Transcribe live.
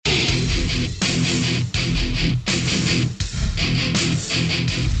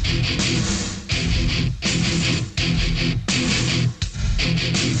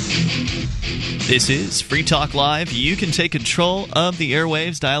This is Free Talk Live. You can take control of the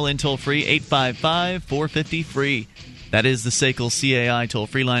airwaves. Dial in toll-free 855-450-FREE. That is the SACL CAI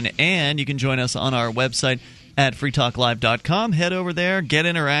toll-free line. And you can join us on our website at freetalklive.com. Head over there, get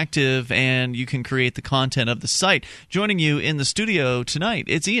interactive, and you can create the content of the site. Joining you in the studio tonight,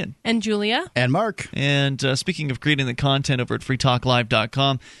 it's Ian. And Julia. And Mark. And speaking of creating the content over at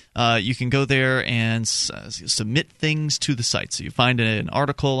freetalklive.com, you can go there and submit things to the site. So you find an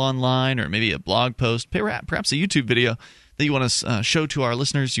article online or maybe a blog post, perhaps a YouTube video that you want to show to our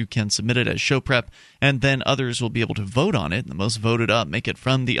listeners. You can submit it as show prep, and then others will be able to vote on it. The most voted up make it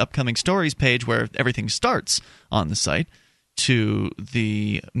from the upcoming stories page where everything starts on the site to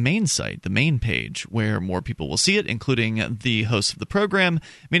the main site, the main page, where more people will see it, including the hosts of the program,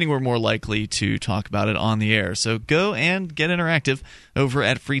 meaning we're more likely to talk about it on the air. So go and get interactive over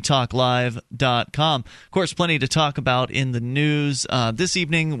at freetalklive.com. Of course, plenty to talk about in the news. This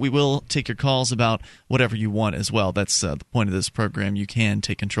evening, we will take your calls about whatever you want as well. That's the point of this program. You can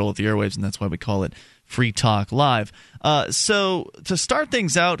take control of the airwaves, and that's why we call it Free Talk Live. So to start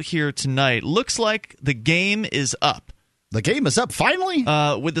things out here tonight, looks like the game is up. The game is up, finally?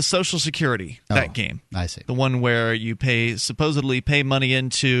 With the Social Security, that game. I see. The one where you supposedly pay money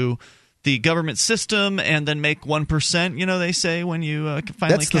into the government system and then make 1%, they say, when you finally cash out.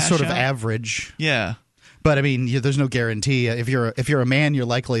 That's the sort of average. Yeah. But I mean, there's no guarantee. If you're a man, you're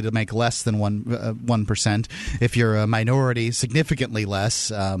likely to make less than 1%. If you're a minority, significantly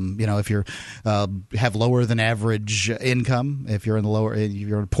less. If you have lower than average income, if you're in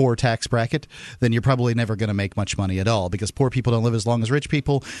a poor tax bracket, then you're probably never going to make much money at all, because poor people don't live as long as rich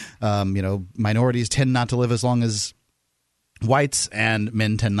people. Minorities tend not to live as long as whites, and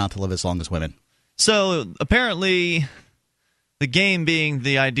men tend not to live as long as women. So apparently, the game being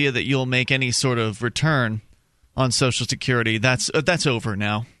the idea that you'll make any sort of return on Social Security, that's over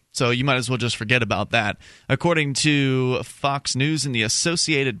now. So you might as well just forget about that. According to Fox News and the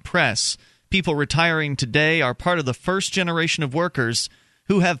Associated Press, people retiring today are part of the first generation of workers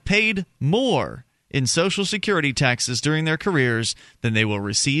who have paid more in Social Security taxes during their careers than they will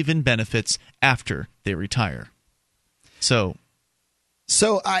receive in benefits after they retire. So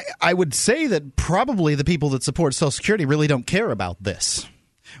I would say that probably the people that support Social Security really don't care about this.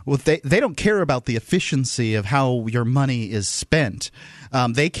 Well, they don't care about the efficiency of how your money is spent.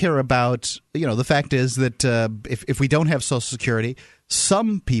 They care about, the fact is that if we don't have Social Security,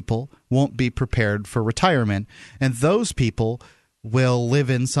 some people won't be prepared for retirement, and those people will live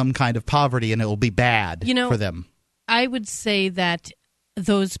in some kind of poverty, and it will be bad for them. I would say that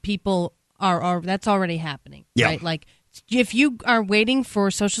those people that's already happening, right? Like, if you are waiting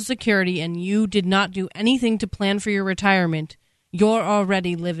for Social Security and you did not do anything to plan for your retirement, you're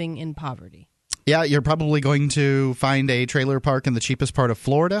already living in poverty. Yeah, you're probably going to find a trailer park in the cheapest part of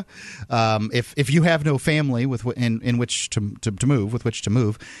Florida. If you have no family in which to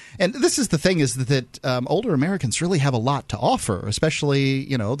move, and this is the thing, is that older Americans really have a lot to offer, especially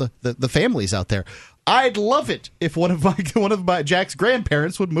the families out there. I'd love it if one of my Jack's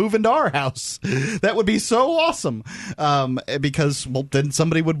grandparents would move into our house. That would be so awesome. Because then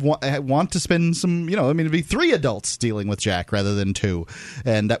somebody would want to spend some, it'd be 3 adults dealing with Jack rather than 2,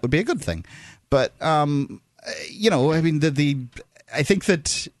 and that would be a good thing. But I think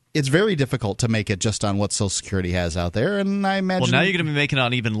that it's very difficult to make it just on what Social Security has out there, and I imagine... Well, now you're going to be making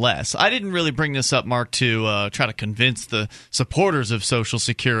on even less. I didn't really bring this up, Mark, to try to convince the supporters of Social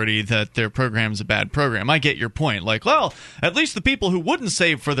Security that their program's a bad program. I get your point. Like, well, at least the people who wouldn't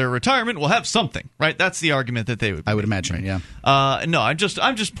save for their retirement will have something, right? That's the argument that they would make, I would imagine, right? Yeah. No, I'm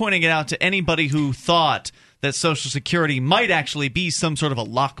just pointing it out to anybody who thought that Social Security might actually be some sort of a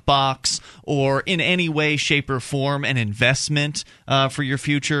lockbox or in any way, shape, or form an investment for your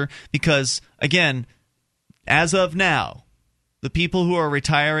future. Because, again, as of now, the people who are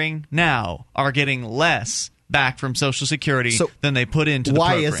retiring now are getting less back from Social Security than they put into the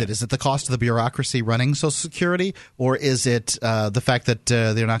program. Why is it? Is it the cost of the bureaucracy running Social Security, or is it the fact that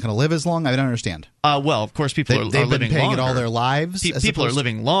they're not going to live as long? I don't understand. Well, of course, people are living longer. They've been paying it all their lives. People are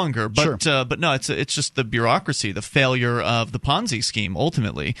living longer, but Sure. But no, it's just the bureaucracy, the failure of the Ponzi scheme,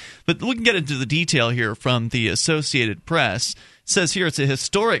 ultimately. But we can get into the detail here from the Associated Press. It says here it's a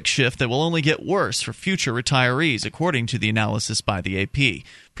historic shift that will only get worse for future retirees, according to the analysis by the AP.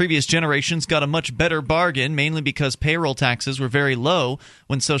 Previous generations got a much better bargain, mainly because payroll taxes were very low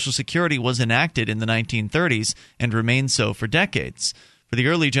when Social Security was enacted in the 1930s and remained so for decades. For the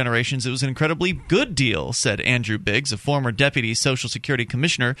early generations, it was an incredibly good deal, said Andrew Biggs, a former deputy Social Security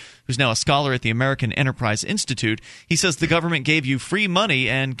commissioner who's now a scholar at the American Enterprise Institute. He says the government gave you free money,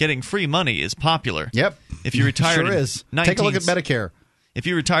 and getting free money is popular. Yep. If you retired sure is. Take a look at Medicare. if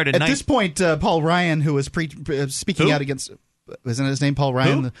you retired at this point, Paul Ryan, who was speaking out against. Isn't his name Paul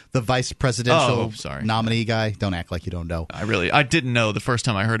Ryan, the vice presidential nominee guy? Don't act like you don't know. I didn't know the first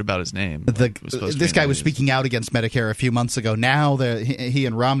time I heard about his name. This guy was speaking out against Medicare a few months ago. Now he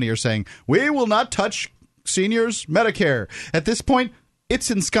and Romney are saying, we will not touch seniors' Medicare. At this point,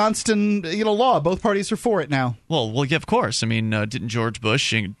 it's ensconced in law. Both parties are for it now. Well, yeah, of course. I mean, didn't George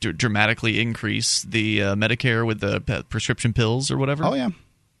Bush dramatically increase the Medicare with the prescription pills or whatever? Oh, yeah.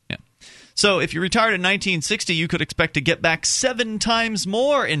 So if you retired in 1960, you could expect to get back 7 times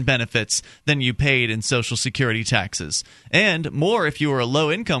more in benefits than you paid in Social Security taxes. And more if you were a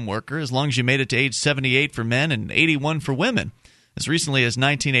low-income worker, as long as you made it to age 78 for men and 81 for women. As recently as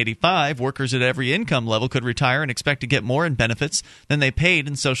 1985, workers at every income level could retire and expect to get more in benefits than they paid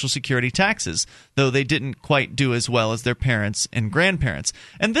in Social Security taxes, though they didn't quite do as well as their parents and grandparents.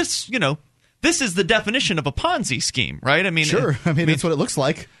 And this, this is the definition of a Ponzi scheme, right? Sure. That's what it looks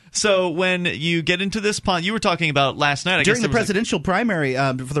like. So when you get into this you were talking about last night. During the presidential primary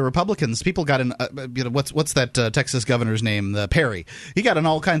for the Republicans, people got in. What's that Texas governor's name? Perry. He got in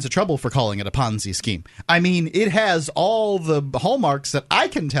all kinds of trouble for calling it a Ponzi scheme. It has all the hallmarks that I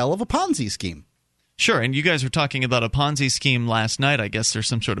can tell of a Ponzi scheme. Sure, and you guys were talking about a Ponzi scheme last night. I guess there's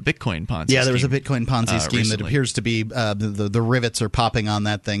some sort of Bitcoin Ponzi scheme. Yeah, there was a Bitcoin Ponzi scheme recently. That appears to be the rivets are popping on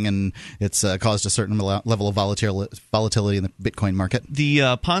that thing, and it's caused a certain level of volatility in the Bitcoin market. The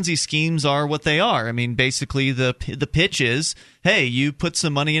Ponzi schemes are what they are. Basically the pitch is, hey, you put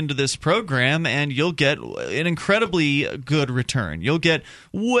some money into this program and you'll get an incredibly good return. You'll get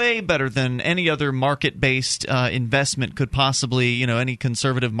way better than any other market-based investment could possibly, any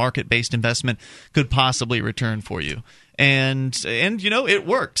conservative market-based investment could possibly return for you. And it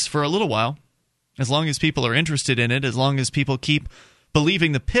works for a little while. As long as people are interested in it, as long as people keep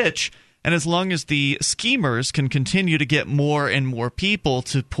believing the pitch, and as long as the schemers can continue to get more and more people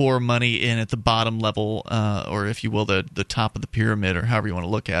to pour money in at the bottom level, or if you will, the top of the pyramid, or however you want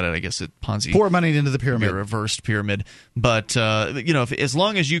to look at it. I guess Ponzi pour money into the pyramid, a reversed pyramid. But as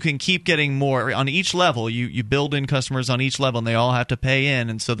long as you can keep getting more on each level, you build in customers on each level, and they all have to pay in.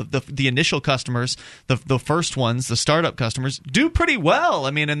 And so the initial customers, the first ones, the startup customers, do pretty well.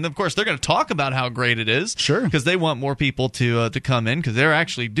 And of course they're going to talk about how great it is, sure, because they want more people to come in because they're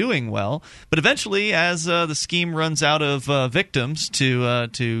actually doing well. But eventually, as the scheme runs out of victims to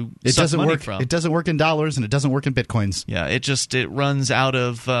suck money from, it doesn't work in dollars and it doesn't work in bitcoins. Yeah, it runs out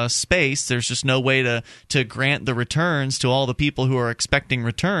of space. There's just no way to grant the returns to all the people who are expecting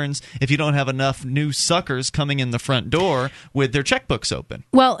returns if you don't have enough new suckers coming in the front door with their checkbooks open.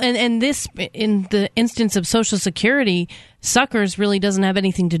 Well, and this, in the instance of Social Security, suckers really doesn't have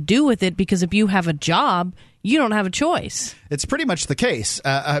anything to do with it, because if you have a job, you don't have a choice. It's pretty much the case.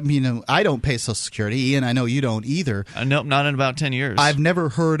 I don't pay Social Security. Ian, I know you don't either. Nope, not in about 10 years. I've never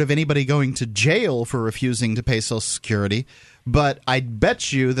heard of anybody going to jail for refusing to pay Social Security. But I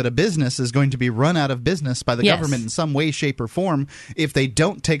bet you that a business is going to be run out of business by the government in some way, shape, or form if they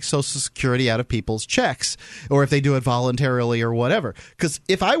don't take Social Security out of people's checks, or if they do it voluntarily or whatever. Because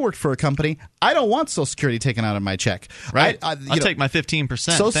if I worked for a company, I don't want Social Security taken out of my check. Right. I'll take my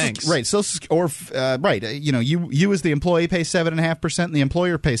 15%. Thanks. Right. Right. You as the employee pay 7.5%, and the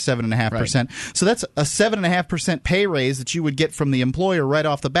employer pays 7.5%. Right. So that's a 7.5% pay raise that you would get from the employer right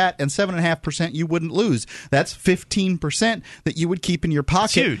off the bat, and 7.5% you wouldn't lose. That's 15%. That you would keep in your pocket.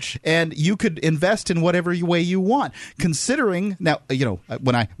 That's huge. And you could invest in whatever way you want. Considering now,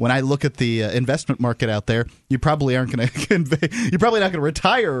 when I look at the investment market out there, you probably aren't going to you're probably not going to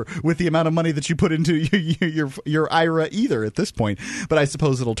retire with the amount of money that you put into your IRA either at this point. But I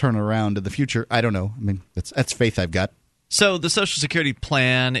suppose it'll turn around in the future. I don't know. That's faith I've got. So the Social Security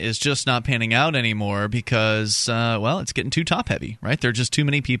plan is just not panning out anymore because, it's getting too top-heavy, right? There are just too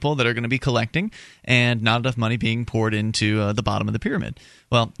many people that are going to be collecting and not enough money being poured into the bottom of the pyramid.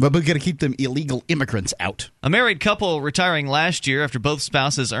 But we've got to keep them illegal immigrants out. A married couple retiring last year after both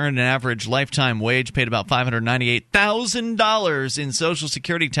spouses earned an average lifetime wage paid about $598,000 in Social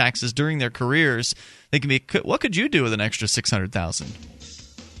Security taxes during their careers. What could you do with an extra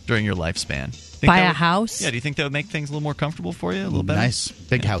 $600,000 during your lifespan? Buy a house? Yeah, do you think that would make things a little more comfortable for you? A little better? Nice.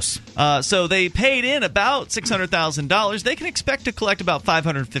 Big house. So they paid in about $600,000. They can expect to collect about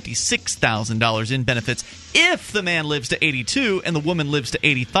 $556,000 in benefits if the man lives to 82 and the woman lives to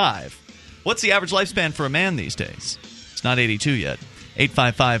 85. What's the average lifespan for a man these days? It's not 82 yet.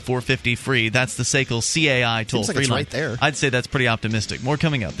 855-450-FREE. That's the SACL CAI toll-free line. It's right there. I'd say that's pretty optimistic. More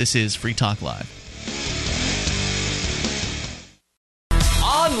coming up. This is Free Talk Live.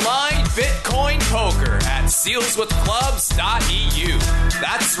 Online Bitcoin poker at sealswithclubs.eu.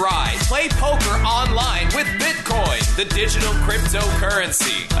 That's right, play poker online with Bitcoin, the digital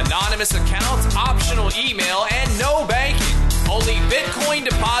cryptocurrency. Anonymous accounts, optional email, and no banking. Only Bitcoin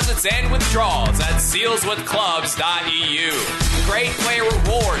deposits and withdrawals at sealswithclubs.eu. Great player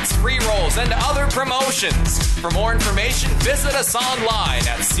rewards, free rolls, and other promotions. For more information, visit us online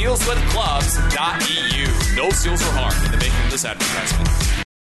at sealswithclubs.eu. No seals were harmed in the making of this advertisement.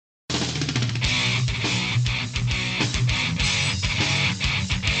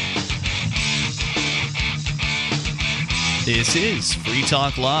 This is Free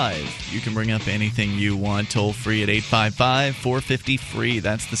Talk Live. You can bring up anything you want toll free at 855-450-FREE.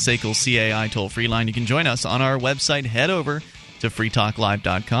 That's the SACL CAI toll free line. You can join us on our website. Head over to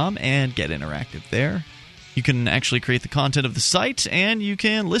freetalklive.com and get interactive there. You can actually create the content of the site, and you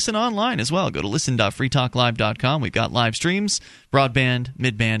can listen online as well. Go to listen.freetalklive.com. We've got live streams, broadband,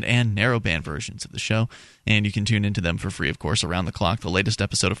 midband, and narrowband versions of the show, and you can tune into them for free, of course, around the clock. The latest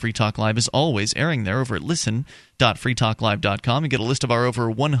episode of Free Talk Live is always airing there over at listen.freetalklive.com. You get a list of our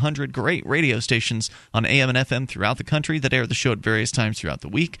over 100 great radio stations on AM and FM throughout the country that air the show at various times throughout the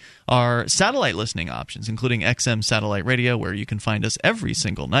week. Our satellite listening options, including XM satellite radio, where you can find us every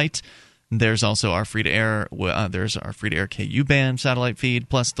single night. There's also our free-to-air KU band satellite feed,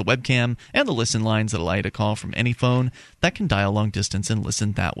 plus the webcam and the listen lines that allow you to call from any phone that can dial long distance and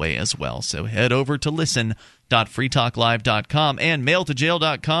listen that way as well. So head over to listen.freetalklive.com, and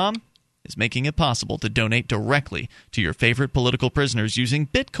mailtojail.com is making it possible to donate directly to your favorite political prisoners using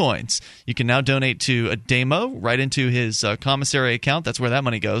Bitcoins. You can now donate to a Demo right into his commissary account. That's where that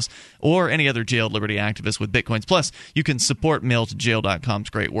money goes. Or any other jailed liberty activist with Bitcoins. Plus, you can support mailtojail.com's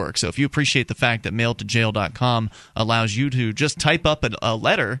great work. So if you appreciate the fact that mailtojail.com allows you to just type up a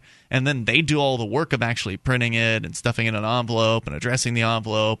letter, and then they do all the work of actually printing it and stuffing it in an envelope and addressing the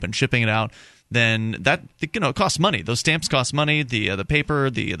envelope and shipping it out, then that it costs money. Those stamps cost money. The paper,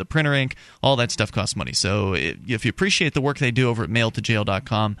 the printer ink, all that stuff costs money. So if you appreciate the work they do over at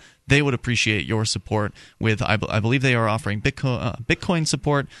mailtojail.com, they would appreciate your support with, I believe they are offering Bitcoin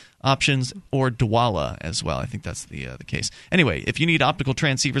support options, or Dwala as well. I think that's the case. Anyway, if you need optical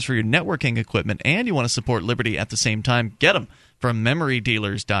transceivers for your networking equipment and you want to support Liberty at the same time, get them from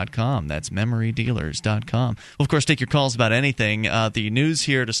MemoryDealers.com. That's MemoryDealers.com. Well, of course, take your calls about anything. The news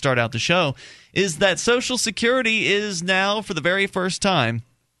here to start out the show is that Social Security is now, for the very first time,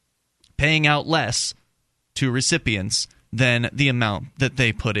 paying out less to recipients than the amount that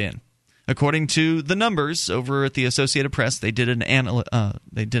they put in. According to the numbers over at the Associated Press, they did an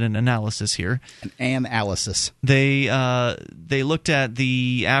analysis here. An analysis. They looked at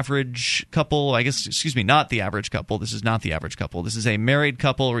the average couple. Not the average couple. This is not the average couple. This is a married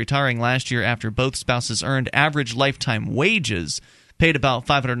couple retiring last year after both spouses earned average lifetime wages, paid about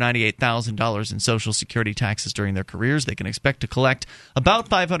 $598,000 in Social Security taxes during their careers. They can expect to collect about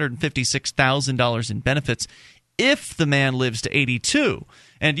 $556,000 in benefits if the man lives to 82.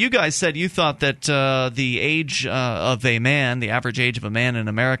 And you guys said you thought that the age of a man, the average age of a man in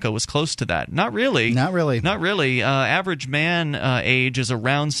America, was close to that. Not really. Not really. Not really. Average man age is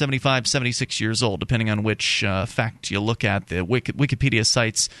around 75, 76 years old, depending on which fact you look at. The Wikipedia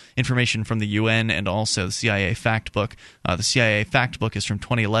cites information from the UN and also the CIA Fact Book. The CIA Fact Book is from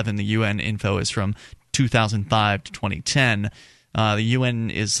 2011. The UN info is from 2005 to 2010. The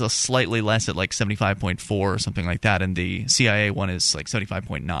UN is slightly less at like 75.4 or something like that, and the CIA one is like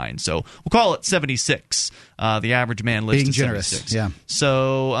 75.9. So we'll call it 76. The average man lives to 76. Yeah.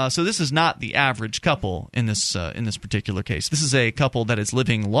 So this is not the average couple in this particular case. This is a couple that is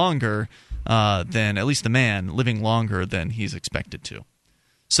living longer than, at least the man, living longer than he's expected to.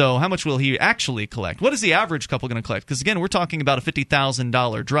 So how much will he actually collect? What is the average couple going to collect? Because again, we're talking about a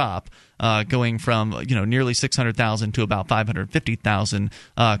 $50,000 drop, going from nearly $600,000 to about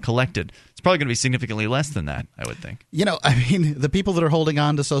 $550,000 collected. It's probably going to be significantly less than that, I would think. The people that are holding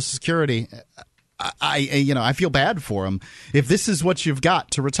on to Social Security, I feel bad for them. If this is what you've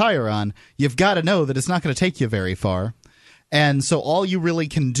got to retire on, you've got to know that it's not going to take you very far, and so all you really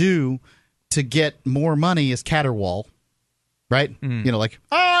can do to get more money is caterwaul. Right? Like,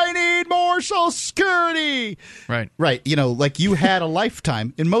 I need more Social Security. Right. Right. Like you had a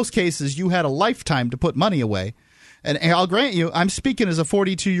lifetime. In most cases, you had a lifetime to put money away. And I'll grant you, I'm speaking as a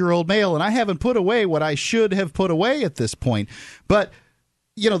 42-year-old male, and I haven't put away what I should have put away at this point. But,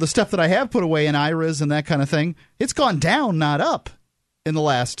 the stuff that I have put away in IRAs and that kind of thing, it's gone down, not up, in the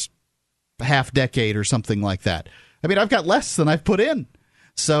last half decade or something like that. I mean, I've got less than I've put in.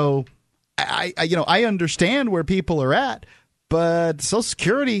 So, I understand where people are at. But Social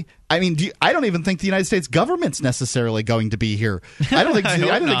Security, I mean, I don't even think the United States government's necessarily going to be here. I don't think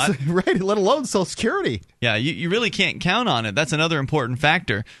so, right, let alone Social Security. Yeah, you really can't count on it. That's another important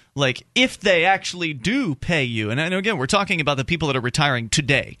factor. Like, if they actually do pay you, and again, we're talking about the people that are retiring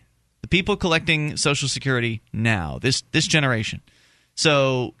today, the people collecting Social Security now, this generation.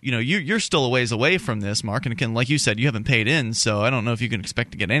 So, you're still a ways away from this, Mark, and again, like you said, you haven't paid in, so I don't know if you can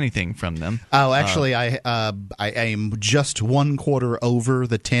expect to get anything from them. Oh, actually, I am just 1 quarter over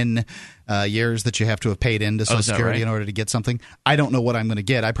the 10 years that you have to have paid into Social Security in order to get something. I don't know what I'm going to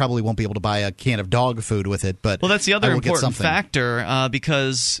get. I probably won't be able to buy a can of dog food with it, but that's the other important factor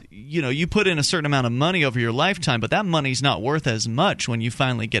because you put in a certain amount of money over your lifetime, but that money's not worth as much when you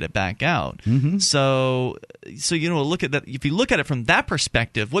finally get it back out. Mm-hmm. So look at that. If you look at it from that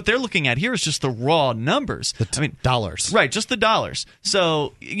perspective, what they're looking at here is just the raw numbers. Dollars, right? Just the dollars.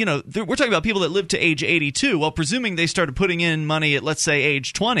 So we're talking about people that live to age 82. Well, presuming they started putting in money at, let's say,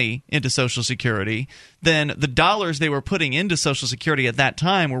 age 20 into Social Security, then the dollars they were putting into Social Security at that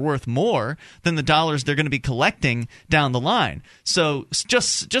time were worth more than the dollars they're going to be collecting down the line. So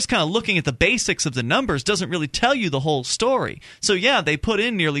just kind of looking at the basics of the numbers doesn't really tell you the whole story. So yeah, they put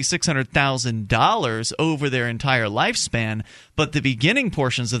in nearly $600,000 over their entire lifespan, but the beginning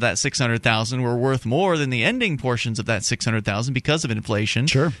portions of that $600,000 were worth more than the ending portions of that $600,000 because of inflation.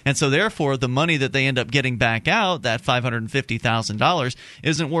 Sure. And so therefore, the money that they end up getting back out, that $550,000,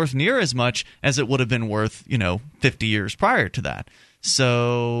 isn't worth near as much as it would have been worth, 50 years prior to that.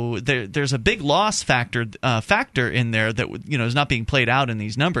 So there's a big loss factor in there that is not being played out in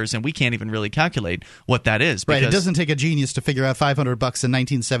these numbers, and we can't even really calculate what that is. Right, it doesn't take a genius to figure out $500 in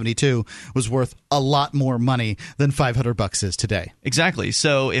 1972 was worth a lot more money than $500 is today. Exactly.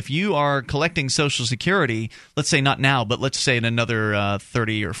 So if you are collecting Social Security, let's say not now, but let's say in another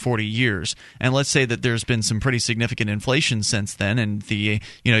 30 or 40 years, and let's say that there's been some pretty significant inflation since then, and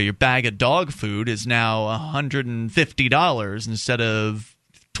your bag of dog food is now $150 instead of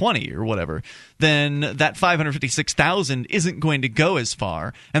 20 or whatever, then that $556,000 isn't going to go as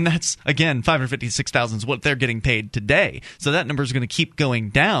far, and that's, again, $556,000 is what they're getting paid today. So that number is going to keep going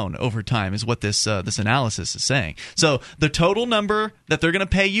down over time, is what this analysis is saying. So the total number that they're going to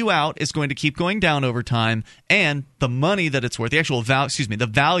pay you out is going to keep going down over time, and the money that it's worth, the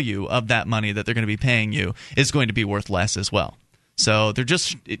value of that money that they're going to be paying you is going to be worth less as well. So you're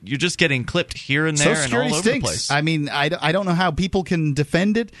just getting clipped here and there and all over the place. I mean, I don't know how people can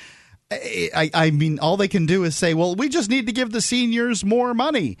defend it. I mean, all they can do is say, well, we just need to give the seniors more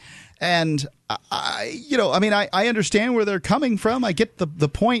money. And, I understand where they're coming from. I get the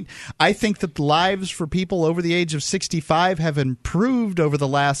point. I think that lives for people over the age of 65 have improved over the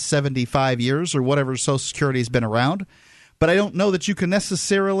last 75 years or whatever Social Security has been around. But I don't know that you can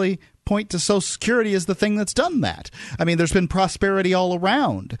necessarily point to Social Security as the thing that's done that. I mean, there's been prosperity all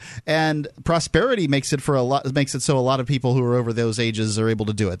around, and prosperity makes it so a lot of people who are over those ages are able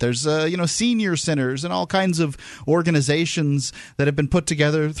to do it. There's senior centers and all kinds of organizations that have been put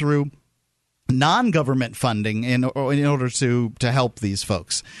together through non-government funding in order to help these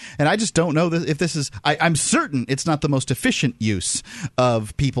folks. And I just don't know if this is I'm certain it's not the most efficient use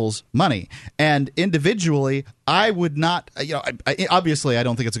of people's money. And individually, I would not, obviously I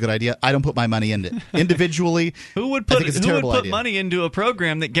don't think it's a good idea. I don't put my money in it. Individually, who would put money into a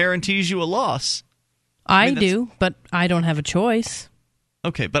program that guarantees you a loss? I do, but I don't have a choice.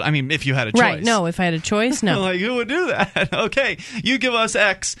 Okay, but I mean, if you had a choice. Right, no, if I had a choice, no. Like, who would do that? Okay, you give us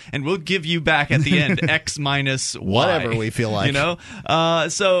X, and we'll give you back at the end X minus Y. Whatever we feel like. So,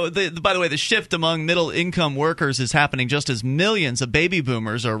 by the way, the shift among middle-income workers is happening just as millions of baby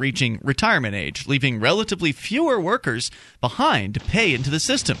boomers are reaching retirement age, leaving relatively fewer workers behind to pay into the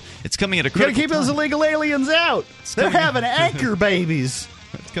system. It's coming at a critical time. You gotta keep those illegal aliens out. They're having anchor babies.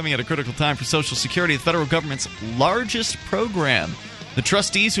 It's coming at a critical time for Social Security, the federal government's largest program. The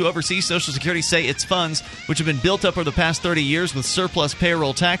trustees who oversee Social Security say its funds, which have been built up over the past 30 years with surplus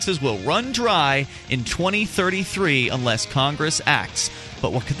payroll taxes, will run dry in 2033 unless Congress acts.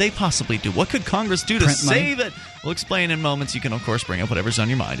 But what could they possibly do? What could Congress do to save it? We'll explain in moments. You can, of course, bring up whatever's on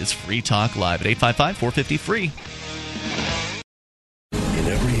your mind. It's Free Talk Live at 855-450-FREE. In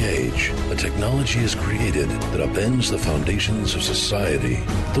every age, a technology is created that upends the foundations of society.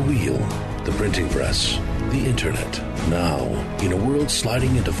 The wheel, the printing press, the internet. Now, in a world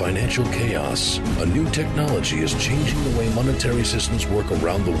sliding into financial chaos, a new technology is changing the way monetary systems work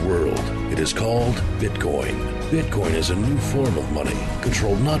around the world. It is called Bitcoin. Bitcoin is a new form of money,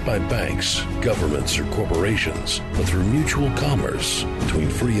 controlled not by banks, governments, or corporations, but through mutual commerce between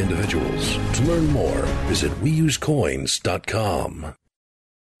free individuals. To learn more, visit WeUseCoins.com.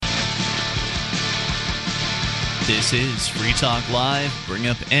 This is Free Talk Live. Bring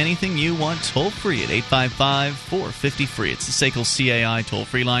up anything you want toll-free at 855-450-FREE. It's the SACL CAI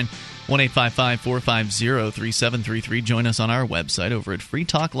toll-free line, 1-855-450-3733. Join us on our website over at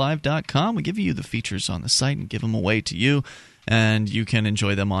freetalklive.com. We give you the features on the site and give them away to you, and you can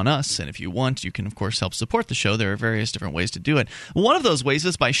enjoy them on us. And if you want, you can, of course, help support the show. There are various different ways to do it. One of those ways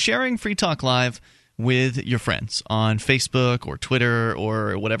is by sharing Free Talk Live with your friends on Facebook or Twitter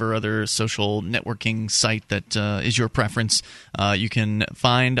or whatever other social networking site that is your preference. You can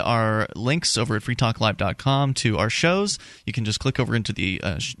find our links over at freetalklive.com to our shows. You can just click over into the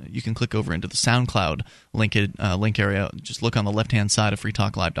SoundCloud link area. Just look on the left-hand side of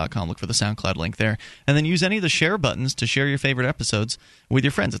freetalklive.com. Look for the SoundCloud link there, and then use any of the share buttons to share your favorite episodes with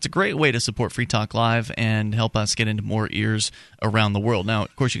your friends. It's a great way to support Free Talk Live and help us get into more ears around the world. Now,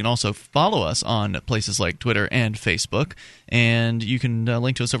 of course, you can also follow us on places like Twitter and Facebook, and you can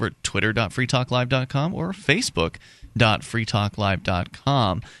link to us over at twitter.freetalklive.com or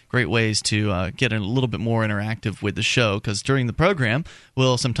facebook.freetalklive.com. Great ways to get a little bit more interactive with the show, because during the program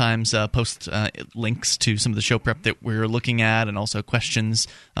we'll sometimes post links to some of the show prep that we're looking at, and also questions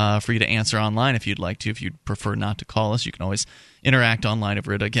for you to answer online if you'd like to. If you'd prefer not to call us, you can always interact online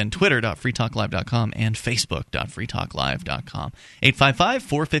over at, again, twitter.freetalklive.com and facebook.freetalklive.com.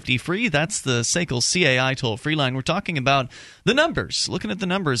 855-450-FREE, that's the SACL CAI toll-free line. We're talking about the numbers, looking at the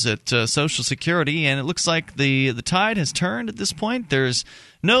numbers at Social Security, and it looks like the tide has turned at this point. There's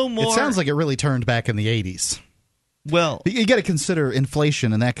no more... It sounds like it really turned back in the 80s. Well... You got to consider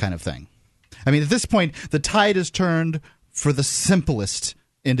inflation and that kind of thing. I mean, at this point, the tide has turned for the simplest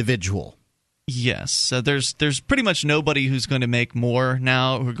individual. Yes, there's pretty much nobody who's going to make more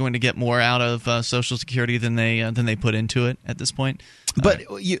now, who are going to get more out of Social Security than they put into it at this point. But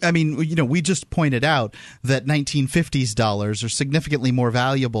we just pointed out that 1950s dollars are significantly more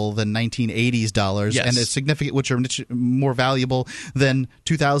valuable than 1980s dollars, yes, and which are more valuable than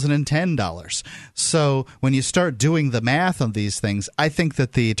 2010 dollars. So when you start doing the math on these things, I think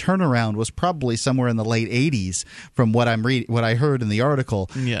that the turnaround was probably somewhere in the late 80s, from what I heard in the article,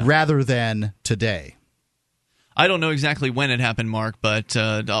 rather than today. I don't know exactly when it happened, Mark, but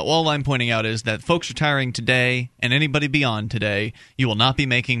all I'm pointing out is that folks retiring today and anybody beyond today, you will not be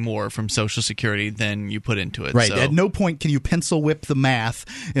making more from Social Security than you put into it. Right. So. At no point can you pencil whip the math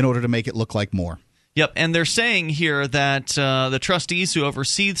in order to make it look like more. Yep, and they're saying here that the trustees who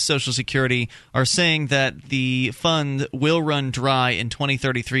oversee Social Security are saying that the fund will run dry in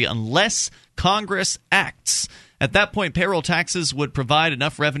 2033 unless Congress acts. At that point, payroll taxes would provide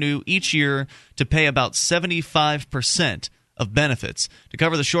enough revenue each year to pay about 75% of benefits. To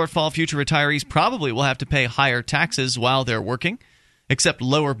cover the shortfall, future retirees probably will have to pay higher taxes while they're working, accept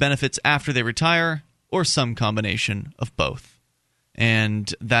lower benefits after they retire, or some combination of both.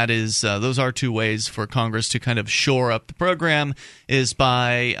 And that is those are two ways for Congress to kind of shore up the program, is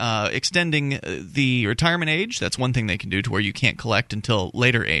by extending the retirement age. That's one thing they can do, to where you can't collect until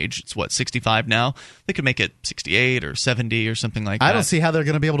later age. It's 65 now. They could make it 68 or 70 or something like that. I don't see how they're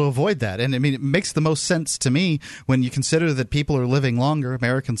going to be able to avoid that. And I mean, it makes the most sense to me when you consider that people are living longer.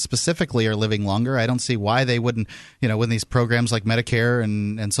 Americans specifically are living longer. I don't see why they wouldn't, when these programs like Medicare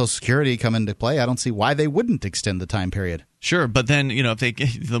and Social Security come into play, I don't see why they wouldn't extend the time period. Sure, but then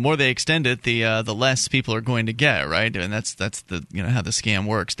if the more they extend it, the less people are going to get, right? And that's the how the scam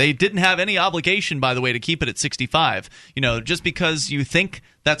works. They didn't have any obligation, by the way, to keep it at 65. Just because you think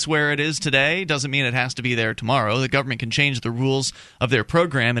that's where it is today doesn't mean it has to be there tomorrow. The government can change the rules of their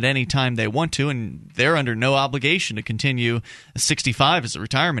program at any time they want to, and they're under no obligation to continue 65 as a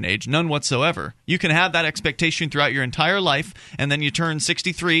retirement age, none whatsoever. You can have that expectation throughout your entire life, and then you turn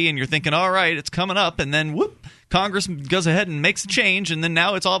 63 and you're thinking, all right, it's coming up, and then whoop, Congress goes ahead and makes a change, and then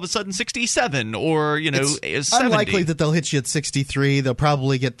now it's all of a sudden 67 or, it's 70. Unlikely that they'll hit you at 63. They'll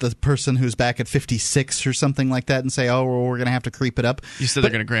probably get the person who's back at 56 or something like that and say, oh, well, we're going to have to creep it up. You said they're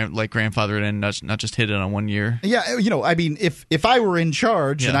going to grandfather it in, not just hit it on 1 year. Yeah, I mean, if I were in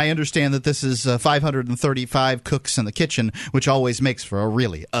charge, and I understand that this is 535 cooks in the kitchen, which always makes for a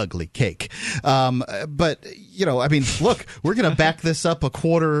really ugly cake. But, I mean, look, we're going to back this up a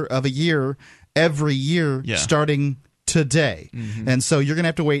quarter of a year every year starting today. Mm-hmm. And so you're going to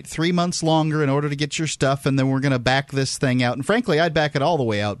have to wait 3 months longer in order to get your stuff, and then we're going to back this thing out. And frankly, I'd back it all the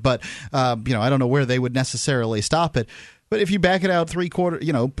way out, but I don't know where they would necessarily stop it. But if you back it out 3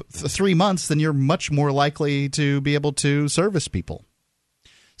 months, then you're much more likely to be able to service people.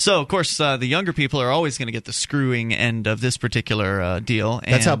 So, of course, the younger people are always going to get the screwing end of this particular deal.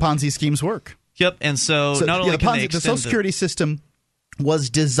 That's how Ponzi schemes work. Yep, and so not only can they extend the Social Security system was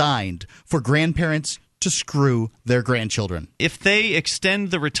designed for grandparents to screw their grandchildren. If they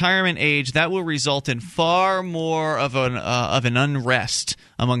extend the retirement age, that will result in far more of an unrest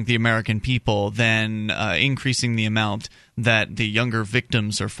among the American people than increasing the amount that the younger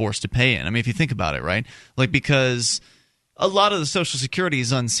victims are forced to pay in. I mean, if you think about it, right? Like, because a lot of the Social Security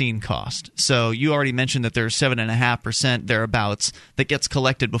is unseen cost. So you already mentioned that there's 7.5% thereabouts that gets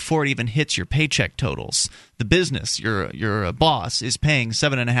collected before it even hits your paycheck totals. The business, your boss, is paying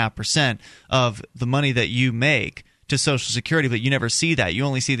 7.5% of the money that you make to Social Security, but you never see that. You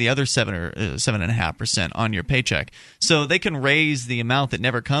only see the other 7.5% on your paycheck. So they can raise the amount that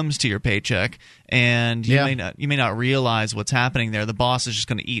never comes to your paycheck, and you may not realize what's happening there. The boss is just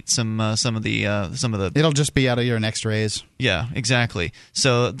going to eat some of the. It'll just be out of your next raise. Yeah, exactly.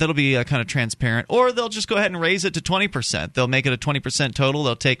 So that'll be kind of transparent, or they'll just go ahead and raise it to 20%. They'll make it a 20% total.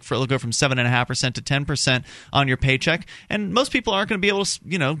 They'll go from 7.5% to 10% on your paycheck, and most people aren't going to be able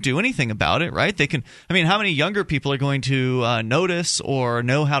to do anything about it, right? They can. I mean, how many younger people are going to notice or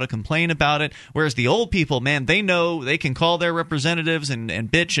know how to complain about it? Whereas the old people, man, they know they can call their representatives and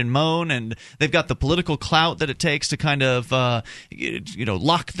bitch and moan, and they've got the political clout that it takes to kind of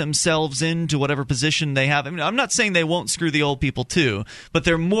lock themselves into whatever position they have. I mean, I'm not saying they won't screw the old people too, but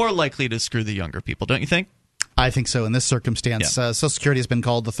they're more likely to screw the younger people, don't you think? I think so. In this circumstance, Yeah. Social Security has been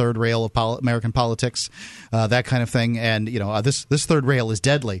called the third rail of American politics, that kind of thing. And this third rail is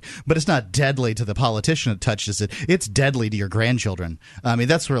deadly, but it's not deadly to the politician that touches it. It's deadly to your grandchildren. I mean,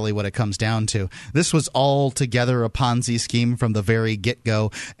 that's really what it comes down to. This was altogether a Ponzi scheme from the very get-go,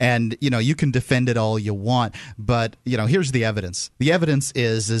 and you can defend it all you want, but here's the evidence. The evidence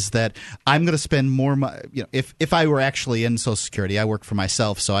is that I'm going to spend more money. If I were actually in Social Security, I work for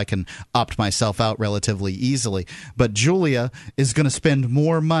myself, so I can opt myself out relatively easily. But Julia is going to spend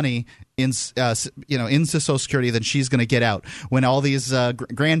more money into Social Security than she's going to get out. When all these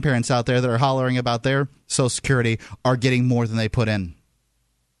grandparents out there that are hollering about their Social Security are getting more than they put in,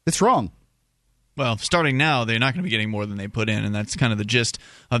 it's wrong. Well, starting now, they're not going to be getting more than they put in, and that's kind of the gist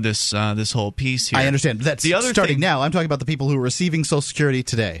of this whole piece here. I understand. That's the other starting thing, now. I'm talking about the people who are receiving Social Security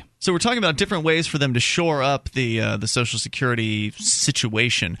today. So we're talking about different ways for them to shore up the Social Security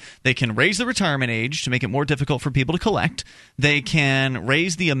situation. They can raise the retirement age to make it more difficult for people to collect. They can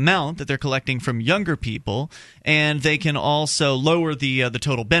raise the amount that they're collecting from younger people, and they can also lower the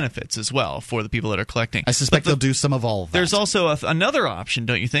total benefits as well for the people that are collecting. I suspect they'll do some of all of that. There's also another option,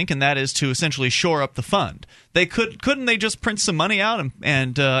 don't you think? And that is to essentially shore up the fund. They couldn't they just print some money out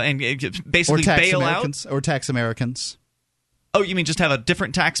and basically bail out or tax Americans? Oh, you mean just have a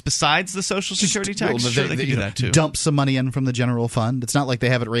different tax besides the Social Security tax? Sure, they could do that too. Dump some money in from the general fund. It's not like they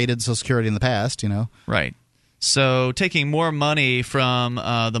haven't raided Social Security in the past, Right. So taking more money from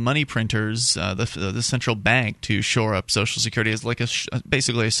the money printers, the central bank, to shore up Social Security is like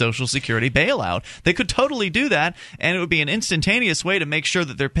basically a Social Security bailout. They could totally do that, and it would be an instantaneous way to make sure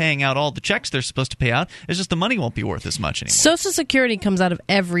that they're paying out all the checks they're supposed to pay out. It's just the money won't be worth as much anymore. Social Security comes out of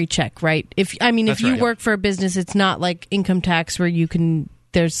every check, right? If you work for a business, it's not like income tax where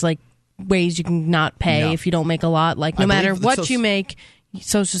there's like ways you can not pay if you don't make a lot. Like no matter what you make,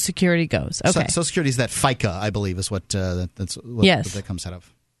 Social Security goes. Okay. Social Security is that FICA, I believe, is what what that comes out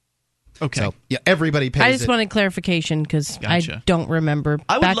of. Okay. So everybody pays. I just wanted clarification because Gotcha. I don't remember.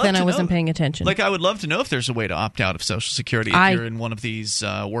 Back then, I wasn't paying attention. Like, I would love to know if there's a way to opt out of Social Security if you're in one of these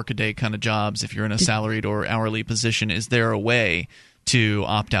work-a-day kind of jobs. If you're in a salaried or hourly position, is there a way to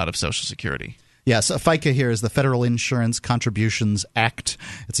opt out of Social Security? Yes, FICA here is the Federal Insurance Contributions Act.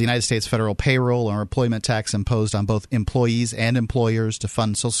 It's the United States federal payroll or employment tax imposed on both employees and employers to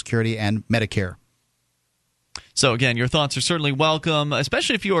fund Social Security and Medicare. So again, your thoughts are certainly welcome,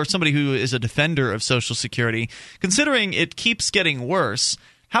 especially if you are somebody who is a defender of Social Security. Considering it keeps getting worse,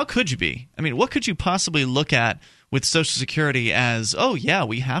 how could you be? I mean, what could you possibly look at with Social Security as, oh, yeah,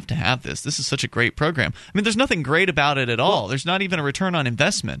 we have to have this. This is such a great program. I mean, there's nothing great about it at all. There's not even a return on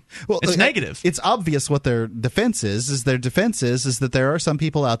investment. It's negative. It's obvious what their defense is. Their defense is that there are some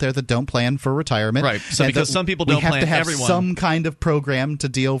people out there that don't plan for retirement. Right. So because some people don't plan, we have to have everyone. some kind of program to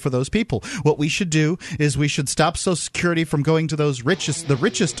deal for those people. What we should do is we should stop Social Security from going to the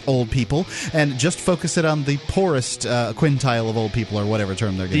richest old people and just focus it on the poorest quintile of old people, or whatever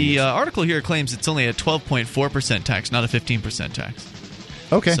term they're going to use. The article here claims it's only a 12.4% tax, not a 15% tax.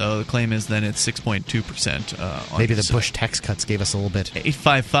 Okay. So the claim is then it's 6.2%. Maybe the Bush tax cuts gave us a little bit.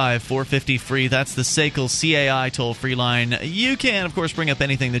 855-450-FREE. That's the SACL CAI toll-free line. You can, of course, bring up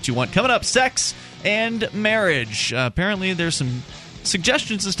anything that you want. Coming up, sex and marriage. Apparently, there's some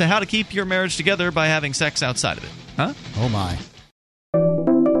suggestions as to how to keep your marriage together by having sex outside of it. Huh? Oh, my.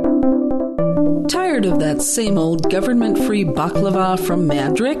 Tired Tired of that same old government-free baklava from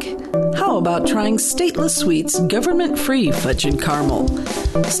Madrick? How about trying Stateless Sweets government-free fudge and caramel?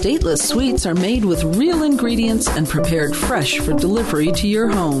 Stateless Sweets are made with real ingredients and prepared fresh for delivery to your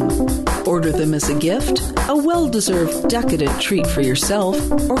home. Order them as a gift, a well-deserved decadent treat for yourself,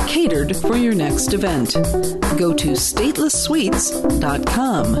 or catered for your next event. Go to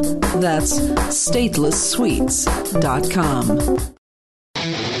statelesssweets.com. That's statelesssweets.com.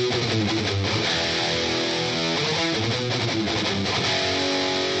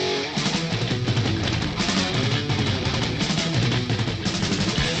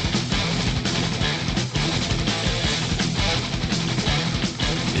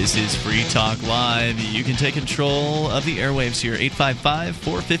 This is Free Talk Live. You can take control of the airwaves here,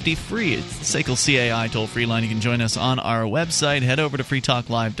 855-450-FREE. It's the SACL CAI toll-free line. You can join us on our website. Head over to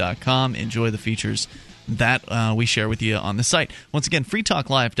freetalklive.com. Enjoy the features that we share with you on the site. Once again,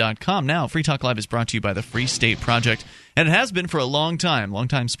 freetalklive.com. Now, Free Talk Live is brought to you by the Free State Project, and it has been for a long time.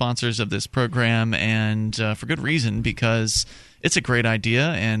 Long-time sponsors of this program, and for good reason, because it's a great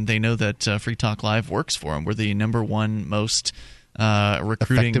idea, and they know that Free Talk Live works for them. We're the number one most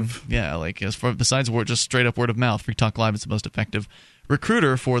recruiting, effective. Yeah, like as far besides just straight up word of mouth, Free Talk Live is the most effective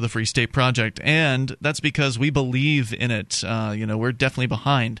recruiter for the Free State Project, and that's because we believe in it. We're definitely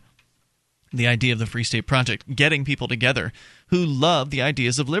behind the idea of the Free State Project, getting people together who love the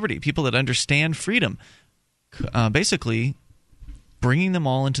ideas of liberty, people that understand freedom, basically bringing them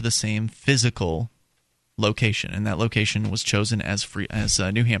all into the same physical location, and that location was chosen as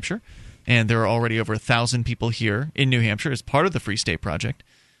New Hampshire. And there are already over 1,000 people here in New Hampshire as part of the Free State Project.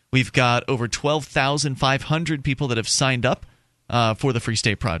 We've got over 12,500 people that have signed up for the Free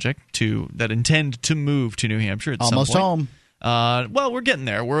State Project that intend to move to New Hampshire at Almost some point. home. Well, we're getting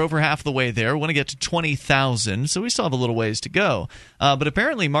there. We're over half the way there. We want to get to 20,000, so we still have a little ways to go. But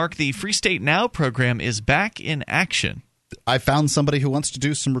apparently, Mark, the Free State Now program is back in action. I found somebody who wants to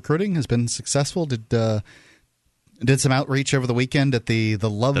do some recruiting, has been successful, did some outreach over the weekend at the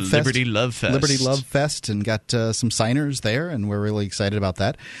Love Fest. Liberty Love Fest, and got some signers there, and we're really excited about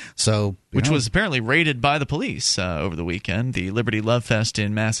that. So, which was apparently raided by the police over the weekend. The Liberty Love Fest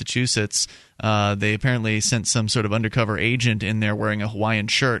in Massachusetts, they apparently sent some sort of undercover agent in there wearing a Hawaiian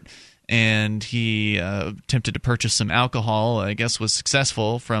shirt, and he attempted to purchase some alcohol. I guess was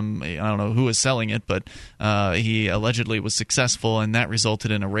successful from, I don't know who was selling it, but he allegedly was successful, and that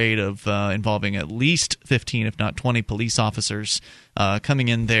resulted in a raid of involving at least 15, if not 20 police officers coming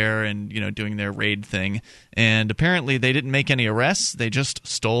in there and doing their raid thing. And apparently they didn't make any arrests. They just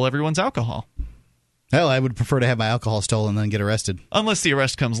stole everyone's alcohol. Hell, I would prefer to have my alcohol stolen and then get arrested. Unless the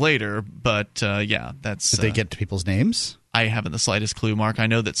arrest comes later, but yeah, that's... Did they get to people's names? I haven't the slightest clue, Mark. I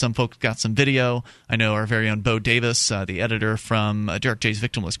know that some folks got some video. I know our very own Bo Davis, the editor from Derek J's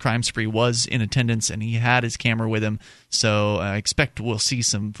Victimless Crime Spree, was in attendance, and he had his camera with him. So I expect we'll see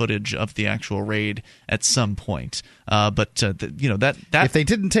some footage of the actual raid at some point. That if they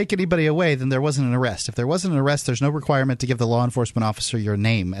didn't take anybody away, then there wasn't an arrest. If there wasn't an arrest, there's no requirement to give the law enforcement officer your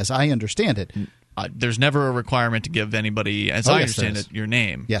name, as I understand it. There's never a requirement to give anybody, as I understand it, your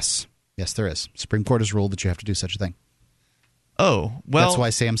name. Yes, there is. Supreme Court has ruled that you have to do such a thing. Oh, well, that's why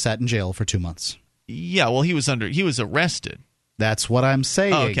Sam sat in jail for 2 months. Yeah, well, he was arrested. That's what I'm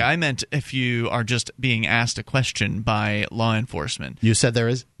saying. Oh, okay, I meant if you are just being asked a question by law enforcement. You said there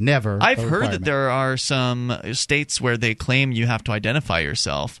is never. I've heard that there are some states where they claim you have to identify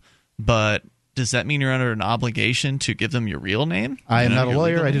yourself, but does that mean you're under an obligation to give them your real name? I am not a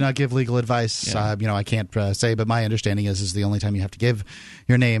lawyer. I do not give legal advice. Yeah. I can't say, but my understanding is the only time you have to give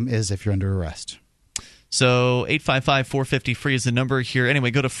your name is if you're under arrest. So 855-450-FREE is the number here.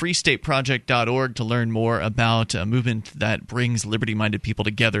 Anyway, go to freestateproject.org to learn more about a movement that brings liberty-minded people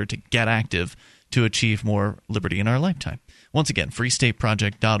together to get active to achieve more liberty in our lifetime. Once again,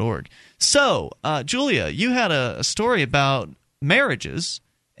 freestateproject.org. So, Julia, you had a story about marriages,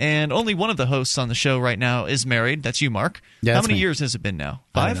 and only one of the hosts on the show right now is married. That's you, Mark. Yeah, How many years has it been now?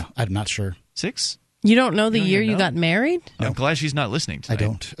 5? I'm not sure. 6? You don't know the year you got married? No. I'm glad she's not listening tonight. I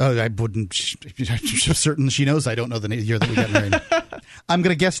don't. Oh, I wouldn't. I'm certain she knows I don't know the year that we got married. I'm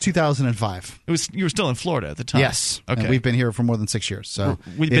going to guess 2005. You were still in Florida at the time. Yes. Okay. And we've been here for more than 6 years. So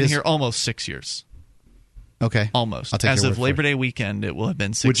we've been here almost 6 years. Okay. Almost. I'll take As your of word Labor Day weekend, it will have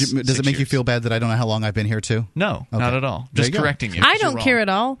been 6 years. Does it make you feel bad that I don't know how long I've been here too? No, okay. Not at all. There Just you correcting you. I don't care at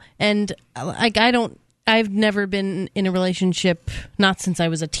all, and I've never been in a relationship, not since I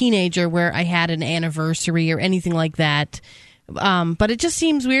was a teenager, where I had an anniversary or anything like that. But it just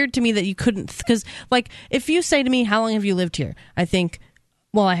seems weird to me that you couldn't, because, like, if you say to me, how long have you lived here? I think,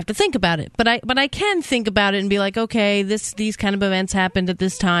 Well, I have to think about it, but I can think about it and be like, okay, these kind of events happened at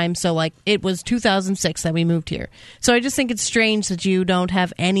this time, so like it was 2006 that we moved here. So I just think it's strange that you don't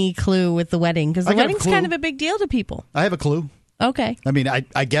have any clue with the wedding, because the wedding's kind of a big deal to people. I have a clue. Okay. I mean,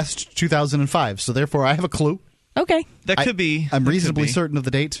 I guessed 2005, so therefore I have a clue. Okay. That could be. I'm reasonably certain of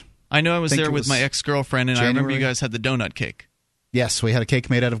the date. I know I was there with my ex-girlfriend, and January. I remember you guys had the donut cake. Yes, we had a cake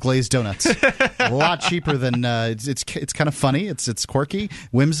made out of glazed donuts. A lot cheaper than it's kind of funny. It's quirky,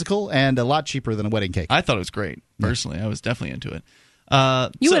 whimsical, and a lot cheaper than a wedding cake. I thought it was great. Personally, I was definitely into it.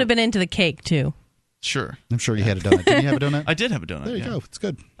 You would have been into the cake too. Sure. I'm sure you had a donut. Did you have a donut? I did have a donut. There you go. It's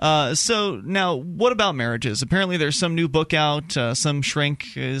good. So now, what about marriages? Apparently, there's some new book out. Some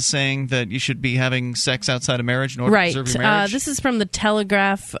shrink is saying that you should be having sex outside of marriage in order to preserve your marriage. This is from the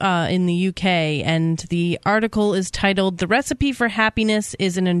Telegraph in the UK, and the article is titled, "The Recipe for Happiness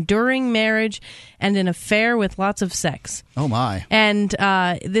is an Enduring Marriage and an Affair with Lots of Sex." Oh, my. And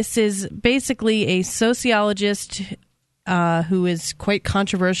this is basically a sociologist who is quite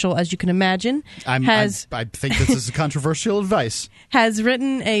controversial, as you can imagine. I think this is controversial advice. Has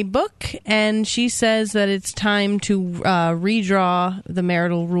written a book, and she says that it's time to redraw the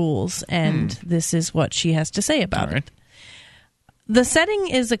marital rules, and this is what she has to say about it. The setting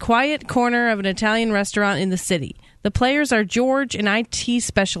is a quiet corner of an Italian restaurant in the city. The players are George, an IT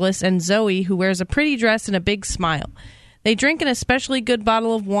specialist, and Zoe, who wears a pretty dress and a big smile. They drink an especially good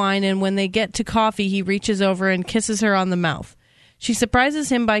bottle of wine, and when they get to coffee, he reaches over and kisses her on the mouth. She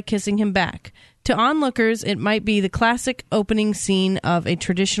surprises him by kissing him back. To onlookers, it might be the classic opening scene of a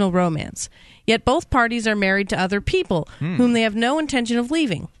traditional romance. Yet both parties are married to other people, whom they have no intention of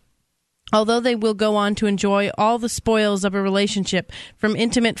leaving. Although they will go on to enjoy all the spoils of a relationship, from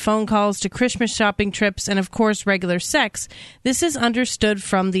intimate phone calls to Christmas shopping trips and, of course, regular sex, this is understood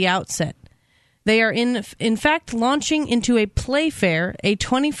from the outset. They are in fact launching into a playfair, a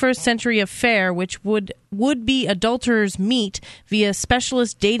 21st century affair which would be adulterers meet via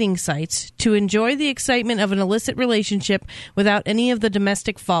specialist dating sites to enjoy the excitement of an illicit relationship without any of the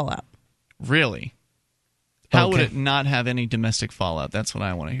domestic fallout. Really? How would it not have any domestic fallout? That's what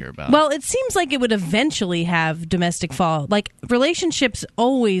I want to hear about. Well, it seems like it would eventually have domestic fallout. Like, relationships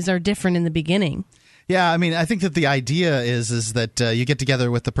always are different in the beginning. Yeah, I mean, I think that the idea is that you get together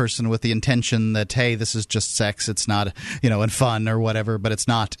with the person with the intention that, hey, this is just sex. It's not, and fun or whatever, but it's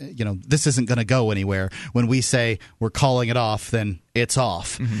not, this isn't going to go anywhere. When we say we're calling it off, then it's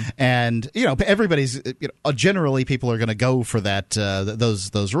off. Mm-hmm. And, everybody's, generally people are going to go for that,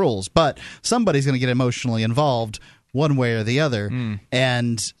 those rules, but somebody's going to get emotionally involved one way or the other,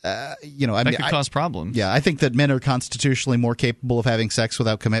 and that could cause problems. Yeah, I think that men are constitutionally more capable of having sex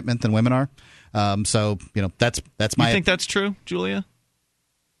without commitment than women are. So that's my. You think that's true, Julia?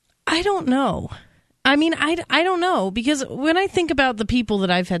 I don't know. I mean, I don't know, because when I think about the people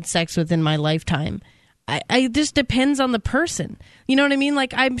that I've had sex with in my lifetime, it just depends on the person. You know what I mean?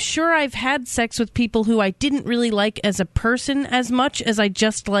 Like, I'm sure I've had sex with people who I didn't really like as a person as much as I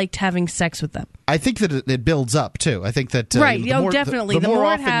just liked having sex with them. I think that it builds up too. I think that definitely. The more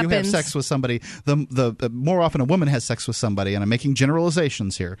often it happens, you have sex with somebody, the more often a woman has sex with somebody, and I'm making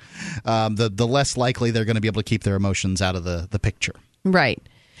generalizations here, the less likely they're going to be able to keep their emotions out of the picture. Right.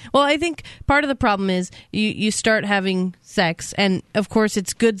 Well, I think part of the problem is you start having sex, and of course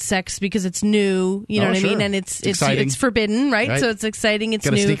it's good sex because it's new, you know what I mean? And it's forbidden, right? So it's exciting, it's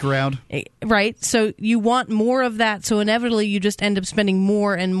Gotta new. Sneak around. Right. So you want more of that, so inevitably you just end up spending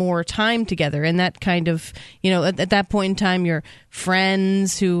more and more time together, and that kind of, at that point in time you're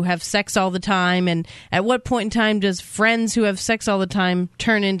friends who have sex all the time, and at what point in time does friends who have sex all the time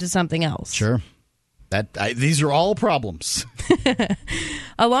turn into something else? Sure. These are all problems.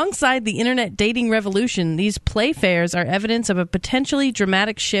 Alongside the internet dating revolution, these playfairs are evidence of a potentially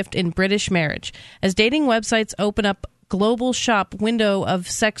dramatic shift in British marriage. As dating websites open up global shop window of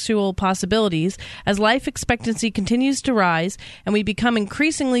sexual possibilities, as life expectancy continues to rise and we become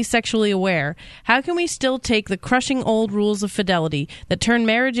increasingly sexually aware, how can we still take the crushing old rules of fidelity that turn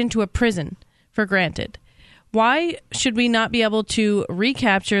marriage into a prison for granted? Why should we not be able to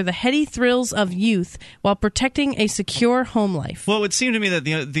recapture the heady thrills of youth while protecting a secure home life? Well, it would seem to me that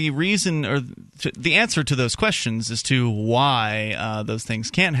the reason or the answer to those questions as to why those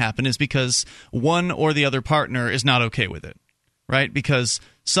things can't happen is because one or the other partner is not okay with it, right? Because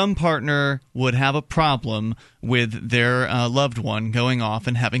some partner would have a problem with their loved one going off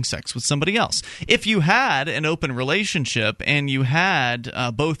and having sex with somebody else. If you had an open relationship and you had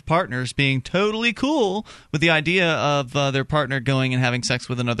both partners being totally cool with the idea of their partner going and having sex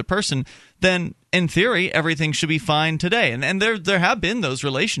with another person, then in theory everything should be fine today. And there have been those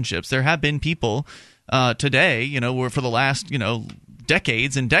relationships. There have been people today, where for the last,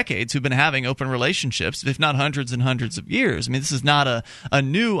 decades and decades who've been having open relationships, if not hundreds and hundreds of years. I mean, this is not a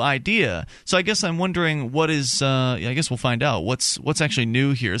new idea. So I guess I'm wondering what is. I guess we'll find out what's actually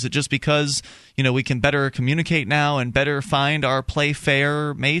new here. Is it just because we can better communicate now and better find our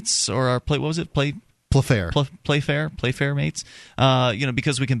Playfair mates or our Playfair mates,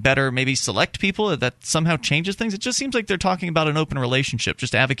 because we can better maybe select people that somehow changes things. It just seems like they're talking about an open relationship,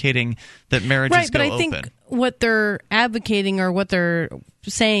 just advocating that marriages go open. Right, but I think what they're advocating or what they're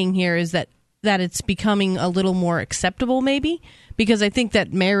saying here is that it's becoming a little more acceptable, maybe, because I think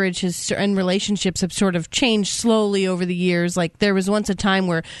that marriage and relationships have sort of changed slowly over the years. Like there was once a time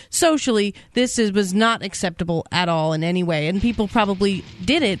where socially this was not acceptable at all in any way, and people probably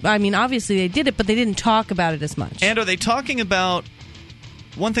did it. I mean, obviously they did it, but they didn't talk about it as much. And are they talking about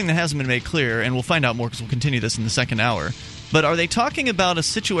one thing that hasn't been made clear, and we'll find out more because we'll continue this in the second hour, but are they talking about a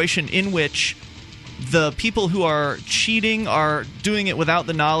situation in which the people who are cheating are doing it without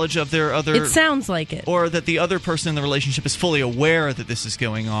the knowledge of their other... It sounds like it. Or that the other person in the relationship is fully aware that this is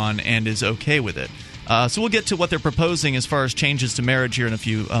going on and is okay with it. So we'll get to what they're proposing as far as changes to marriage here in a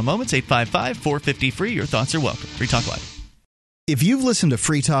few moments. 855-450-FREE. Your thoughts are welcome. Free Talk Live. If you've listened to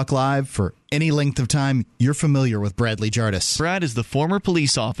Free Talk Live for any length of time, you're familiar with Bradley Jardis. Brad is the former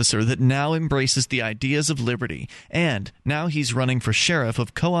police officer that now embraces the ideas of liberty, and now he's running for sheriff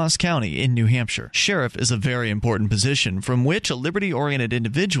of Coos County in New Hampshire. Sheriff is a very important position from which a liberty-oriented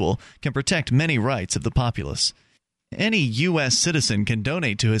individual can protect many rights of the populace. Any U.S. citizen can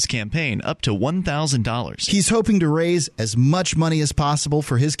donate to his campaign up to $1,000. He's hoping to raise as much money as possible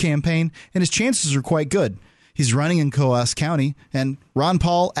for his campaign, and his chances are quite good. He's running in Coos County, and Ron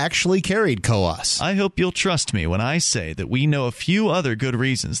Paul actually carried Coos. I hope you'll trust me when I say that we know a few other good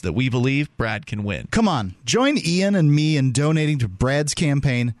reasons that we believe Brad can win. Come on, join Ian and me in donating to Brad's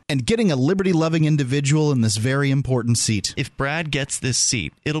campaign and getting a liberty-loving individual in this very important seat. If Brad gets this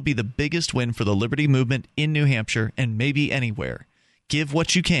seat, it'll be the biggest win for the liberty movement in New Hampshire and maybe anywhere. Give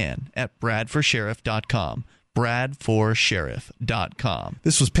what you can at bradforsheriff.com. bradforsheriff.com.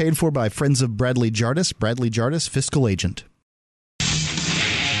 This was paid for by Friends of Bradley Jardis. Bradley Jardis, fiscal agent.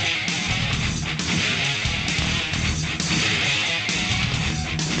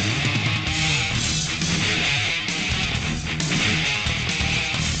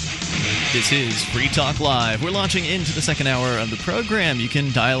 This is Free Talk Live. We're launching into the second hour of the program. You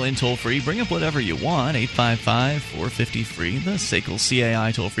can dial in toll-free, bring up whatever you want, 855-450-FREE, the SACL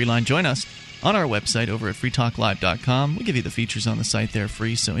CAI toll-free line. Join us on our website over at freetalklive.com. We'll give you the features on the site there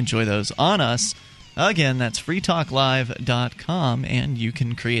free, so enjoy those on us. Again, that's freetalklive.com, and you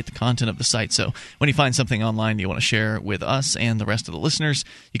can create the content of the site. So when you find something online you want to share with us and the rest of the listeners,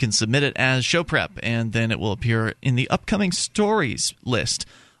 you can submit it as show prep, and then it will appear in the upcoming stories list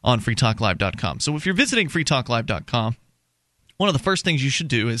on freetalklive.com. So if you're visiting freetalklive.com, one of the first things you should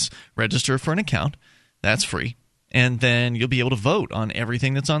do is register for an account. That's free. And then you'll be able to vote on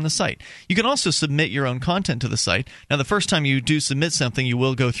everything that's on the site. You can also submit your own content to the site. Now, the first time you do submit something, you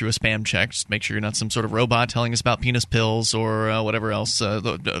will go through a spam check. Just make sure you're not some sort of robot telling us about penis pills or whatever else,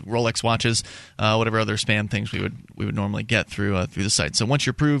 Rolex watches, whatever other spam things we would normally get through the site. So once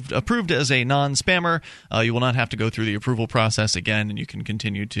you're approved as a non-spammer, you will not have to go through the approval process again, and you can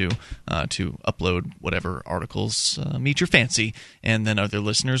continue to upload whatever articles meet your fancy, and then other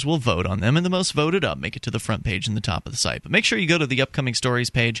listeners will vote on them, and the most voted up make it to the front page in the top of the site. But make sure you go to the upcoming stories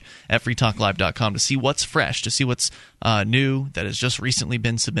page at freetalklive.com to see what's fresh, to see what's new that has just recently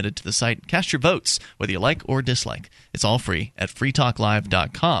been submitted to the site. Cast your votes, whether you like or dislike. It's all free at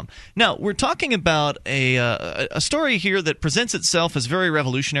freetalklive.com. Now, we're talking about a story here that presents itself as very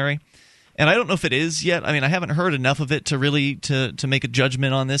revolutionary. And I don't know if it is yet. I mean, I haven't heard enough of it to really to make a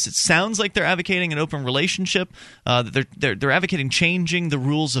judgment on this. It sounds like they're advocating an open relationship. They're advocating changing the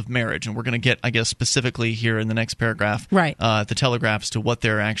rules of marriage, and we're going to get, I guess, specifically here in the next paragraph, right, the telegraphs to what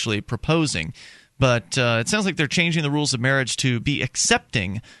they're actually proposing. But it sounds like they're changing the rules of marriage to be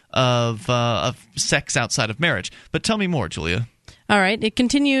accepting of sex outside of marriage. But tell me more, Julia. All right. It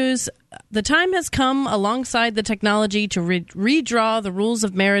continues. The time has come alongside the technology to redraw the rules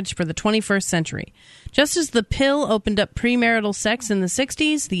of marriage for the 21st century. Just as the pill opened up premarital sex in the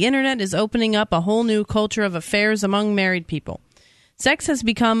 60s, the internet is opening up a whole new culture of affairs among married people. Sex has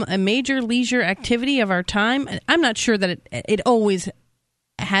become a major leisure activity of our time. I'm not sure that it always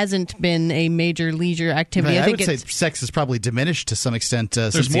hasn't been a major leisure activity. Right, I would say sex has probably diminished to some extent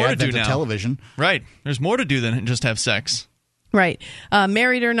since the advent of television. Right. There's more to do than just have sex. Right.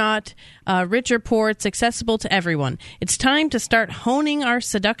 Married or not, rich or poor, it's accessible to everyone. It's time to start honing our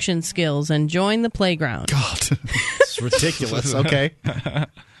seduction skills and join the playground. God, it's ridiculous. Okay.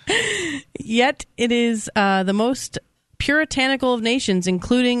 Yet it is the most puritanical of nations,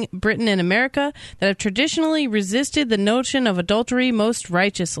 including Britain and America, that have traditionally resisted the notion of adultery most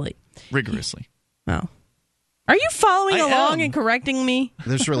righteously. Rigorously. Oh. Are you following along am. and correcting me?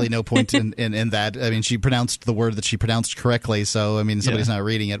 There's really no point in that. I mean, she pronounced the word that she pronounced correctly, so, I mean, somebody's not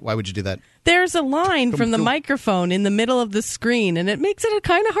reading it. Why would you do that? There's a line from the microphone in the middle of the screen, and it makes it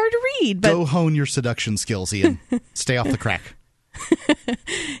kind of hard to read. But go hone your seduction skills, Ian. Stay off the crack.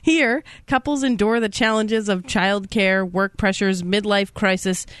 Here, couples endure the challenges of childcare, work pressures, midlife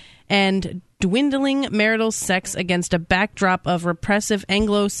crisis, and dwindling marital sex against a backdrop of repressive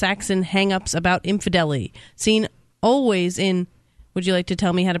Anglo-Saxon hang-ups about infidelity, seen always in... Would you like to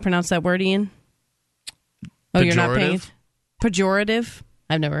tell me how to pronounce that word, Ian? Oh, you're not paying it? Pejorative?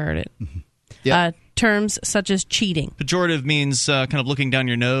 I've never heard it. Yeah. Terms such as cheating. Pejorative means kind of looking down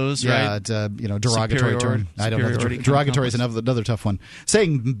your nose, right? Yeah, derogatory term. I don't know. Derogatory is another tough one.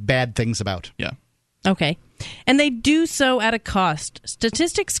 Saying bad things about. Yeah. Okay. And they do so at a cost.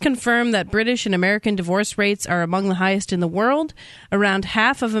 Statistics confirm that British and American divorce rates are among the highest in the world. Around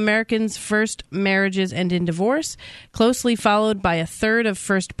half of Americans' first marriages end in divorce, closely followed by a third of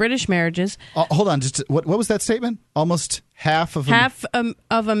first British marriages. Hold on. Just what was that statement? Almost half of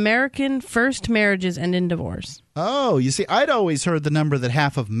American first marriages end in divorce. Oh, you see, I'd always heard the number that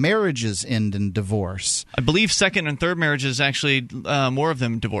half of marriages end in divorce. I believe second and third marriages actually more of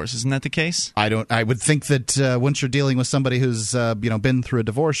them divorce. Isn't that the case? I would think that once you're dealing with somebody who's been through a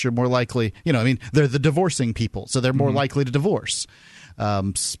divorce, you're more likely. They're the divorcing people, so they're more likely to divorce.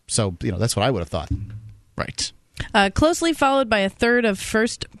 So that's what I would have thought. Right. Closely followed by a third of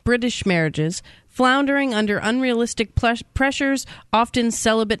first British marriages, floundering under unrealistic pressures, often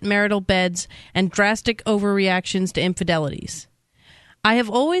celibate marital beds, and drastic overreactions to infidelities. I have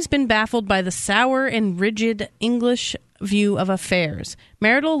always been baffled by the sour and rigid English view of affairs.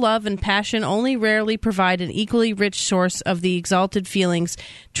 Marital love and passion only rarely provide an equally rich source of the exalted feelings.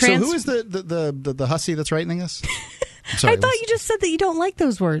 So who is the hussy that's writing this? Sorry, I thought you just said that you don't like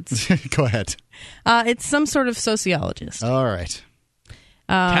those words. Go ahead. It's some sort of sociologist. All right.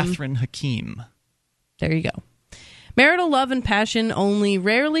 Catherine Hakeem. There you go. Marital love and passion only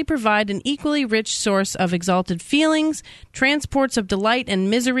rarely provide an equally rich source of exalted feelings, transports of delight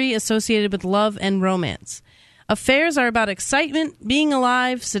and misery associated with love and romance. Affairs are about excitement, being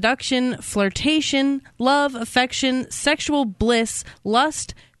alive, seduction, flirtation, love, affection, sexual bliss,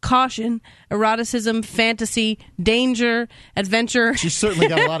 lust, caution, eroticism, fantasy, danger, adventure. She's certainly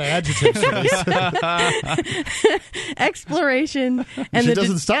got a lot of adjectives for this. Exploration. And she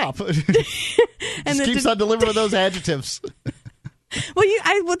doesn't stop. She keeps on delivering those adjectives. Well,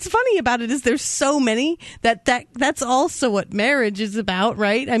 what's funny about it is there's so many that's also what marriage is about,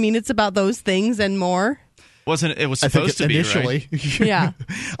 right? I mean, it's about those things and more. It was supposed to be initially. Right? Yeah.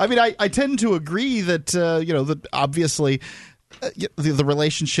 I mean, I tend to agree that that obviously the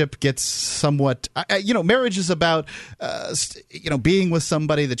relationship gets somewhat. Marriage is about being with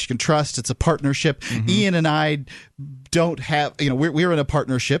somebody that you can trust. It's a partnership. Mm-hmm. Ian and I don't have we're in a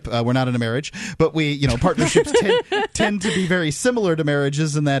partnership. We're not in a marriage, but partnerships tend to be very similar to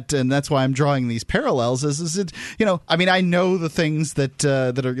marriages, and that's why I'm drawing these parallels. I know the things that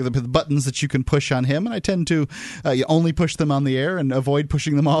are the buttons that you can push on him, and I tend to only push them on the air and avoid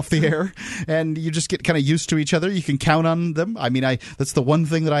pushing them off the air, and you just get kind of used to each other. You can count on them. I mean, that's the one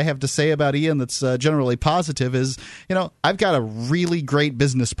thing that I have to say about Ian that's generally positive is I've got a really great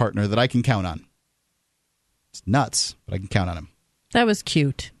business partner that I can count on. It's nuts, but I can count on him. That was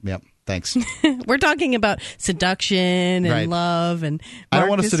cute. Yep. Thanks. We're talking about seduction and love, and I don't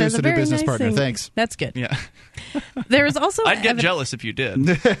want to seduce a new business partner. Thing. Thanks. That's good. Yeah. There is also. I'd get jealous if you did.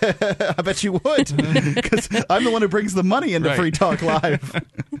 I bet you would, because I'm the one who brings the money into Free Talk Live.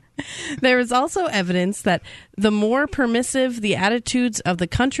 There is also evidence that the more permissive the attitudes of the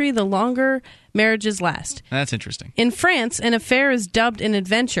country, the longer marriages last. That's interesting. In France, an affair is dubbed an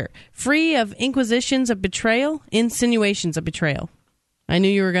adventure, free of insinuations of betrayal. I knew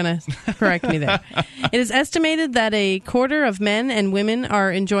you were going to correct me there. It is estimated that a quarter of men and women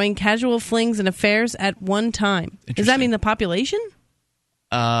are enjoying casual flings and affairs at one time. Does that mean the population?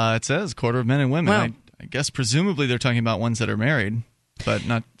 It says quarter of men and women. Wow. I guess presumably they're talking about ones that are married, but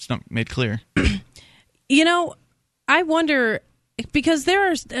it's not made clear. I wonder, because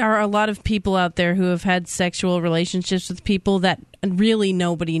there are a lot of people out there who have had sexual relationships with people that really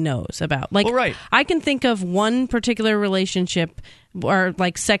nobody knows about. Like, right. I can think of one particular relationship or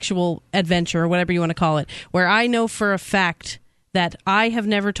like sexual adventure or whatever you want to call it, where I know for a fact that I have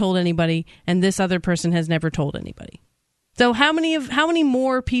never told anybody and this other person has never told anybody. So how many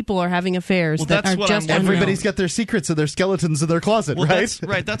more people are having affairs Well, that that's are what just I'm wondering. Everybody's got their secrets and their skeletons in their closet, Well, right? That's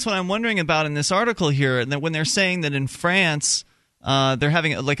right. That's what I'm wondering about in this article here. And that when they're saying that in France, they're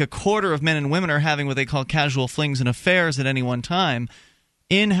having like a quarter of men and women are having what they call casual flings and affairs at any one time.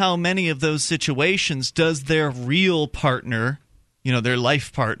 In how many of those situations does their real partner, their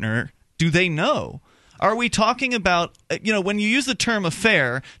life partner, do they know? Are we talking about, when you use the term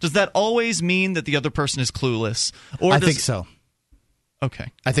affair, does that always mean that the other person is clueless? Or I think so.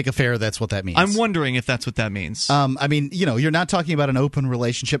 Okay. I think affair, that's what that means. I'm wondering if that's what that means. You're not talking about an open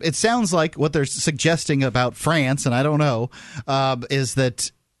relationship. It sounds like what they're suggesting about France, and I don't know, is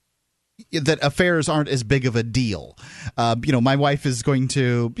that affairs aren't as big of a deal. My wife is she's going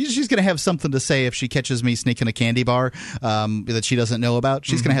to have something to say if she catches me sneaking a candy bar that she doesn't know about.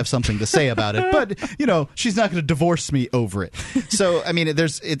 She's going to have something to say about it, but she's not going to divorce me over it. So I mean,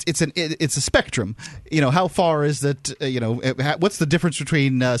 it's a spectrum. How far is that? What's the difference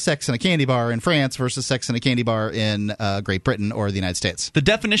between sex in a candy bar in France versus sex in a candy bar in Great Britain or the United States? The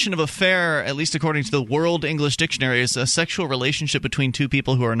definition of affair, at least according to the World English Dictionary, is a sexual relationship between two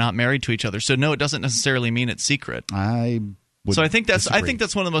people who are not married to each other. So no, it doesn't necessarily mean it's secret. I think that's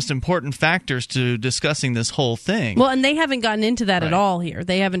one of the most important factors to discussing this whole thing. Well, and they haven't gotten into that at all here.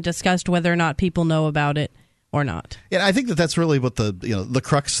 They haven't discussed whether or not people know about it or not. Yeah, I think that's really what the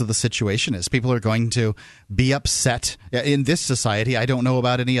crux of the situation is. People are going to be upset in this society. I don't know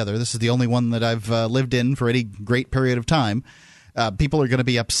about any other. This is the only one that I've lived in for any great period of time. People are going to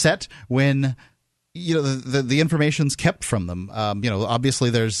be upset when the information's kept from them. Obviously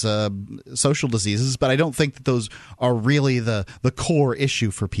there's social diseases, but I don't think that those are really the core issue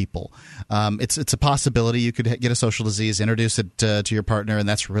for people. It's a possibility you could get a social disease, introduce it to your partner, and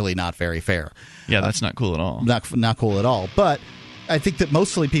that's really not very fair. Yeah, that's not cool at all. Not cool at all. But I think that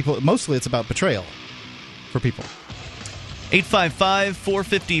mostly it's about betrayal for people.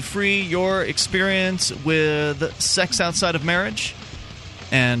 855-450-FREE, your experience with sex outside of marriage,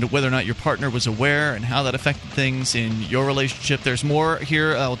 and whether or not your partner was aware and how that affected things in your relationship. There's more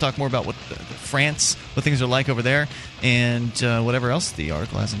here. We'll talk more about what things are like over there, and whatever else the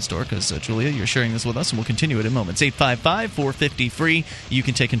article has in store, because, Julia, you're sharing this with us, and we'll continue it in moments. 855-450-FREE. You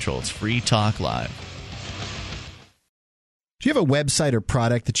can take control. It's Free Talk Live. Do you have a website or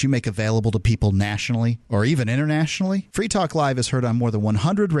product that you make available to people nationally or even internationally? Free Talk Live is heard on more than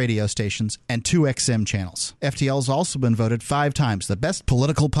 100 radio stations and 2 XM channels. FTL has also been voted 5 times the best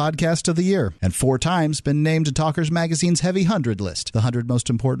political podcast of the year and 4 times been named to Talkers Magazine's Heavy 100 list, the 100 most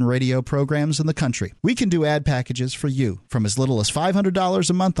important radio programs in the country. We can do ad packages for you from as little as $500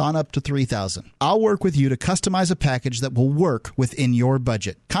 a month on up to $3,000. I'll work with you to customize a package that will work within your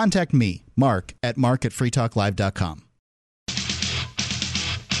budget. Contact me, Mark, at mark@freetalklive.com.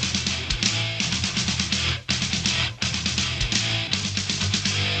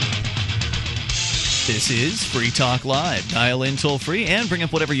 This is Free Talk Live. Dial in toll free and bring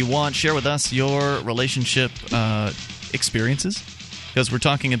up whatever you want. Share with us your relationship experiences, because we're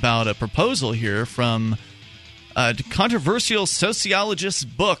talking about a proposal here from a controversial sociologist's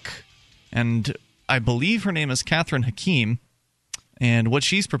book, and I believe her name is Catherine Hakim, and what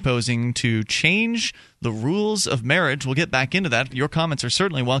she's proposing to change the rules of marriage. We'll get back into that. Your comments are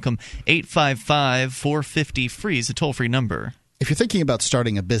certainly welcome. 855-450-FREE is a toll-free number. If you're thinking about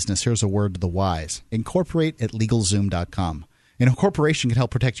starting a business, here's a word to the wise. Incorporate at LegalZoom.com. An incorporation can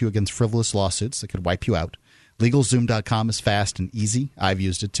help protect you against frivolous lawsuits that could wipe you out. LegalZoom.com is fast and easy. I've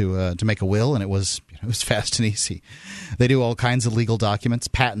used it to make a will, and it was fast and easy. They do all kinds of legal documents,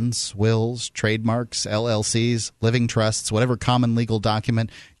 patents, wills, trademarks, LLCs, living trusts, whatever common legal document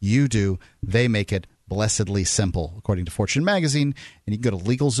you do, they make it blessedly simple, according to Fortune Magazine. And you can go to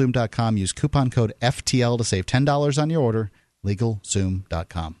LegalZoom.com, use coupon code FTL to save $10 on your order.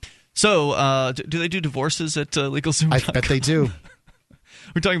 LegalZoom.com. So, do they do divorces at LegalZoom.com? I bet they do.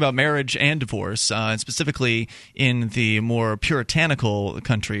 We're talking about marriage and divorce, and specifically in the more puritanical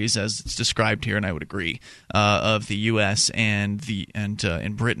countries, as it's described here, and I would agree, of the U.S. and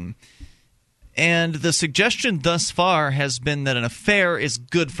in Britain. And the suggestion thus far has been that an affair is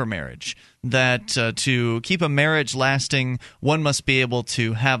good for marriage, that to keep a marriage lasting, one must be able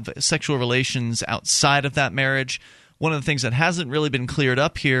to have sexual relations outside of that marriage. One of the things that hasn't really been cleared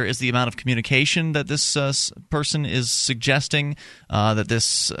up here is the amount of communication that this person is suggesting, that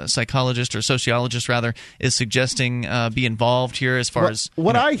this psychologist or sociologist, rather, is suggesting be involved here as far as...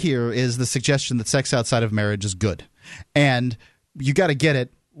 What I hear is the suggestion that sex outside of marriage is good. And you got to get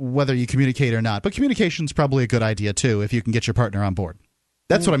it whether you communicate or not. But communication is probably a good idea, too, if you can get your partner on board.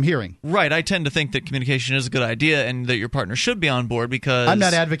 That's what I'm hearing. Right. I tend to think that communication is a good idea and that your partner should be on board because I'm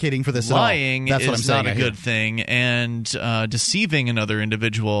not advocating for this at all. Lying That's what I'm is saying, not a good thing, and deceiving another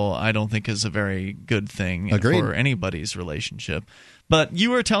individual I don't think is a very good thing for anybody's relationship. But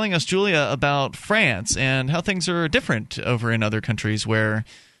you were telling us, Julia, about France and how things are different over in other countries where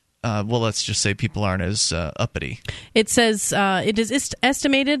let's just say people aren't as uppity. It says it is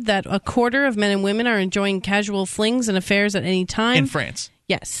estimated that a quarter of men and women are enjoying casual flings and affairs at any time. In France.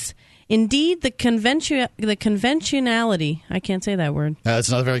 Yes. Indeed, the conventionality, I can't say that word. It's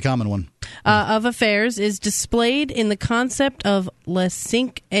not a very common one. Of affairs is displayed in the concept of le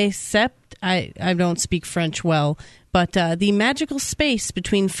cinq et sept. I don't speak French well, but the magical space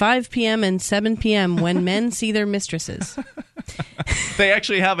between 5 p.m. and 7 p.m. when men see their mistresses. They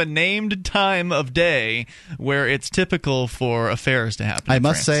actually have a named time of day where it's typical for affairs to happen. I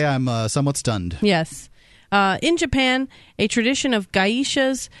must say I'm somewhat stunned. Yes. In Japan, a tradition of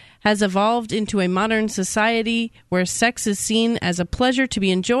geishas has evolved into a modern society where sex is seen as a pleasure to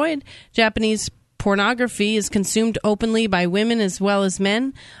be enjoyed. Japanese pornography is consumed openly by women as well as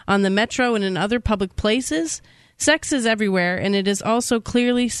men on the metro and in other public places. Sex is everywhere, and it is also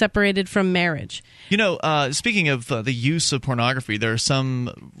clearly separated from marriage. You know, speaking of the use of pornography, there are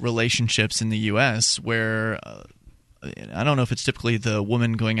some relationships in the U.S. where I don't know if it's typically the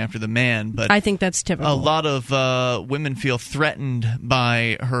woman going after the man, but I think that's typical. A lot of women feel threatened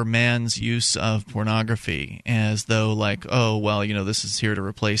by her man's use of pornography, as though like, oh, well, you know, this is here to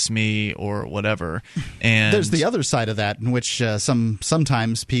replace me or whatever. And there's the other side of that, in which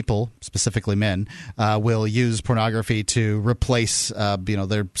sometimes people, specifically men, will use pornography to replace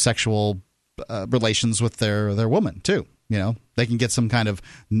their sexual relations with their woman too. You know, they can get some kind of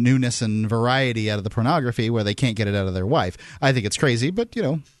newness and variety out of the pornography where they can't get it out of their wife. I think it's crazy, but, you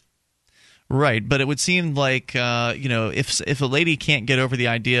know. Right, but it would seem like, if a lady can't get over the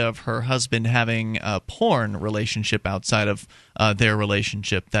idea of her husband having a porn relationship outside of their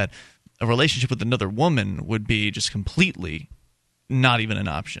relationship, that a relationship with another woman would be just completely not even an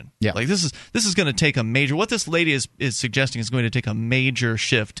option. Yeah. Like this is going to take a major. What this lady is suggesting is going to take a major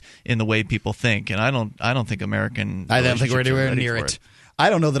shift in the way people think, and I don't think American. I don't think we're anywhere near it. I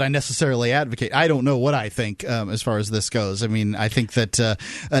don't know that I necessarily advocate. I don't know what I think as far as this goes. I mean, I think that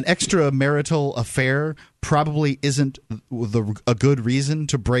an extramarital affair probably isn't a good reason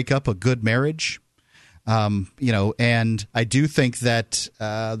to break up a good marriage. And I do think that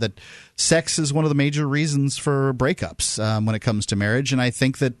that sex is one of the major reasons for breakups when it comes to marriage. And I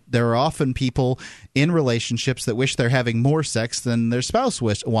think that there are often people in relationships that wish they're having more sex than their spouse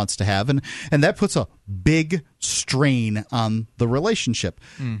wants to have. And that puts a big strain on the relationship.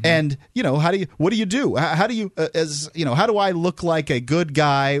 Mm-hmm. And, what do you do? How do you, how do I look like a good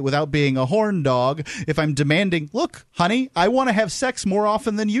guy without being a horn dog if I'm demanding, look, honey, I want to have sex more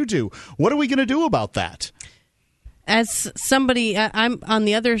often than you do. What are we going to do about that? As somebody, I'm on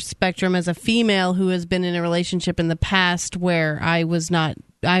the other spectrum as a female who has been in a relationship in the past where I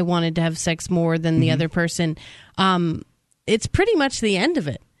wanted to have sex more than the other person. It's pretty much the end of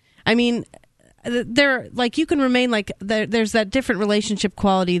it. I mean, you can remain there's that different relationship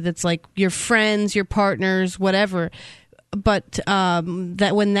quality that's like your friends, your partners, whatever. But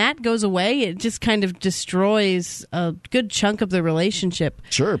that when that goes away, it just kind of destroys a good chunk of the relationship.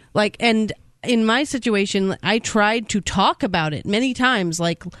 Sure. And in my situation, I tried to talk about it many times,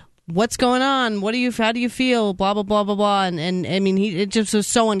 like, what's going on? How do you feel? Blah, blah, blah, blah, blah. And I mean, it just was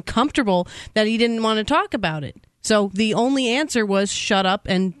so uncomfortable that he didn't want to talk about it. So the only answer was shut up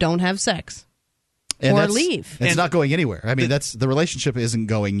and don't have sex. Or leave. It's not going anywhere. I mean, the relationship isn't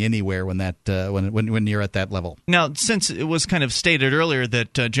going anywhere when when you're at that level. Now, since it was kind of stated earlier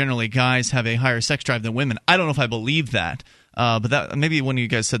that generally guys have a higher sex drive than women, I don't know if I believe that. But that maybe when you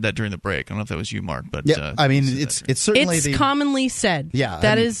guys said that during the break, I don't know if that was you, Mark. But yeah, I mean, it's certainly commonly said. Yeah,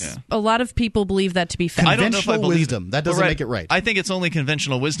 a lot of people believe that to be fact. Conventional wisdom that doesn't make it right. I think it's only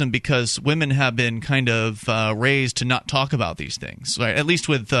conventional wisdom because women have been kind of raised to not talk about these things, right? At least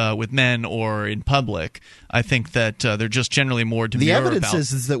with men or in public. I think that they're just generally more demure. The evidence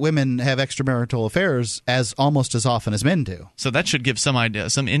is that women have extramarital affairs almost as often as men do. So that should give some idea,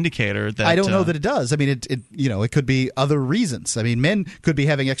 some indicator that I don't know that it does. I mean, it could be other reasons. I mean, men could be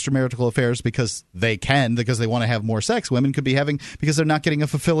having extramarital affairs because they want to have more sex. Women could be having because they're not getting a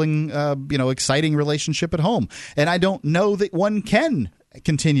fulfilling, exciting relationship at home. And I don't know that one can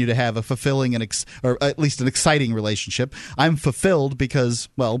continue to have a fulfilling or at least an exciting relationship. I'm fulfilled because,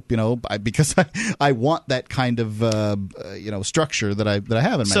 I want that kind of structure that I have in my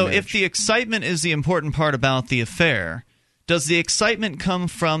marriage. So if the excitement is the important part about the affair, does the excitement come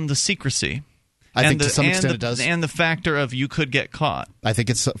from the secrecy? I think to some extent it does. And the factor of you could get caught. I think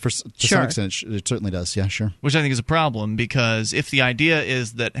it's to some extent it certainly does. Yeah, sure. Which I think is a problem, because if the idea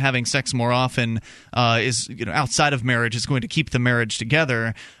is that having sex more often is outside of marriage is going to keep the marriage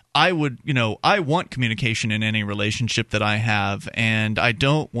together, I want communication in any relationship that I have, and I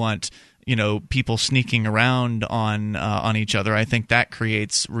don't want people sneaking around on each other. I think that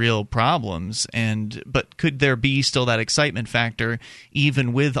creates real problems. But could there be still that excitement factor,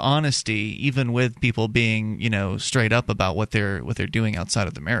 even with honesty, even with people being straight up about what they're doing outside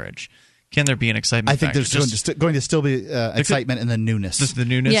of the marriage? Can there be an excitement factor? I think there's going to still be excitement in the newness. Just the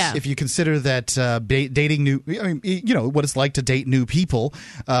newness? Yeah. If you consider that dating new, what it's like to date new people,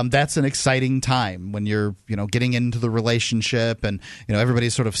 that's an exciting time when you're, getting into the relationship, and,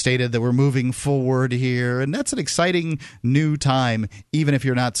 everybody's sort of stated that we're moving forward here, and that's an exciting new time, even if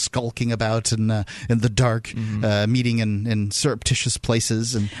you're not skulking about in the dark, meeting in surreptitious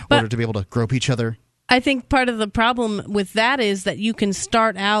places in order to be able to grope each other. I think part of the problem with that is that you can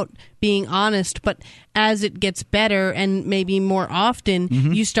start out being honest, but as it gets better and maybe more often,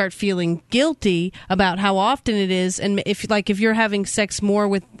 you start feeling guilty about how often it is. And if you're having sex more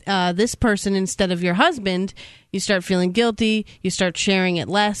with this person instead of your husband, you start feeling guilty, you start sharing it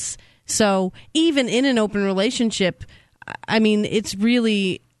less. So even in an open relationship, I mean, it's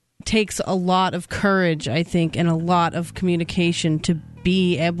really takes a lot of courage, I think, and a lot of communication to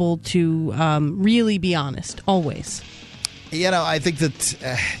be able to really be honest, always. I think that,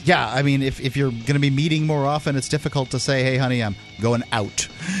 if you're going to be meeting more often, it's difficult to say, hey, honey, I'm going out.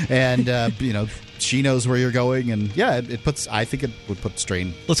 And, she knows where you're going. And, I think it would put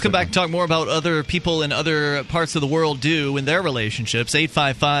strain. Let's come back and talk more about other people in other parts of the world do in their relationships.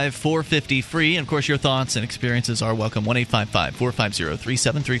 855-450-FREE. And, of course, your thoughts and experiences are welcome.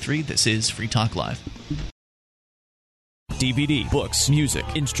 1-855-450-3733. This is Free Talk Live. DVD, books, music,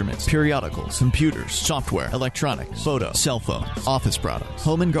 instruments, periodicals, computers, software, electronics, photo, cell phones, office products,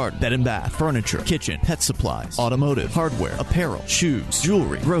 home and garden, bed and bath, furniture, kitchen, pet supplies, automotive, hardware, apparel, shoes,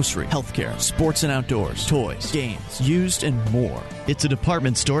 jewelry, grocery, healthcare, sports and outdoors, toys, games, used, and more. It's a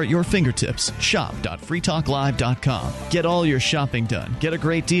department store at your fingertips. Shop.freetalklive.com. Get all your shopping done, get a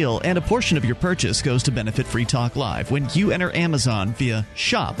great deal, and a portion of your purchase goes to benefit Free Talk Live when you enter Amazon via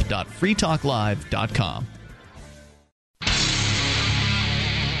shop.freetalklive.com.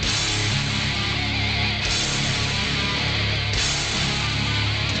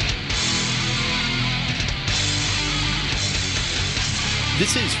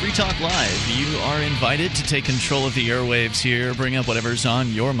 This is Free Talk Live. You are invited to take control of the airwaves here. Bring up whatever's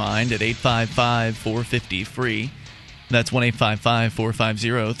on your mind at 855-450-FREE. That's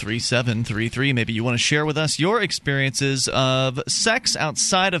 1-855-450-3733. Maybe you want to share with us your experiences of sex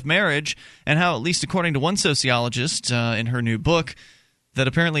outside of marriage and how, at least according to one sociologist in her new book, that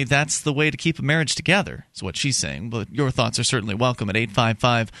apparently that's the way to keep a marriage together, is what she's saying. But your thoughts are certainly welcome at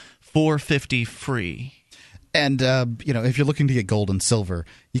 855-450-FREE. And, if you're looking to get gold and silver,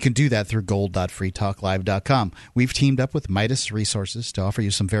 you can do that through gold.freetalklive.com. We've teamed up with Midas Resources to offer you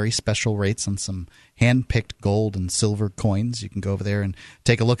some very special rates on some hand-picked gold and silver coins. You can go over there and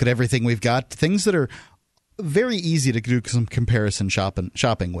take a look at everything we've got. Things that are very easy to do some comparison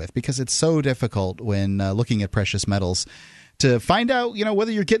shopping with, because it's so difficult when looking at precious metals to find out,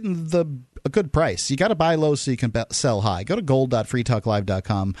 whether you're getting a good price. You got to buy low so you can sell high. Go to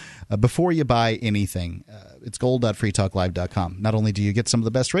gold.freetalklive.com before you buy anything. It's gold.freetalklive.com. Not only do you get some of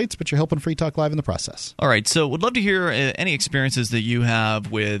the best rates, but you're helping Free Talk Live in the process. All right, so would love to hear any experiences that you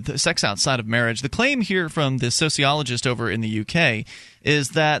have with sex outside of marriage. The claim here from the sociologist over in the UK is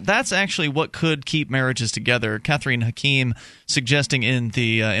that that's actually what could keep marriages together. Catherine Hakim suggesting in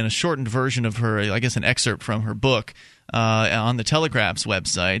a shortened version of her, I guess an excerpt from her book on the Telegraph's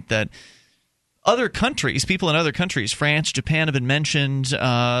website, that other countries, people in other countries, France, Japan have been mentioned,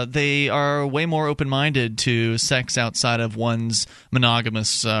 they are way more open-minded to sex outside of one's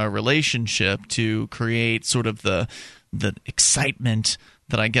monogamous relationship to create sort of the excitement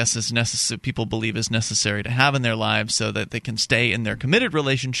that I guess is necessary, people believe is necessary to have in their lives so that they can stay in their committed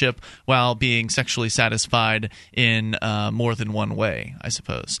relationship while being sexually satisfied in more than one way, I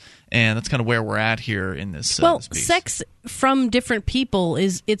suppose. And that's kind of where we're at here in this this piece. Sex from different people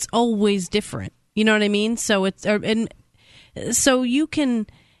it's always different. You know what I mean? So so you can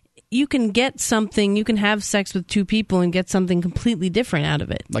get something, you can have sex with two people and get something completely different out of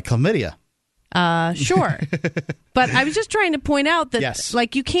it. Like chlamydia. Sure. But I was just trying to point out that, yes,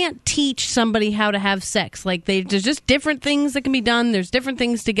 you can't teach somebody how to have sex. There's just different things that can be done. There's different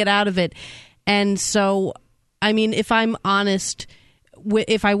things to get out of it. And so, I mean, if I'm honest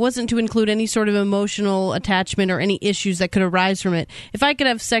if I wasn't to include any sort of emotional attachment or any issues that could arise from it, if I could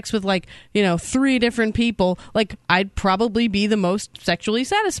have sex with 3 different people, I'd probably be the most sexually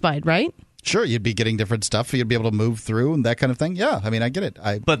satisfied, right? Sure, you'd be getting different stuff. You'd be able to move through and that kind of thing. Yeah, I mean, I get it.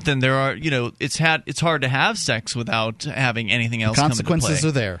 But then there are, it's hard to have sex without having anything else come into play. Consequences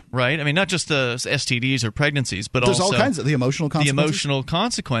are there. Right? I mean, not just the STDs or pregnancies, but there's also all kinds of the emotional consequences. The emotional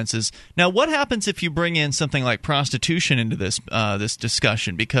consequences. Now, what happens if you bring in something like prostitution into this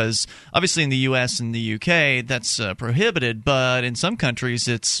discussion? Because obviously in the U.S. and the U.K. that's prohibited, but in some countries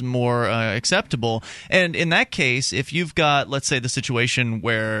it's more acceptable. And in that case, if you've got, let's say, the situation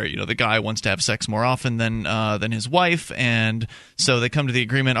where the guy wants to have sex more often than his wife, and so they come to the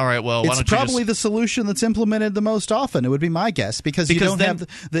agreement. All right, well, why don't you probably the solution that's implemented the most often. It would be my guess because you don't have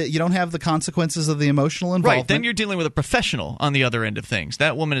the consequences of the emotional involvement. Right. Then you're dealing with a professional on the other end of things.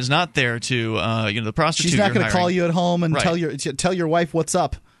 That woman is not there to the prostitute. She's not going to call you at home and right. tell your wife what's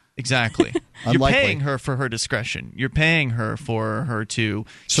up. Exactly. You're paying her for her discretion. You're paying her for her to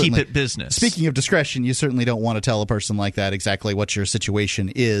keep it business. Speaking of discretion, you certainly don't want to tell a person like that exactly what your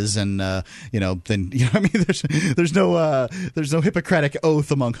situation is, and there's no Hippocratic oath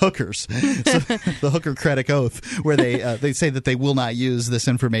among hookers, so the Hookercratic oath, where they say that they will not use this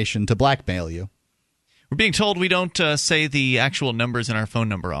information to blackmail you. We're being told we don't say the actual numbers in our phone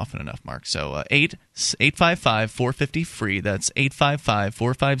number often enough, Mark. So 855-450-FREE. That's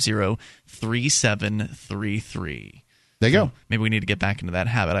 855-450-3733. There you go. Maybe we need to get back into that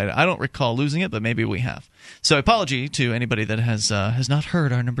habit. I don't recall losing it, but maybe we have. So apology to anybody that has not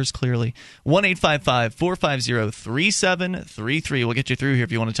heard our numbers clearly. 1-855-450-3733. We'll get you through here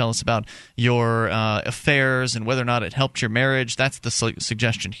if you want to tell us about your affairs and whether or not it helped your marriage. That's the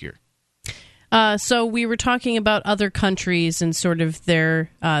suggestion here. So we were talking about other countries and sort of their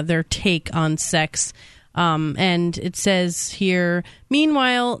take on sex. And it says here,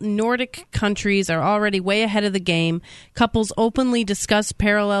 meanwhile, Nordic countries are already way ahead of the game. Couples openly discuss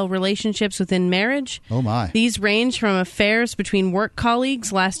parallel relationships within marriage. Oh, my. These range from affairs between work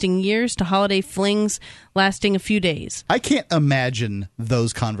colleagues lasting years to holiday flings lasting a few days. I can't imagine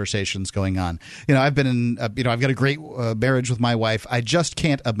those conversations going on. I've been in, I've got a great marriage with my wife. I just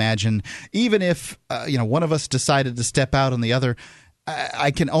can't imagine, even if, one of us decided to step out on the other. I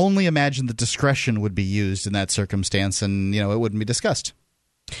can only imagine that discretion would be used in that circumstance, and it wouldn't be discussed.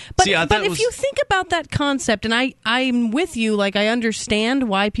 But if you think about that concept, and I'm with you, I understand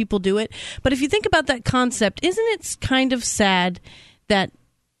why people do it, but if you think about that concept, isn't it kind of sad that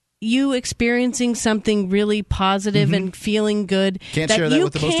you experiencing something really positive and feeling good, can't share that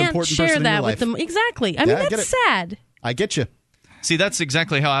with the most important person in your life? Exactly. I mean, that's sad. I get you. See, that's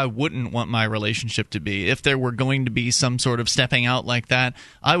exactly how I wouldn't want my relationship to be. If there were going to be some sort of stepping out like that,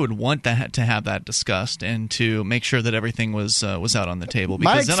 I would want to have that discussed and to make sure that everything was out on the table,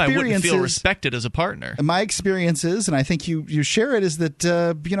 because then I wouldn't feel respected as a partner. My experience is, and I think you share it, is that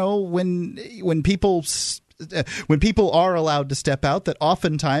when people are allowed to step out, that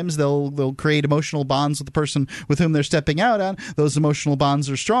oftentimes they'll create emotional bonds with the person with whom they're stepping out on. Those emotional bonds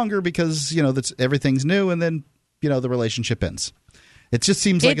are stronger because everything's new, and then the relationship ends. It just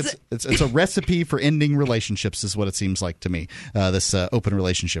seems like it's a recipe for ending relationships, is what it seems like to me, this open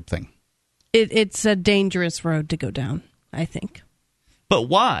relationship thing. It's a dangerous road to go down, I think. But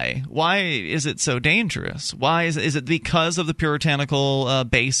why? Why is it so dangerous? Why is it because of the puritanical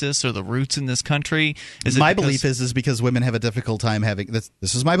basis or the roots in this country? My belief is because women have a difficult time having this.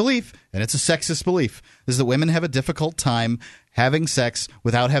 This is my belief, and it's a sexist belief. Is that women have a difficult time having sex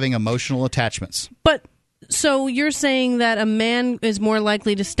without having emotional attachments. But so you're saying that a man is more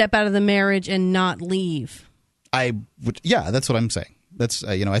likely to step out of the marriage and not leave? Yeah, that's what I'm saying. That's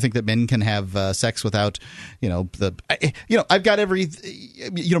I think that men can have sex without I've got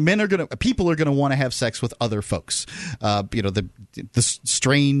people are gonna want to have sex with other folks. The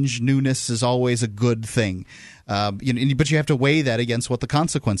strange newness is always a good thing. But you have to weigh that against what the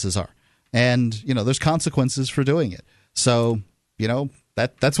consequences are, and there's consequences for doing it. So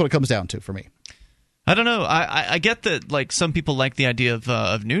that's what it comes down to for me. I don't know. I get that some people like the idea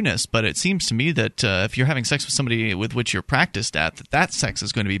of newness, but it seems to me that if you're having sex with somebody with which you're practiced at, that sex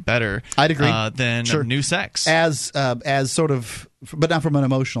is going to be better. I'd agree. Than new sex. As sort of, but not from an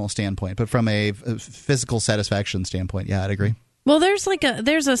emotional standpoint, but from a physical satisfaction standpoint. Yeah, I'd agree. Well, there's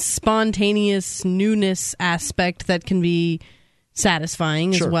a spontaneous newness aspect that can be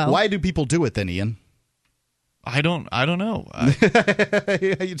satisfying as well. Why do people do it then, Ian? I don't know.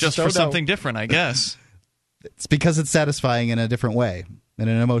 Just for something different, I guess. It's because it's satisfying in a different way, in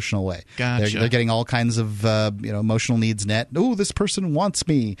an emotional way. Gotcha. They're getting all kinds of emotional needs met. Oh, this person wants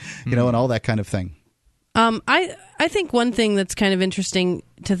me, and all that kind of thing. I think one thing that's kind of interesting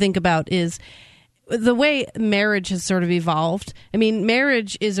to think about is the way marriage has sort of evolved. I mean,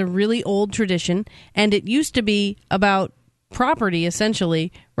 marriage is a really old tradition, and it used to be about property,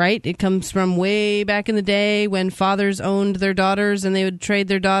 essentially, right? It comes from way back in the day when fathers owned their daughters and they would trade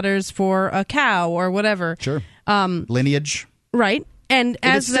their daughters for a cow or whatever. Sure. Lineage. Right. And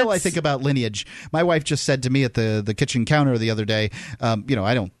as still, I think about lineage. My wife just said to me at the kitchen counter the other day,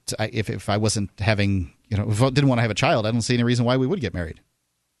 if I wasn't having, if I didn't want to have a child, I don't see any reason why we would get married.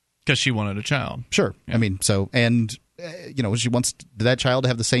 Because she wanted a child. Sure. Yeah. I mean, she wants that child to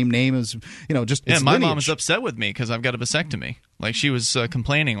have the same name as, just yeah, my lineage. mom is upset with me because I've got a vasectomy. Like, she was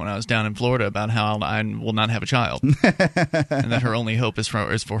complaining when I was down in Florida about how I will not have a child. And that her only hope is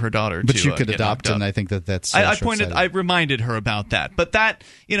for her daughter but to you could adopt, and I think that's I reminded her about that. But that,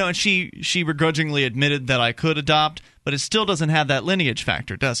 and she begrudgingly admitted that I could adopt, but it still doesn't have that lineage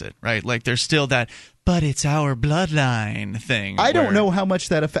factor, does it? Right? Like, there's still that, but it's our bloodline thing. I don't know how much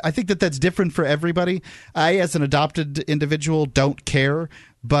that affects. I think that's different for everybody. I, as an adopted individual, don't care,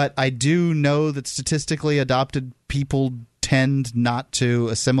 but I do know that statistically adopted people tend not to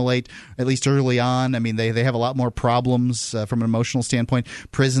assimilate, at least early on. I mean, they have a lot more problems from an emotional standpoint.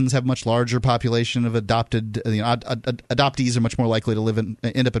 Prisons have a much larger population of adopted. Adoptees are much more likely to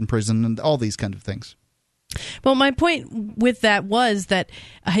end up in prison, and all these kind of things. Well, my point with that was that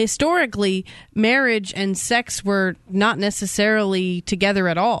historically, marriage and sex were not necessarily together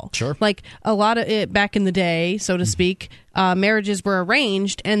at all. Sure. Like, a lot of it back in the day, so to speak, marriages were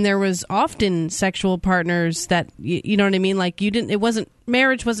arranged, and there was often sexual partners that, you know what I mean? Like,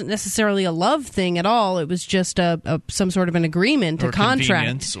 marriage wasn't necessarily a love thing at all. It was just some sort of an agreement, a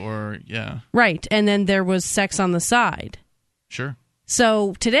contract. Right. And then there was sex on the side. Sure.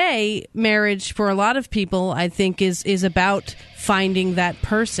 So today, marriage for a lot of people, I think, is about finding that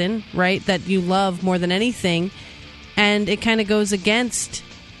person, right, that you love more than anything. And it kind of goes against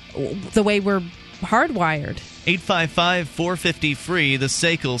the way we're hardwired. 855-450-FREE, the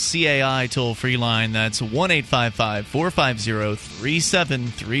SACL CAI toll-free line. That's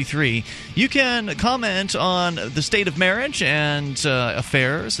 1-855-450-3733. You can comment on the state of marriage and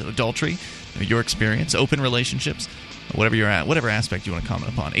affairs, adultery, your experience, open relationships, whatever aspect you want to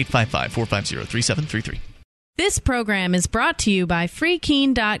comment upon. 855-450-3733. This program is brought to you by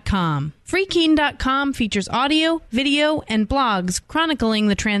FreeKeen.com. FreeKeen.com features audio, video, and blogs chronicling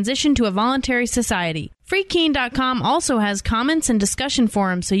the transition to a voluntary society. FreeKeen.com also has comments and discussion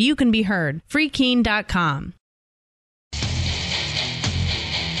forums so you can be heard. FreeKeen.com.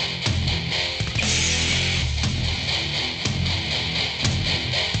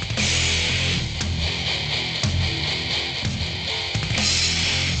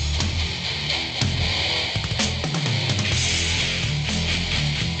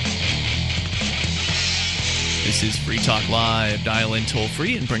 This is Free Talk Live. Dial in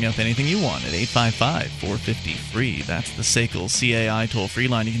toll-free and bring up anything you want at 855-450-FREE. That's the SACL CAI toll-free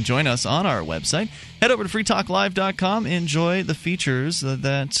line. You can join us on our website. Head over to freetalklive.com. Enjoy the features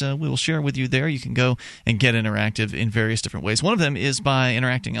that we will share with you there. You can go and get interactive in various different ways. One of them is by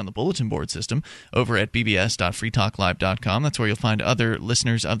interacting on the bulletin board system over at bbs.freetalklive.com. That's where you'll find other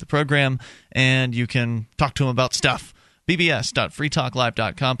listeners of the program, and you can talk to them about stuff.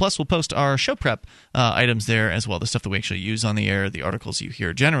 bbs.freetalklive.com. Plus, we'll post our show prep items there as well. The stuff that we actually use on the air, the articles you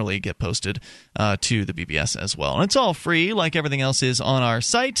hear generally get posted to the BBS as well. And it's all free, like everything else is on our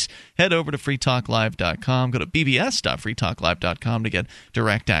site. Head over to freetalklive.com. Go to bbs.freetalklive.com to get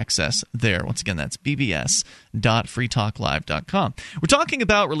direct access there. Once again, that's bbs.freetalklive.com. We're talking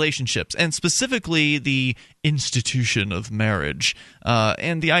about relationships, and specifically the institution of marriage.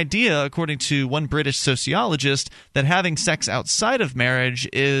 And the idea, according to one British sociologist, that having sex outside of marriage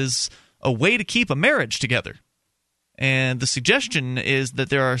is a way to keep a marriage together. And the suggestion is that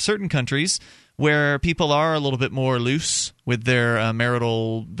there are certain countries where people are a little bit more loose with their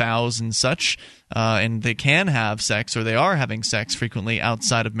marital vows and such, and they can have sex, or they are having sex frequently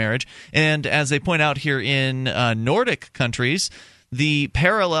outside of marriage. And as they point out here in Nordic countries, the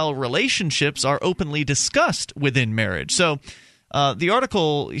parallel relationships are openly discussed within marriage. So the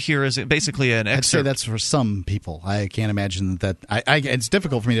article here is basically an excerpt. I'd say that's for some people. I can't imagine that. It's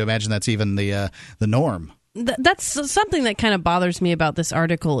difficult for me to imagine that's even the norm. That's something that kind of bothers me about this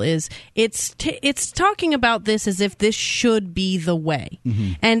article is it's talking about this as if this should be the way.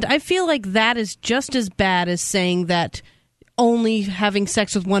 Mm-hmm. And I feel like that is just as bad as saying that only having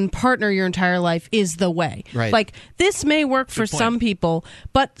sex with one partner your entire life is the way. Right. Like, this may work for some people,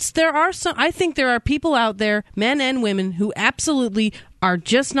 but I think there are people out there, men and women, who absolutely are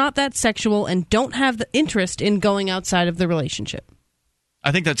just not that sexual and don't have the interest in going outside of the relationship.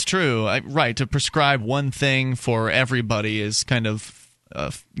 I think that's true. Right, to prescribe one thing for everybody is kind of,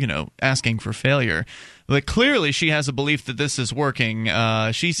 asking for failure. But clearly she has a belief that this is working.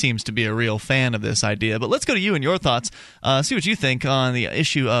 She seems to be a real fan of this idea. But let's go to you and your thoughts. See what you think on the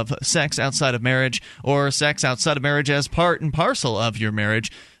issue of sex outside of marriage or sex outside of marriage as part and parcel of your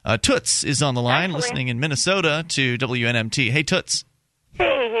marriage. Toots is on the line, listening in Minnesota to WNMT. Hey, Toots.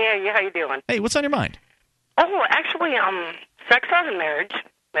 Hey, how you doing? Hey, what's on your mind? Oh, actually, sex out of marriage,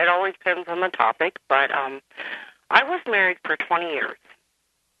 it always depends on the topic, but I was married for 20 years.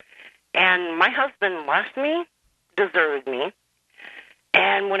 And my husband left me, deserted me.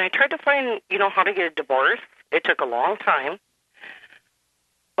 And when I tried to find, how to get a divorce, it took a long time.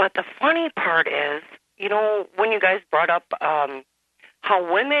 But the funny part is, when you guys brought up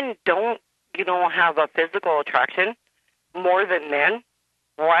how women don't, have a physical attraction more than men,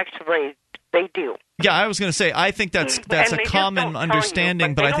 well, actually, they do. Yeah, I was going to say, I think that's a common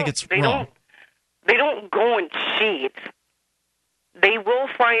understanding, but I think it's wrong. They don't go and cheat. They will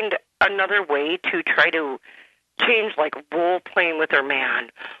find another way to try to change, like role playing with their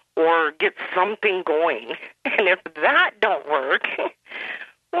man or get something going. And if that don't work,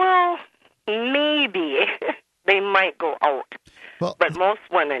 well, maybe they might go out. Well, but most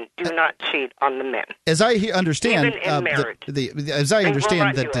women do not cheat on the men. As I understand, even in marriage. As I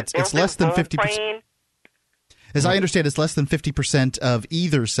understand that it's less than 50%. As I understand, it's less than 50% of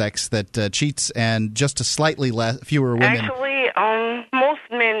either sex that cheats, and just a slightly fewer women. Actually, most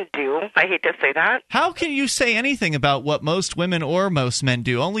men do. I hate to say that. How can you say anything about what most women or most men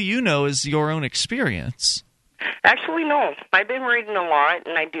do? Only you know is your own experience. Actually, no. I've been reading a lot,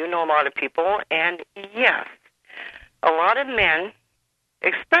 and I do know a lot of people, and yes, a lot of men,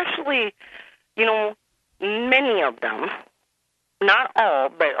 especially, many of them, not all,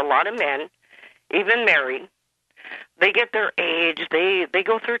 but a lot of men, even married, they get their age, they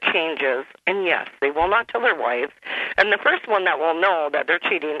go through changes, and yes, they will not tell their wives. And the first one that will know that they're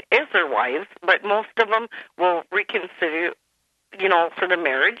cheating is their wives, but most of them will reconsider, for the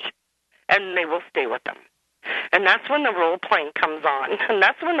marriage, and they will stay with them. And that's when the role playing comes on, and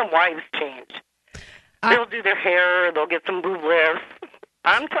that's when the wives change. They'll do their hair, they'll get some boob lifts.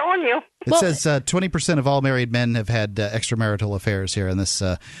 I'm telling you. It says 20% of all married men have had extramarital affairs here in this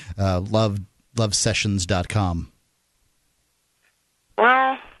lovesessions.com.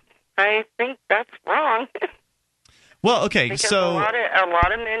 Well, I think that's wrong. Well, okay, because so a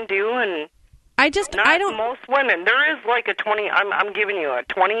lot of men do, and I don't. Most women. There is like a 20. I'm giving you a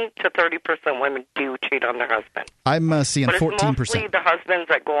 20 to 30% women do cheat on their husband. I'm seeing 14%. But it's mostly the husbands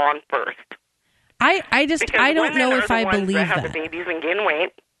that go on first. I don't know if I believe that. Have the babies and gain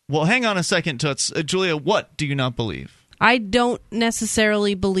weight. Well, hang on a second, Toots. Julia, what do you not believe? I don't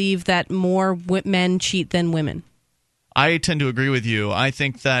necessarily believe that more men cheat than women. I tend to agree with you. I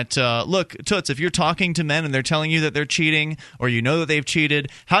think that, look, Toots, if you're talking to men and they're telling you that they're cheating or you know that they've cheated,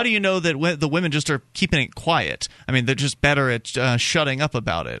 how do you know that the women just are keeping it quiet? I mean, they're just better at shutting up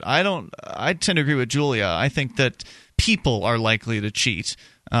about it. I tend to agree with Julia. I think that people are likely to cheat.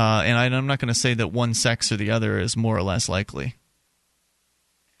 And I'm not going to say that one sex or the other is more or less likely.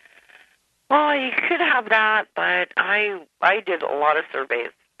 Well, you could have that, but I did a lot of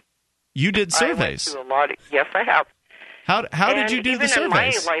surveys. You did surveys? I went through a lot. Yes, I have. How did you do the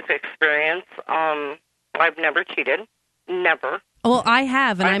surveys? In my life experience, I've never cheated. Never. Well, I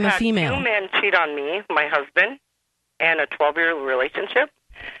have, and I'm a female. I've had 2 men cheat on me, my husband, and a 12-year relationship.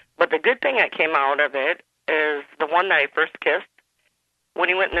 But the good thing that came out of it is the one that I first kissed when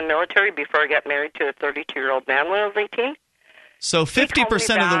he went in the military before I got married to a 32-year-old man when I was 18. So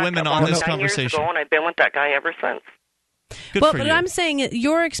 50% of the women on this conversation. Years ago, and I've been with that guy ever since. Good for but you. I'm saying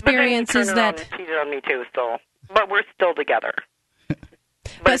your experience is that he cheated on me too. So, but we're still together.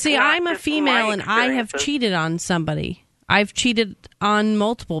 But see, I'm a female, and I have cheated on somebody. I've cheated on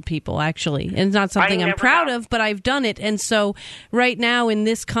multiple people, actually. And it's not something I'm proud of, but I've done it. And so right now in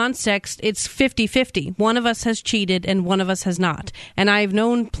this context, it's 50-50. One of us has cheated and one of us has not. And I've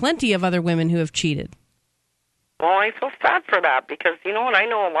known plenty of other women who have cheated. Well, I feel sad for that because, you know what, I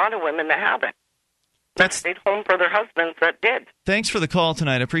know a lot of women that haven't. That stayed home for their husbands that did. Thanks for the call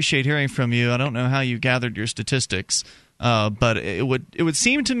tonight. I appreciate hearing from you. I don't know how you gathered your statistics, but it would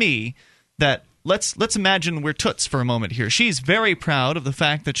seem to me that let's imagine we're Toots for a moment here. She's very proud of the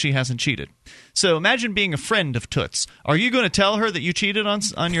fact that she hasn't cheated. So imagine being a friend of Toots. Are you going to tell her that you cheated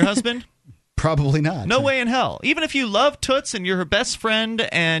on your husband? Probably not. No way in hell. Even if you love Toots and you're her best friend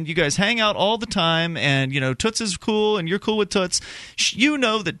and you guys hang out all the time and, Toots is cool and you're cool with Toots, you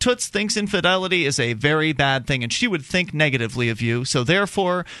know that Toots thinks infidelity is a very bad thing and she would think negatively of you. So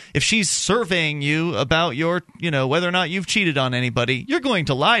therefore, if she's surveying you about your, whether or not you've cheated on anybody, you're going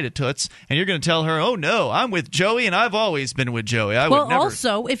to lie to Toots and you're going to tell her, oh no, I'm with Joey and I've always been with Joey.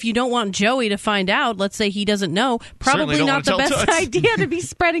 Also, if you don't want Joey to find out, let's say he doesn't know, probably not the best idea to be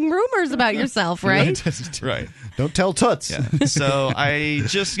spreading rumors about yourself, right? Right. Don't tell Toots. Yeah. So I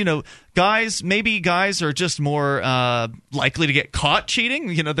just, maybe guys are just more likely to get caught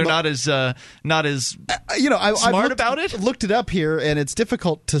cheating. They're not as smart about it. Looked it up here, and it's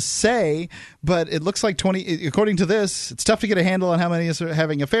difficult to say, but it looks like according to this, it's tough to get a handle on how many are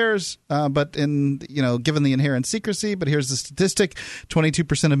having affairs. But given the inherent secrecy. But here's the statistic: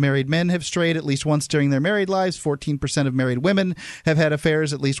 22% of married men have strayed at least once during their married lives. 14% of married women have had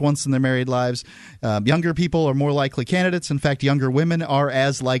affairs at least once in their married lives. Younger people are more likely candidates. In fact, younger women are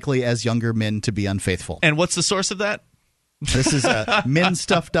as likely as younger men to be unfaithful. And what's the source of that? This is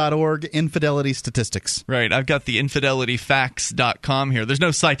menstuff.org, infidelity statistics. Right. I've got the infidelityfacts.com here. There's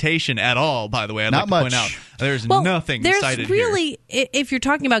no citation at all, by the way. I'd like to point out. There's nothing cited really, here. If you're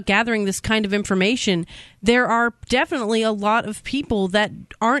talking about gathering this kind of information, there are definitely a lot of people that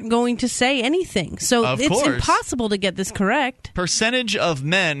aren't going to say anything. So it's impossible to get this correct. Percentage of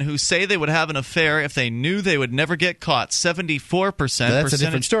men who say they would have an affair if they knew they would never get caught, 74%. That's a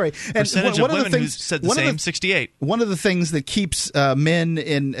different story. And percentage of women who said the same, 68%. One of the things that keeps men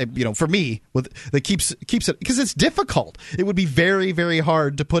in, for me, that keeps it, because it's difficult. It would be very, very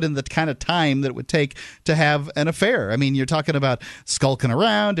hard to put in the kind of time that it would take to have an affair. I mean, you're talking about skulking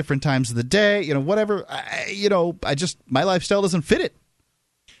around different times of the day, whatever. My lifestyle doesn't fit it.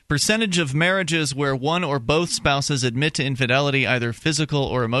 Percentage of marriages where one or both spouses admit to infidelity, either physical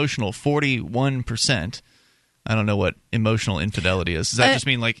or emotional, 41%. I don't know what emotional infidelity is. Does that just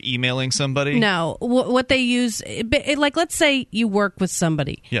mean like emailing somebody? No. What they use, like let's say you work with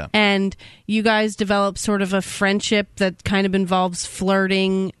somebody. Yeah. And you guys develop sort of a friendship that kind of involves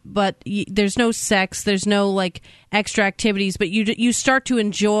flirting, but there's no sex, there's no like extra activities, but you start to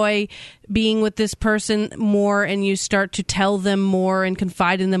enjoy being with this person more and you start to tell them more and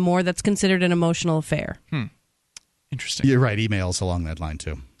confide in them more. That's considered an emotional affair. Interesting. You're right. Emails along that line,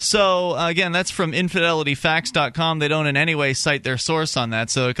 too. So, again, that's from infidelityfacts.com. They don't in any way cite their source on that,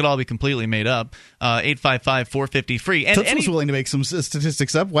 so it could all be completely made up. 855-450-FREE. And Toots was willing to make some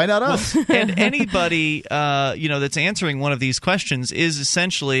statistics up. Why not us? And anybody that's answering one of these questions is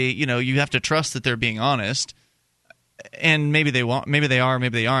essentially, you have to trust that they're being honest. And maybe they are, maybe they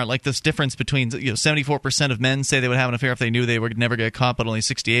aren't. Like this difference between 74% of men say they would have an affair if they knew they would never get caught, but only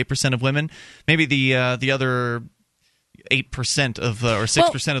 68% of women. Maybe the other 8% of or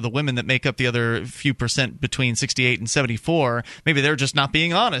 6% of the women that make up the other few percent between 68 and 74, maybe they're just not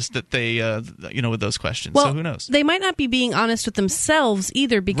being honest that they with those questions. Well, so who knows? They might not be being honest with themselves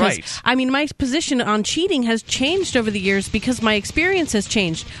either, because right. I mean, my position on cheating has changed over the years because my experience has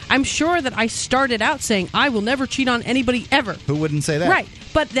changed. I'm sure that I started out saying I will never cheat on anybody ever. Who wouldn't say that? Right.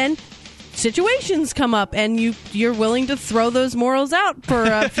 But then situations come up and you're willing to throw those morals out for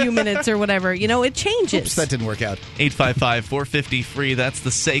a few minutes or whatever. It changes. Oops, that didn't work out. 855-450-FREE. That's the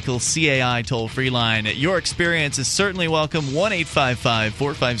SACL CAI toll-free line. Your experience is certainly welcome.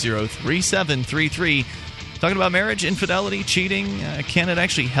 1-855-450-3733. Talking about marriage, infidelity, cheating. Can it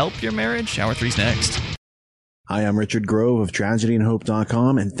actually help your marriage? Hour 3's next. Hi, I'm Richard Grove of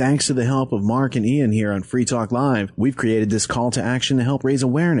TragedyandHope.com, and thanks to the help of Mark and Ian here on Free Talk Live, we've created this call to action to help raise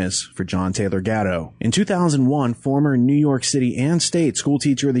awareness for John Taylor Gatto. In 2001, former New York City and State School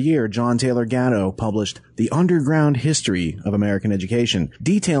Teacher of the Year John Taylor Gatto published The Underground History of American Education,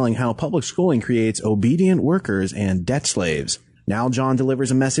 detailing how public schooling creates obedient workers and debt slaves. Now John delivers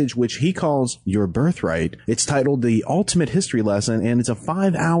a message which he calls Your Birthright. It's titled The Ultimate History Lesson, and it's a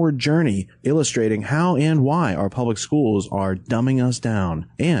 5-hour journey illustrating how and why our public schools are dumbing us down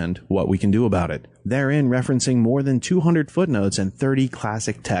and what we can do about it. Therein referencing more than 200 footnotes and 30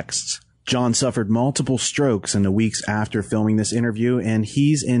 classic texts. John suffered multiple strokes in the weeks after filming this interview, and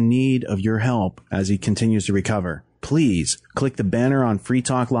he's in need of your help as he continues to recover. Please click the banner on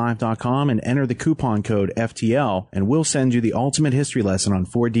freetalklive.com and enter the coupon code FTL, and we'll send you the Ultimate History Lesson on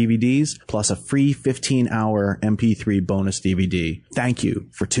 4 DVDs plus a free 15-hour MP3 bonus DVD. Thank you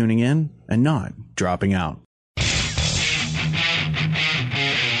for tuning in and not dropping out.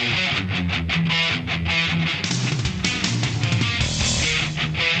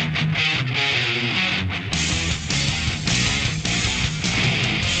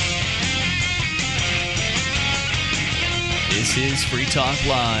 This is Free Talk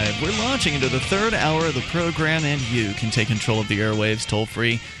Live. We're launching into the third hour of the program, and you can take control of the airwaves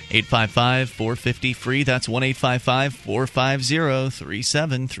toll-free, 855-450-FREE. That's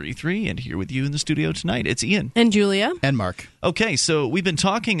 1-855-450-3733. And here with you in the studio tonight, it's Ian. And Julia. And Mark. Okay, so we've been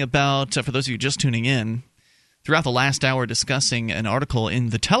talking about, for those of you just tuning in, throughout the last hour discussing an article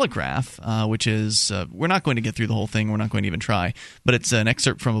in The Telegraph, which is, we're not going to get through the whole thing, we're not going to even try, but it's an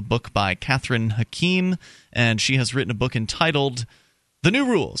excerpt from a book by Catherine Hakim, and she has written a book entitled The New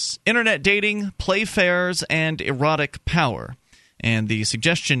Rules, Internet Dating, Playfares, and Erotic Power. And the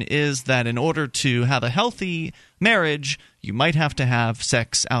suggestion is that in order to have a healthy marriage, you might have to have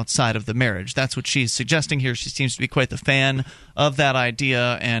sex outside of the marriage. That's what she's suggesting here. She seems to be quite the fan of that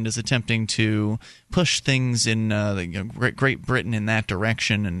idea and is attempting to push things in Great Britain in that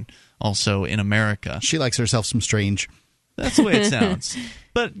direction and also in America. She likes herself some strange. That's the way it sounds.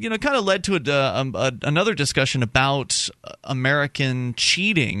 But, kind of led to another discussion about American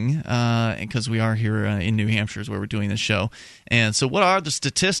cheating, because we are here in New Hampshire is where we're doing this show. And so what are the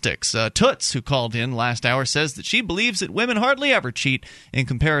statistics? Toots, who called in last hour, says that she believes that women hardly ever cheat in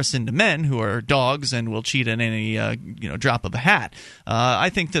comparison to men who are dogs and will cheat at any drop of a hat. I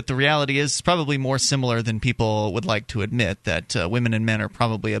think that the reality is probably more similar than people would like to admit, that women and men are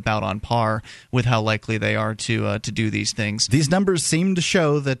probably about on par with how likely they are to do these things. These numbers seem to show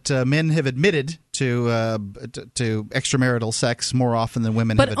that men have admitted to extramarital sex more often than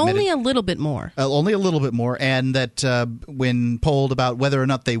women have admitted. But only a little bit more. Only a little bit more, and that when polled about whether or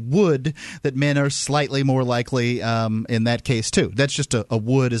not they would, that men are slightly more likely in that case too. That's just a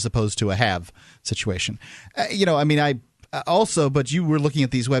would as opposed to a have situation. Also, but you were looking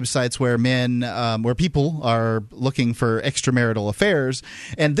at these websites where where people are looking for extramarital affairs,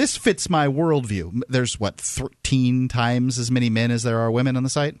 and this fits my worldview. There's, 13 times as many men as there are women on the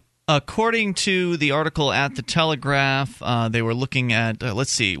site? According to the article at The Telegraph, they were looking at,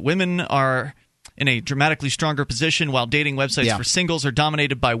 women are in a dramatically stronger position, while dating websites for singles are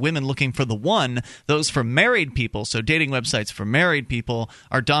dominated by women looking for the one. Those for married people, so dating websites for married people,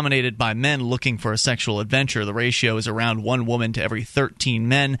 are dominated by men looking for a sexual adventure. The ratio is around 1 woman to every 13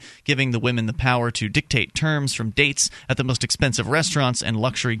 men, giving the women the power to dictate terms, from dates at the most expensive restaurants and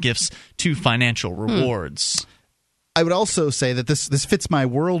luxury gifts to financial rewards. I would also say that this fits my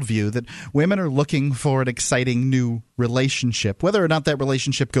worldview, that women are looking for an exciting new relationship. Whether or not that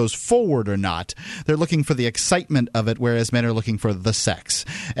relationship goes forward or not, they're looking for the excitement of it, whereas men are looking for the sex.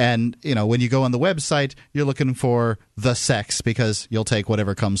 And, when you go on the website, you're looking for the sex because you'll take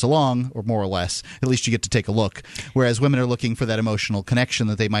whatever comes along, or more or less. At least you get to take a look. Whereas women are looking for that emotional connection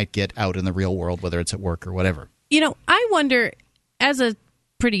that they might get out in the real world, whether it's at work or whatever. I wonder, as a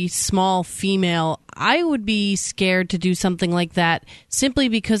pretty small female, I would be scared to do something like that simply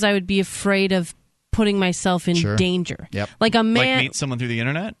because I would be afraid of putting myself in danger. Yep. Like a man, like meet someone through the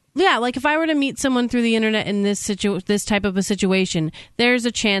internet? Yeah, like if I were to meet someone through the internet in this type of a situation, there's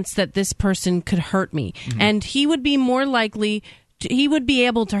a chance that this person could hurt me, and he would be more likely. He would be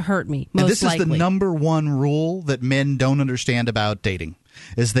able to hurt me, most likely. And this is the number one rule that men don't understand about dating,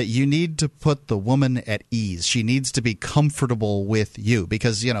 is that you need to put the woman at ease. She needs to be comfortable with you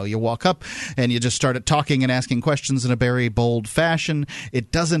because, you walk up and you just start talking and asking questions in a very bold fashion.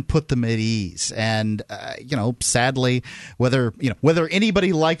 It doesn't put them at ease. And, sadly, whether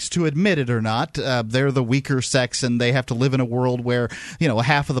anybody likes to admit it or not, they're the weaker sex and they have to live in a world where,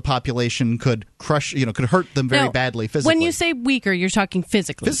 half of the population could could hurt them very badly physically. When you say weaker, you're talking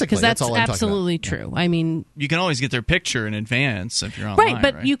physically. Physically, that's all I'm absolutely talking about. True. I mean, you can always get their picture in advance if you're online. Right,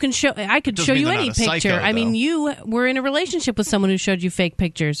 but you can show. I could show you any picture. Psycho, I mean, you were in a relationship with someone who showed you fake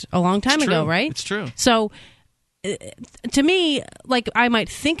pictures a long time ago, right? It's true. So, to me, I might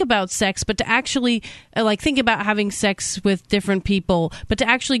think about sex, but to actually think about having sex with different people, but to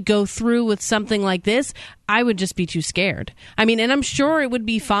actually go through with something like this, I would just be too scared. I mean, and I'm sure it would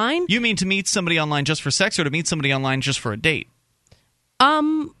be fine. You mean to meet somebody online just for sex, or to meet somebody online just for a date?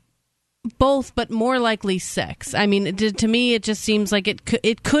 Both, but more likely sex. I mean, to me, it just seems like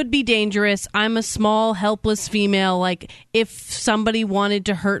it could be dangerous. I'm a small, helpless female. If somebody wanted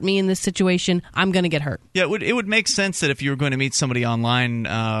to hurt me in this situation, I'm going to get hurt. Yeah, it would make sense that if you were going to meet somebody online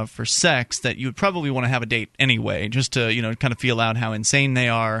for sex, that you would probably want to have a date anyway, just to kind of feel out how insane they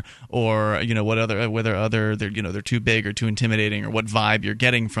are, or whether they're too big or too intimidating, or what vibe you're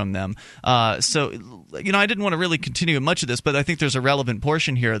getting from them. So I didn't want to really continue much of this, but I think there's a relevant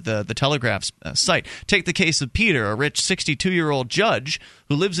portion here. The Telegraph's site. Take the case of Peter, a rich 62-year-old judge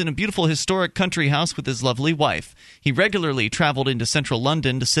who lives in a beautiful historic country house with his lovely wife. He regularly traveled into central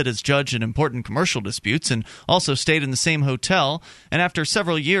London to sit as judge in important commercial disputes and also stayed in the same hotel. And after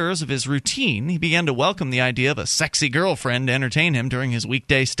several years of his routine, he began to welcome the idea of a sexy girlfriend to entertain him during his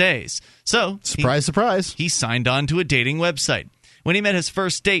weekday stays. So, surprise, he signed on to a dating website. When he met his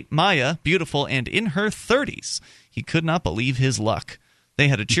first date, Maya, beautiful and in her 30s, he could not believe his luck. They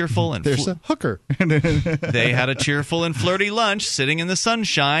had a cheerful and there's a hooker. They had a cheerful and flirty lunch, sitting in the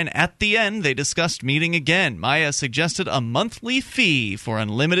sunshine. At the end, they discussed meeting again. Maya suggested a monthly fee for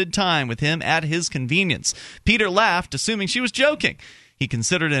unlimited time with him at his convenience. Peter laughed, assuming she was joking. He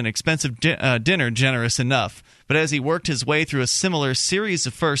considered an expensive dinner generous enough. But as he worked his way through a similar series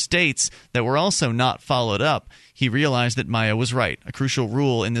of first dates that were also not followed up, he realized that Maya was right. A crucial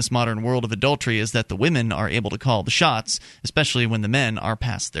rule in this modern world of adultery is that the women are able to call the shots, especially when the men are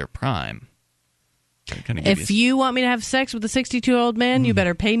past their prime. If you want me to have sex with a 62-year-old man, you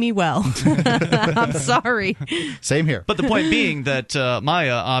better pay me well. I'm sorry. Same here. But the point being that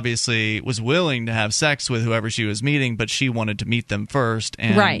Maya obviously was willing to have sex with whoever she was meeting, but she wanted to meet them first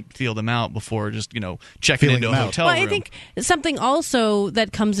and feel them out before just, checking into a hotel room. I think something also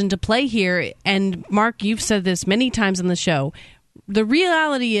that comes into play here, and Mark, you've said this many times on the show, the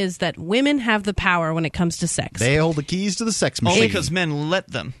reality is that women have the power when it comes to sex. They hold the keys to the sex machine. Only because men let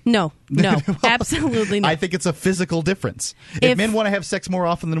them. No, well, absolutely not. I think it's a physical difference. If men want to have sex more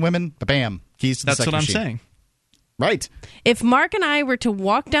often than women, bam, keys to the sex machine. That's what I'm saying. Right. If Mark and I were to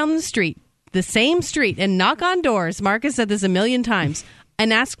walk down the same street, and knock on doors, Mark has said this a million times,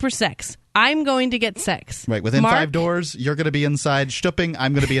 and ask for sex, I'm going to get sex. Right. Within 5 doors, you're going to be inside Stupping.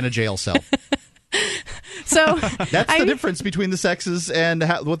 I'm going to be in a jail cell. So that's the difference between the sexes and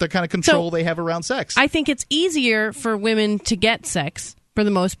what the kind of control they have around sex. I think it's easier for women to get sex for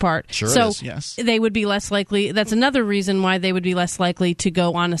the most part. Sure so it is, yes. They would be less likely. That's another reason why they would be less likely to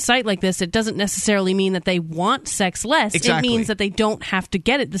go on a site like this. It doesn't necessarily mean that they want sex less. Exactly. It means that they don't have to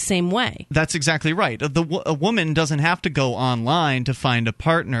get it the same way. That's exactly right. A woman doesn't have to go online to find a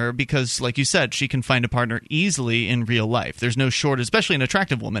partner because, like you said, she can find a partner easily in real life. There's no shortage, especially an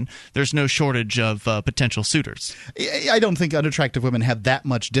attractive woman, there's no shortage of potential suitors. I don't think unattractive women have that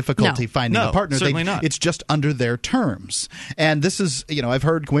much difficulty finding a partner. Certainly not. It's just under their terms. And this is, I've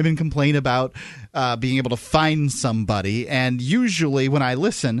heard women complain about being able to find somebody, and usually when I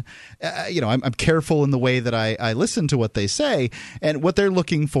listen, I'm careful in the way that I listen to what they say, and what they're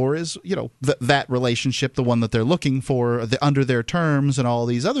looking for is, that relationship, the one that they're looking for, under their terms and all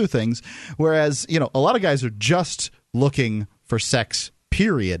these other things, whereas, a lot of guys are just looking for sex,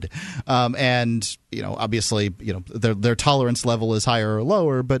 period. And obviously, their tolerance level is higher or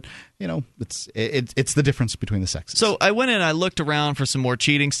lower, but it's the difference between the sexes. So I went and I looked around for some more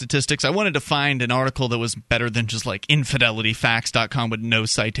cheating statistics. I wanted to find an article that was better than just like infidelityfacts.com with no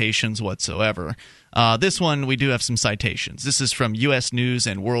citations whatsoever. This one, we do have some citations. This is from U.S. News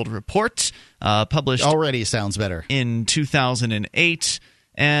and World Report, published already sounds better in 2008.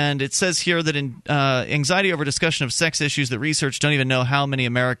 And it says here that in anxiety over discussion of sex issues, that research don't even know how many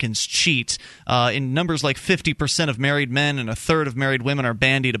Americans cheat. In numbers like 50% of married men and a third of married women are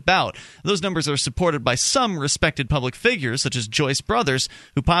bandied about. Those numbers are supported by some respected public figures, such as Joyce Brothers,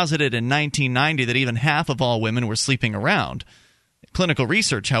 who posited in 1990 that even half of all women were sleeping around. Clinical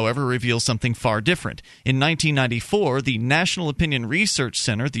research, however, reveals something far different. In 1994, the National Opinion Research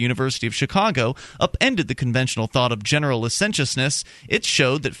Center at the University of Chicago upended the conventional thought of general licentiousness. It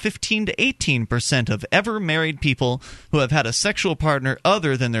showed that 15 to 18% of ever married people who have had a sexual partner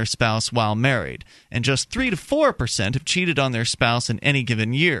other than their spouse while married, and just 3 to 4% have cheated on their spouse in any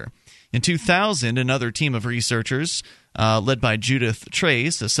given year. In 2000, another team of researchers, led by Judith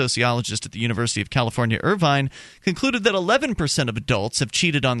Trace, a sociologist at the University of California, Irvine, concluded that 11% of adults have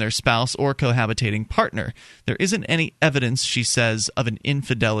cheated on their spouse or cohabitating partner. There isn't any evidence, she says, of an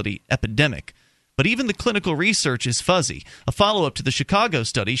infidelity epidemic. But even the clinical research is fuzzy. A follow-up to the Chicago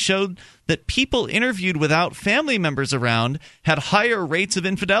study showed that people interviewed without family members around had higher rates of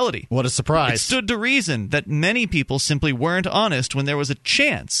infidelity. What a surprise. It stood to reason that many people simply weren't honest when there was a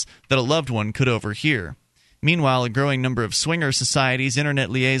chance that a loved one could overhear. Meanwhile, a growing number of swinger societies, internet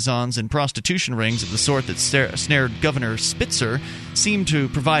liaisons, and prostitution rings of the sort that snared Governor Spitzer seem to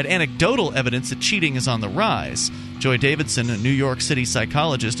provide anecdotal evidence that cheating is on the rise. Joy Davidson, a New York City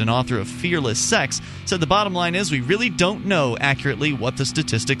psychologist and author of Fearless Sex, said the bottom line is we really don't know accurately what the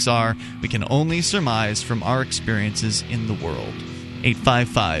statistics are. We can only surmise from our experiences in the world.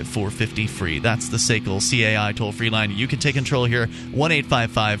 855-450-FREE. That's the SACL CAI toll-free line. You can take control here.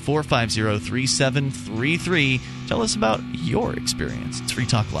 1-855-450-3733. Tell us about your experience. It's Free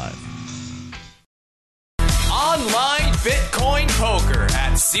Talk Live. Bitcoin Poker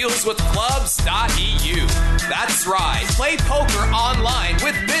at sealswithclubs.eu. That's right, play poker online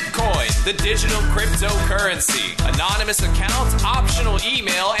with Bitcoin, the digital cryptocurrency. Anonymous accounts, optional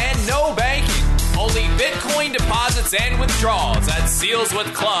email, and no banking. Only Bitcoin deposits and withdrawals at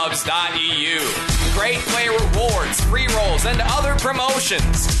sealswithclubs.eu. Great player rewards, free rolls, and other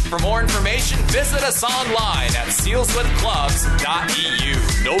promotions. For more information, visit us online at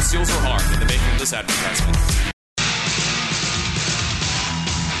sealswithclubs.eu. No seals were harmed in the making of this advertisement.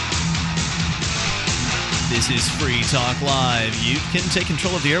 This is Free Talk Live. You can take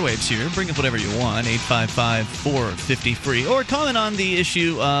control of the airwaves here. Bring up whatever you want, 855-450-FREE. Or comment on the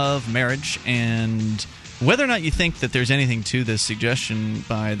issue of marriage and whether or not you think that there's anything to this suggestion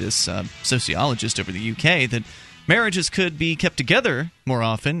by this sociologist over the UK that marriages could be kept together more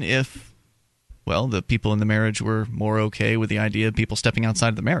often if, well, the people in the marriage were more okay with the idea of people stepping outside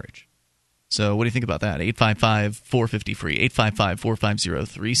of the marriage. So what do you think about that? 855-450-FREE,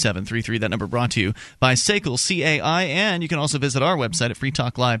 855-450-3733. That number brought to you by SACL, CAI, and you can also visit our website at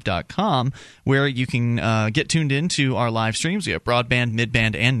freetalklive.com, where you can get tuned into our live streams. We have broadband,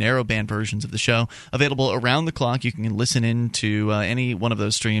 midband, and narrowband versions of the show available around the clock. You can listen in to any one of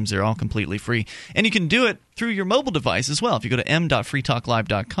those streams. They're all completely free. And you can do it through your mobile device as well. If you go to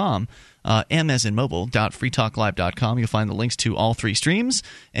m.freetalklive.com, M as in mobile.freetalklive.com. You'll find the links to all three streams,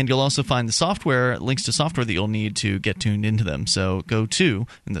 and you'll also find the software, links to software that you'll need to get tuned into them. So go to,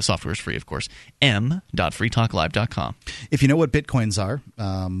 and the software is free, of course, m.freetalklive.com. If you know what Bitcoins are,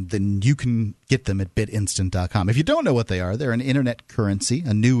 then you can get them at bitinstant.com. If you don't know what they are, they're an internet currency,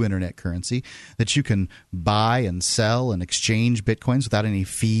 a new internet currency that you can buy and sell and exchange Bitcoins without any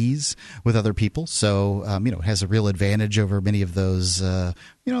fees with other people. So, it has a real advantage over many of those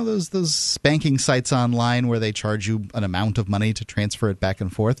those banking sites online where they charge you an amount of money to transfer it back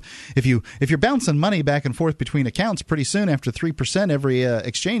and forth. If you're bouncing money back and forth between accounts, pretty soon after 3% every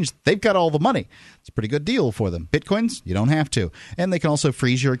exchange, they've got all the money. It's a pretty good deal for them. Bitcoins, you don't have to. And they can also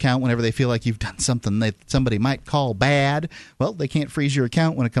freeze your account whenever they feel like you've done something that somebody might call bad. Well, they can't freeze your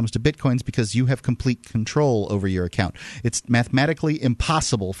account when it comes to Bitcoins because you have complete control over your account. It's mathematically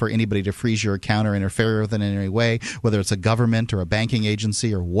impossible for anybody to freeze your account or interfere with it in any way, whether it's a government or a banking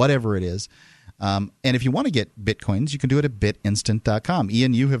agency or whatever it is. And if you want to get Bitcoins, you can do it at bitinstant.com.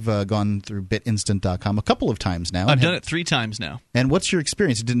 Ian, you have gone through bitinstant.com a couple of times now. I've done it 3 times now. And what's your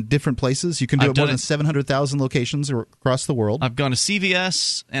experience? In different places? You can do it more than 700,000 locations across the world. I've gone to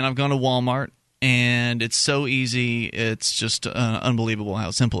CVS and I've gone to Walmart, and it's so easy. It's just unbelievable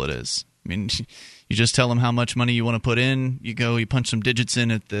how simple it is. I mean, you just tell them how much money you want to put in. You go, you punch some digits in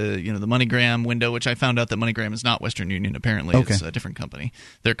at the the MoneyGram window, which I found out that MoneyGram is not Western Union. Apparently, okay. It's a different company,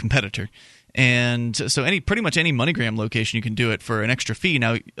 their competitor. And so pretty much any MoneyGram location, you can do it for an extra fee.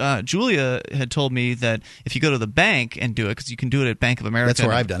 Now, Julia had told me that if you go to the bank and do it, because you can do it at Bank of America. That's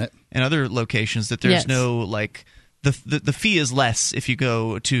where I've done it. And other locations, that there's no the fee is less if you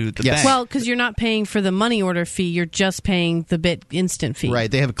go to the bank. Well, because you're not paying for the money order fee, you're just paying the Bit Instant fee. Right.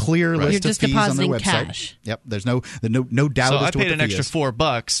 They have a clear list of fees on their website. Cash. Yep. There's no doubt so as to what the fee is. I paid an extra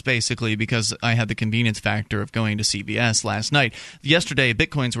 $4 basically because I had the convenience factor of going to CVS last night. Yesterday,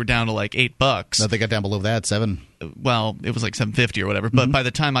 Bitcoins were down to like $8. No, they got down below that, 7. Well, it was like $7.50 or whatever. But by the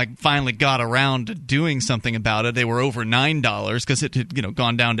time I finally got around to doing something about it, they were over $9 because it had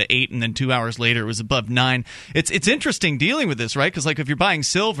gone down to 8, and then 2 hours later it was above 9. It's interesting dealing with this, right? Because like if you're buying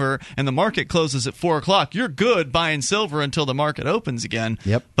silver and the market closes at 4 o'clock, you're good buying silver until the market opens again.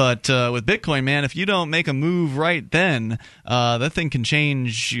 Yep. But with Bitcoin, man, if you don't make a move right then, that thing can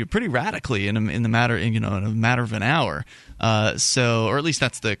change pretty radically in a matter of an hour. Or at least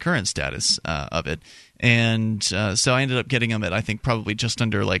that's the current status of it. And so I ended up getting them at, I think, probably just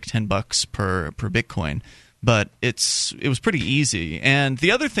under like $10 per Bitcoin. But it was pretty easy. And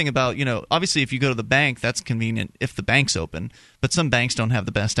the other thing about, obviously if you go to the bank, that's convenient if the bank's open. But some banks don't have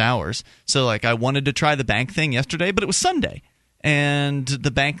the best hours. So like I wanted to try the bank thing yesterday, but it was Sunday. And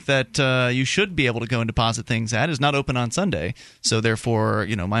the bank that you should be able to go and deposit things at is not open on Sunday. So therefore,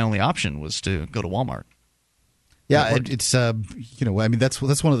 my only option was to go to Walmart. Yeah, it's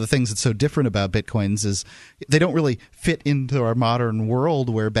that's one of the things that's so different about Bitcoins is they don't really fit into our modern world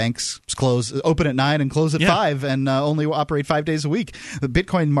where banks open at 9 and close at 5 and only operate 5 days a week. The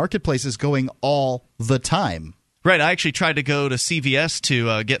Bitcoin marketplace is going all the time. Right. I actually tried to go to CVS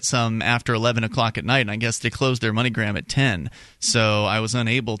to get some after 11 o'clock at night, and I guess they closed their MoneyGram at 10. So I was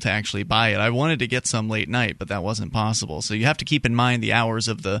unable to actually buy it. I wanted to get some late night, but that wasn't possible. So you have to keep in mind the hours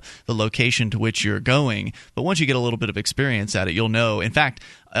of the location to which you're going. But once you get a little bit of experience at it, you'll know. In fact,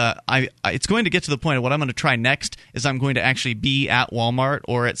 it's going to get to the point of what I'm going to try next is I'm going to actually be at Walmart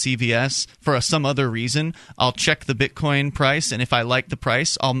or at CVS for some other reason. I'll check the Bitcoin price, and if I like the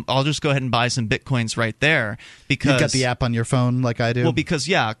price, I'll just go ahead and buy some Bitcoins right there. Because you've got the app on your phone like I do? Well, because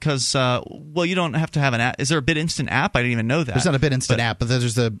you don't have to have an app. Is there a BitInstant app? I didn't even know that. There's not a BitInstant app, but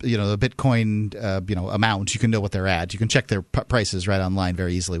there's the Bitcoin amount. You can know what they're at. You can check their prices right online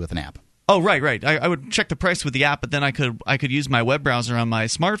very easily with an app. Oh, right. I would check the price with the app, but then I could use my web browser on my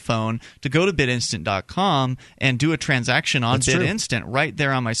smartphone to go to bitinstant.com and do a transaction on BitInstant right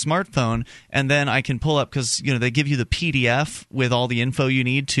there on my smartphone, and then I can pull up, because they give you the PDF with all the info you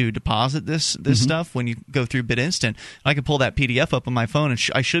need to deposit this stuff when you go through BitInstant. I can pull that PDF up on my phone, and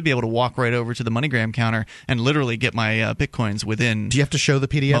I should be able to walk right over to the MoneyGram counter and literally get my Bitcoins within. Do you have to show the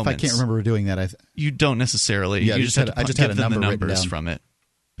PDF? Moments. I can't remember doing that. You don't necessarily. Yeah, you just have to give them the numbers down from it.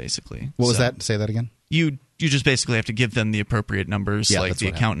 Basically. What was that? Say that again. You just basically have to give them the appropriate numbers, like the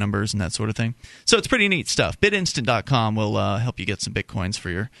account numbers and that sort of thing. So it's pretty neat stuff. BitInstant.com will help you get some Bitcoins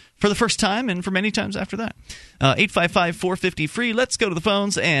for the first time and for many times after that. 855-450-FREE. Let's go to the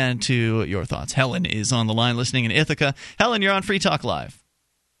phones and to your thoughts. Helen is on the line listening in Ithaca. Helen, you're on Free Talk Live.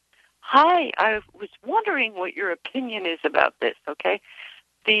 Hi. I was wondering what your opinion is about this, okay?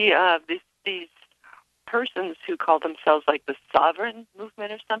 These persons who call themselves like the sovereign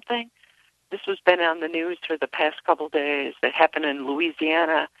movement or something. This has been on the news for the past couple of days. It happened in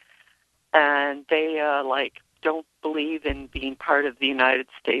Louisiana, and they don't believe in being part of the United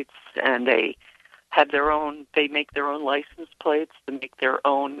States, and they have they make their own license plates, they make their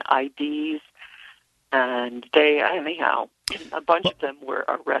own IDs, and a bunch of them were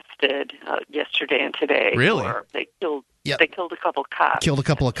arrested yesterday and today. Really? They killed a couple cops. Killed a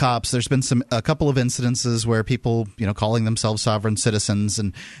couple of cops. There's been a couple of incidences where people, calling themselves sovereign citizens,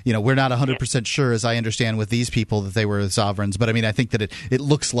 and we're not 100% sure, as I understand, with these people that they were sovereigns. But I mean, I think that it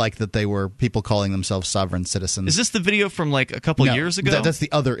looks like that they were people calling themselves sovereign citizens. Is this the video from like a couple years ago? That's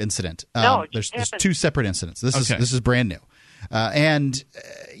the other incident. No, there's two separate incidents. This is brand new. It's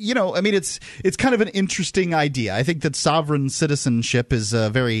kind of an interesting idea. I think that sovereign citizenship is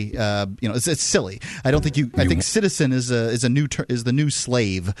very, it's silly. I think citizen is the new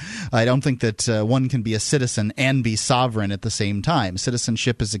slave. I don't think that one can be a citizen and be sovereign at the same time.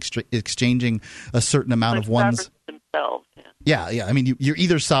 Citizenship is exchanging a certain amount of one's themselves. Yeah. I mean, you're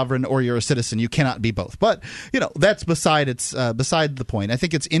either sovereign or you're a citizen. You cannot be both. But that's beside the point. I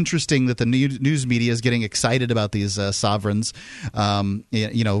think it's interesting that the news media is getting excited about these sovereigns,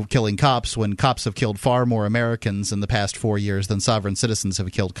 killing cops when cops have killed far more Americans in the past 4 years than sovereign citizens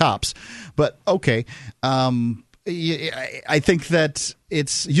have killed cops. But okay. I think that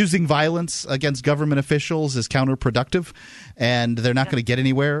it's using violence against government officials is counterproductive, and they're not going to get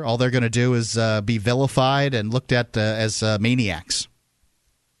anywhere. All they're going to do is be vilified and looked at as maniacs.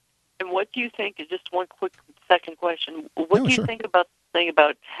 And what do you think, just one quick second question, what do you think about the thing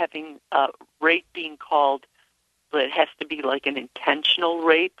about having rape being called, but it has to be like an intentional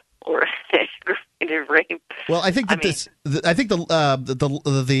rape or aggravated rape? Well, I think that the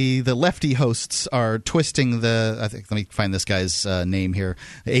lefty hosts are twisting let me find this guy's name here.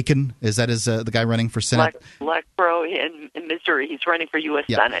 Aiken, is that the guy running for Senate? Blackbro in Missouri. He's running for U.S.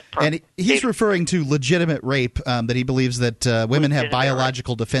 Senate. And he's referring to legitimate rape, that he believes that women have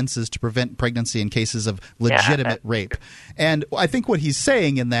biological defenses to prevent pregnancy in cases of legitimate rape. And I think what he's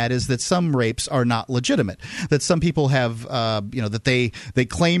saying in that is that some rapes are not legitimate, that some people have, that they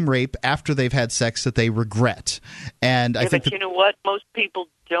claim rape after they've had sex that they regret. And I think you know what? Most people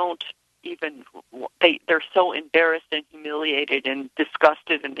don't even they're so embarrassed and humiliated and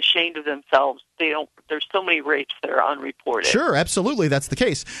disgusted and ashamed of themselves. There's so many rapes that are unreported. Sure, absolutely, that's the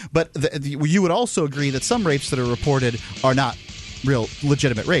case. But you would also agree that some rapes that are reported are not real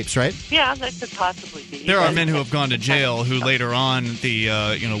legitimate rapes, right? Yeah, that could possibly be. There are men who have gone to jail who later on the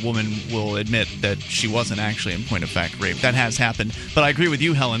woman will admit that she wasn't actually in point of fact raped. That has happened. But I agree with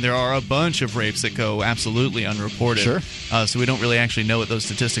you, Helen. There are a bunch of rapes that go absolutely unreported. Sure. So we don't really actually know what those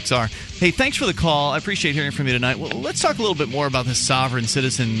statistics are. Hey, thanks for the call. I appreciate hearing from you tonight. Well, let's talk a little bit more about this sovereign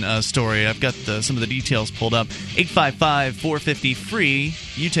citizen story. I've got some of the details pulled up. 855-450-FREE.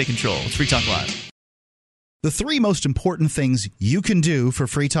 You take control. It's Free Talk Live. The three most important things you can do for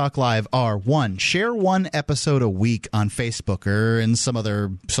Free Talk Live are: 1, share one episode a week on Facebook or in some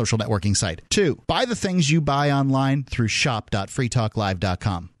other social networking site. 2, buy the things you buy online through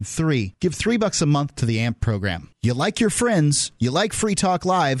shop.freetalklive.com. 3, give $3 a month to the AMP program. You like your friends, you like Free Talk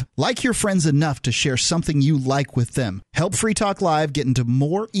Live, like your friends enough to share something you like with them. Help Free Talk Live get into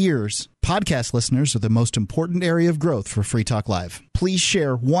more ears. Podcast listeners are the most important area of growth for Free Talk Live. Please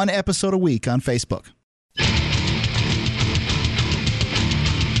share one episode a week on Facebook.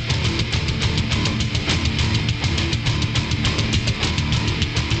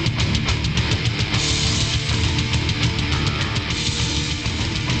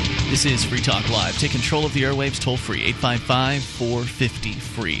 This is Free Talk Live. Take control of the airwaves toll-free,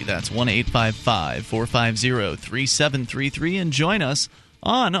 855-450-FREE. That's 1-855-450-3733. And join us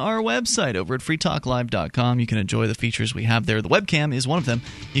on our website over at freetalklive.com. You can enjoy the features we have there. The webcam is one of them.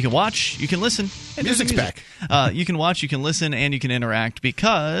 You can watch, you can listen. Music's back. You can watch, you can listen, and you can interact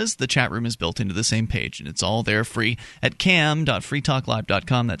because the chat room is built into the same page, and it's all there free at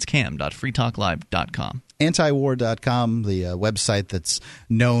cam.freetalklive.com. That's cam.freetalklive.com. Antiwar.com, the website that's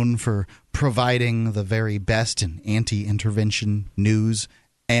known for providing the very best in anti-intervention news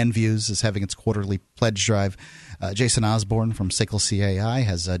and views, is having its quarterly pledge drive. Jason Osborne from Sickle CAI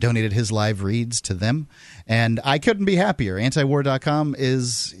has donated his live reads to them, and I couldn't be happier. Antiwar.com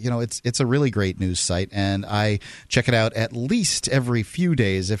is, it's a really great news site, and I check it out at least every few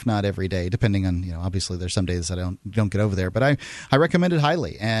days, if not every day, depending on, obviously there's some days I don't get over there, but I recommend it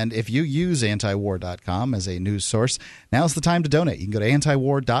highly. And if you use Antiwar.com as a news source, now's the time to donate. You can go to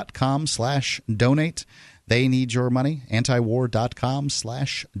Antiwar.com/donate. They need your money.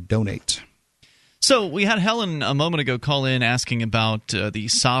 Antiwar.com/donate. So we had Helen a moment ago call in asking about the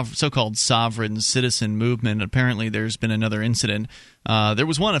so-called sovereign citizen movement. Apparently there's been another incident. There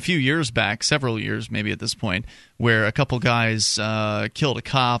was one a few years back, several years maybe at this point, where a couple guys killed a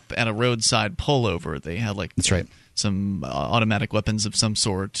cop at a roadside pullover. They had That's right. some automatic weapons of some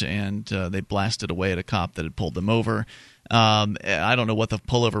sort, and they blasted away at a cop that had pulled them over. I don't know what the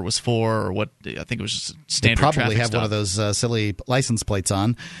pullover was for, or what. I think it was just standard traffic They probably have stop. one of those silly license plates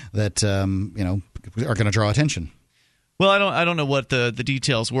on that are going to draw attention. Well, I don't know what the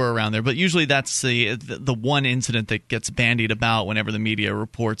details were around there, but usually that's the one incident that gets bandied about whenever the media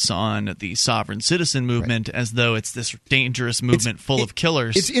reports on the sovereign citizen movement, right, as though it's this dangerous movement full of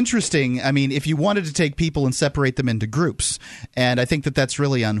killers. It's interesting. I mean, if you wanted to take people and separate them into groups, and I think that that's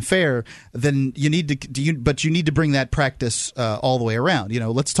really unfair, then you need to bring that practice all the way around.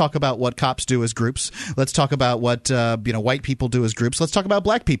 Let's talk about what cops do as groups. Let's talk about what white people do as groups. Let's talk about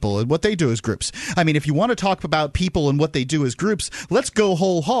black people and what they do as groups. I mean, if you want to talk about people and what they do as groups, let's go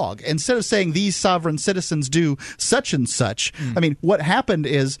whole hog. Instead of saying these sovereign citizens do such and such, I mean, what happened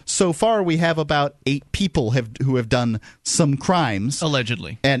is so far we have about 8 people who have done some crimes.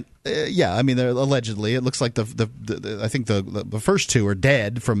 Allegedly. And I mean, they're allegedly. It looks like I think the first 2 are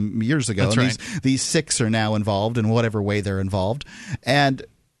dead from years ago. That's and right. These 6 are now involved in whatever way they're involved. And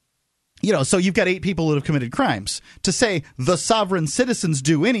so you've got 8 people that have committed crimes. To say the sovereign citizens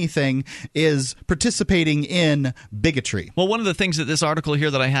do anything is participating in bigotry. Well, one of the things that this article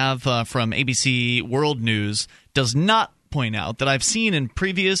here that I have from ABC World News does not point out that I've seen in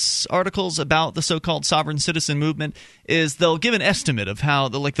previous articles about the so-called sovereign citizen movement is they'll give an estimate of how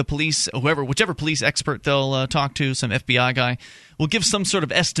the police, whichever police expert they'll talk to, some FBI guy, will give some sort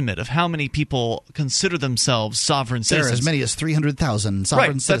of estimate of how many people consider themselves sovereign citizens. There are as many as 300,000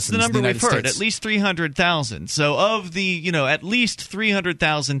 sovereign citizens. That's the number in the we've United heard, States. at least 300,000. So of the, at least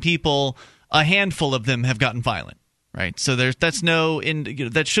 300,000 people, a handful of them have gotten violent. Right, so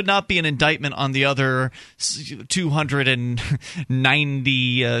that should not be an indictment on the other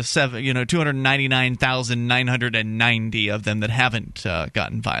 299,990 of them that haven't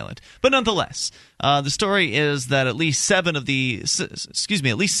gotten violent. But nonetheless, the story is that at least several of the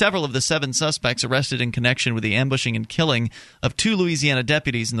 7 suspects arrested in connection with the ambushing and killing of 2 Louisiana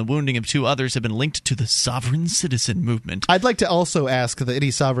deputies and the wounding of 2 others have been linked to the sovereign citizen movement. I'd like to also ask that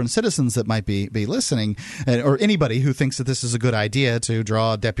any sovereign citizens that might be listening, or anybody who thinks that this is a good idea to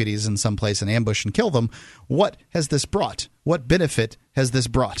draw deputies in some place and ambush and kill them, what has this brought? What benefit has this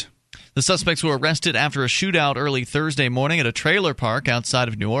brought? The suspects were arrested after a shootout early Thursday morning at a trailer park outside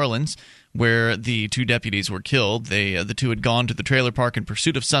of New Orleans, where the 2 deputies were killed. The 2 had gone to the trailer park in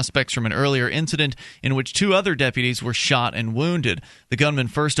pursuit of suspects from an earlier incident in which 2 other deputies were shot and wounded. The gunman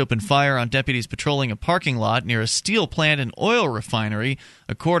first opened fire on deputies patrolling a parking lot near a steel plant and oil refinery,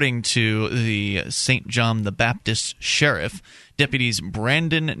 according to the St. John the Baptist sheriff. Deputies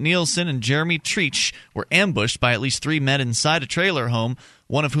Brandon Nielsen and Jeremy Treach were ambushed by at least 3 men inside a trailer home,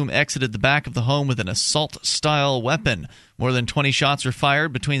 one of whom exited the back of the home with an assault-style weapon. More than 20 shots were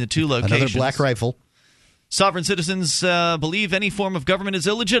fired between the 2 locations. Another black rifle. Sovereign citizens believe any form of government is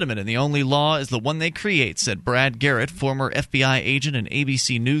illegitimate, and the only law is the one they create, said Brad Garrett, former FBI agent and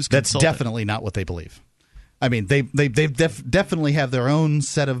ABC News consultant. That's definitely not what they believe. I mean, they definitely have their own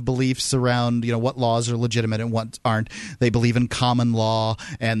set of beliefs around what laws are legitimate and what aren't. They believe in common law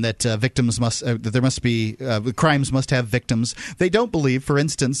and that crimes must have victims. They don't believe, for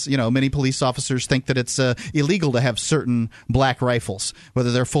instance, many police officers think that it's illegal to have certain black rifles,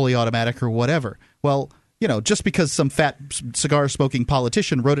 whether they're fully automatic or whatever. Well, just because some fat cigar-smoking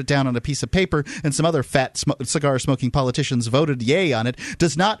politician wrote it down on a piece of paper and some other fat cigar-smoking politicians voted yay on it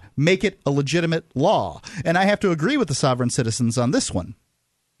does not make it a legitimate law. And I have to agree with the sovereign citizens on this one.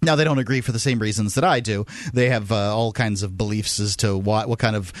 Now, they don't agree for the same reasons that I do. They have all kinds of beliefs as to what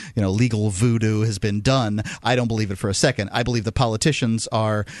kind of legal voodoo has been done. I don't believe it for a second. I believe the politicians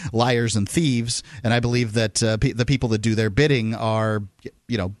are liars and thieves, and I believe that the people that do their bidding are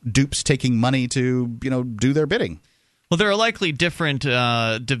dupes taking money to do their bidding. Well, there are likely different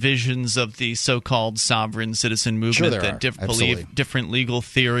divisions of the so-called sovereign citizen movement that believe different legal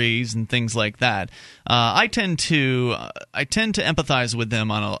theories and things like that. I tend to empathize with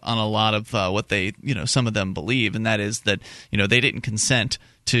them on a lot of what they some of them believe, and that is that they didn't consent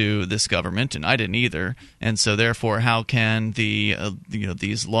to this government, and I didn't either, and so therefore, how can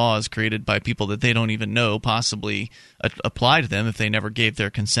these laws created by people that they don't even know possibly apply to them if they never gave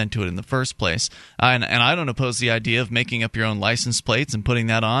their consent to it in the first place? And I don't oppose the idea of making up your own license plates and putting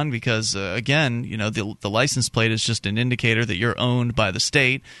that on because, again, the license plate is just an indicator that you're owned by the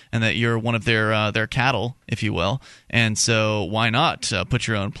state and that you're one of their cattle, if you will. And so, why not put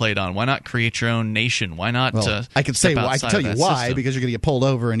your own plate on? Why not create your own nation? Why not? I can tell you why, system? Because you're going to get pulled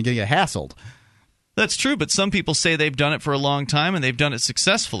over and going to get hassled. That's true, but some people say they've done it for a long time and they've done it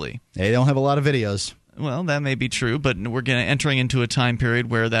successfully. They don't have a lot of videos. Well, that may be true, but we're entering into a time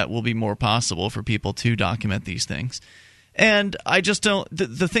period where that will be more possible for people to document these things. And I just don't.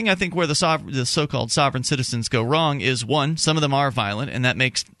 The thing I think where the so-called sovereign citizens go wrong is, one, some of them are violent, and that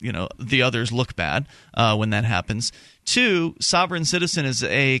makes the others look bad when that happens. Two, sovereign citizen is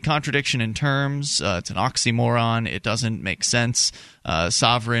a contradiction in terms. It's an oxymoron. It doesn't make sense.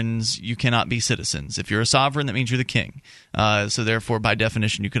 Sovereigns, you cannot be citizens. If you're a sovereign, that means you're the king. So therefore, by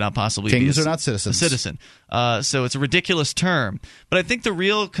definition, you cannot possibly Kings be are not citizens. a citizen. So it's a ridiculous term. But I think the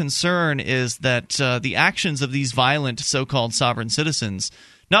real concern is that the actions of these violent so-called sovereign citizens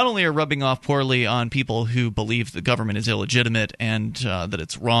not only are rubbing off poorly on people who believe the government is illegitimate and that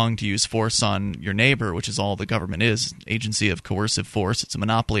it's wrong to use force on your neighbor, which is all the government is, agency of coercive force. It's a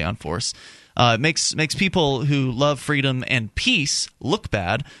monopoly on force. It makes people who love freedom and peace look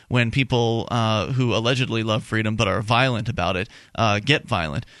bad when people who allegedly love freedom but are violent about it get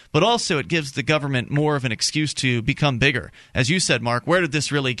violent. But also it gives the government more of an excuse to become bigger. As you said, Mark, where did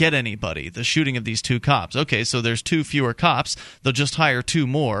this really get anybody? The shooting of these 2 cops. Okay, so there's 2 fewer cops. They'll just hire 2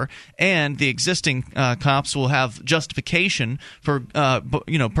 more. And the existing cops will have justification for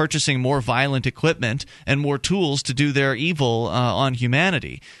purchasing more violent equipment and more tools to do their evil on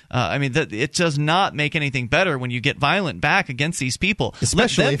humanity. It does not make anything better when you get violent back against these people.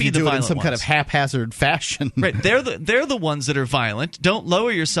 Especially if you do it in some kind of haphazard fashion. Right. They're the ones that are violent. Don't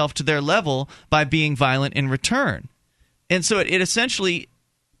lower yourself to their level by being violent in return. And so it essentially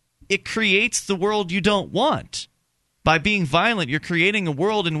creates the world you don't want. By being violent, you're creating a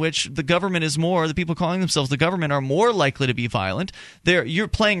world in which the government is the people calling themselves the government are more likely to be violent. You're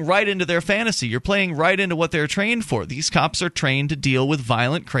playing right into their fantasy. You're playing right into what they're trained for. These cops are trained to deal with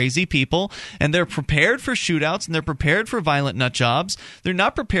violent, crazy people, and they're prepared for shootouts, and they're prepared for violent nut jobs. They're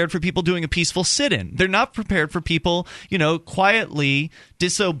not prepared for people doing a peaceful sit-in. They're not prepared for people, quietly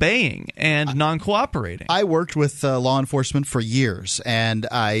disobeying and non-cooperating. I worked with law enforcement for years, and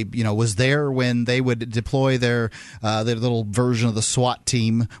I, was there when they would deploy their little version of the SWAT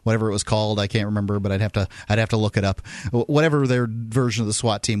team, whatever it was called. I can't remember, but I'd have to look it up. Whatever their version of the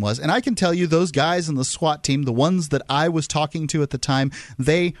SWAT team was, and I can tell you, those guys in the SWAT team, the ones that I was talking to at the time,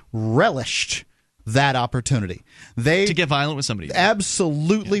 they relished that opportunity. To get violent with somebody.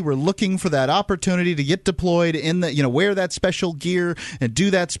 Absolutely were looking for that opportunity to get deployed in the, wear that special gear and do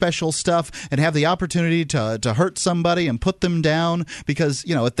that special stuff and have the opportunity to hurt somebody and put them down because,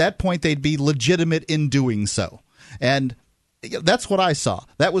 at that point they'd be legitimate in doing so. And that's what I saw.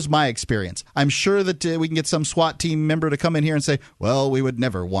 That was my experience. I'm sure that we can get some SWAT team member to come in here and say, well, we would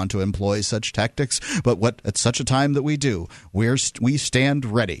never want to employ such tactics, but at such a time that we do, we stand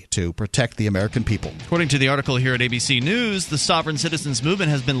ready to protect the American people. According to the article here at ABC News, the Sovereign Citizens Movement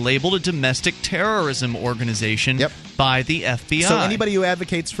has been labeled a domestic terrorism organization by the FBI. So anybody who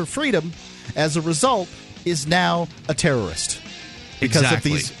advocates for freedom, as a result, is now a terrorist. Because of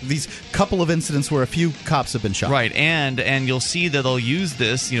these couple of incidents where a few cops have been shot. Right, and you'll see that they'll use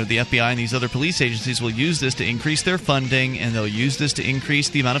this, the FBI and these other police agencies will use this to increase their funding, and they'll use this to increase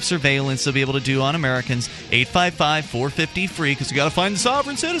the amount of surveillance they'll be able to do on Americans. 855-450-FREE, because we got to find the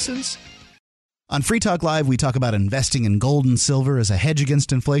sovereign citizens. On Free Talk Live, we talk about investing in gold and silver as a hedge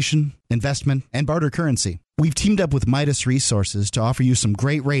against inflation, investment, and barter currency. We've teamed up with Midas Resources to offer you some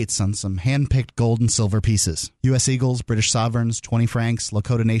great rates on some hand-picked gold and silver pieces. U.S. Eagles, British Sovereigns, 20 francs,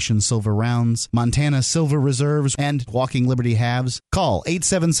 Lakota Nation silver rounds, Montana silver reserves, and Walking Liberty halves. Call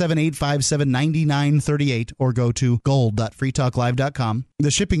 877-857-9938 or go to gold.freetalklive.com. The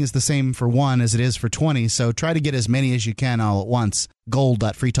shipping is the same for 1 as it is for 20, so try to get as many as you can all at once.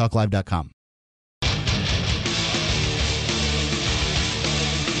 Gold.freetalklive.com.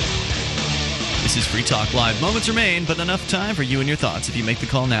 This is Free Talk Live. Moments remain, but enough time for you and your thoughts. If you make the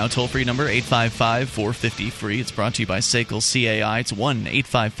call now, toll-free number 855-450-FREE. It's brought to you by SACL CAI. It's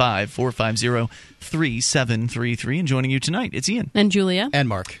 1-855-450-3733. And joining you tonight, it's Ian. And Julia. And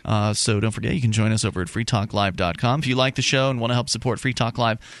Mark. So don't forget, you can join us over at freetalklive.com. If you like the show and want to help support Free Talk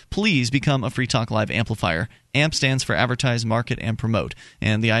Live, please become a Free Talk Live amplifier. AMP stands for Advertise, Market, and Promote.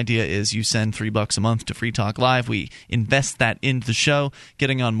 And the idea is you send $3 a month to Free Talk Live. We invest that into the show,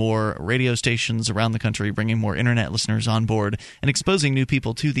 getting on more radio stations around the country, bringing more internet listeners on board, and exposing new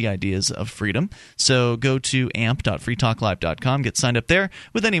people to the ideas of freedom. So go to amp.freetalklive.com, get signed up there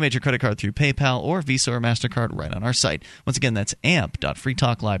with any major credit card through PayPal or Visa or MasterCard right on our site. Once again, that's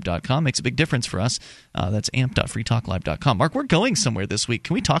amp.freetalklive.com. Makes a big difference for us. That's amp.freetalklive.com. Mark, we're going somewhere this week.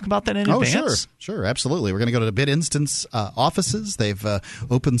 Can we talk about that in advance? Sure, absolutely. We're going to go to the BitInstance offices. They've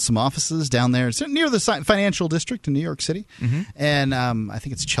opened some offices down there. It's near the financial district in New York City. Mm-hmm. And I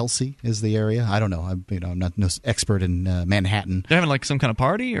think it's Chelsea is the area. I don't know. I'm not no expert in Manhattan. They're having like some kind of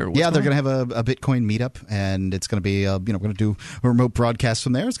party? Or yeah, they're going to have a Bitcoin meetup, and it's going to be, we're going to do a remote broadcast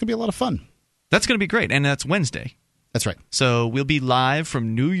from there. It's going to be a lot of fun. That's going to be great, and that's Wednesday. That's right. So we'll be live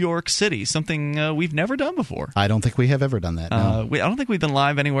from New York City, something we've never done before. I don't think we have ever done that. No. I don't think we've been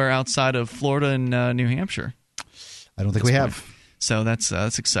live anywhere outside of Florida and New Hampshire. I don't think we have. So that's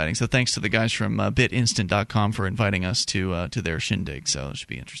exciting. So thanks to the guys from bitinstant.com for inviting us to their shindig. So it should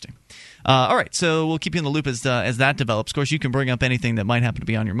be interesting. All right, so we'll keep you in the loop as that develops. Of course, you can bring up anything that might happen to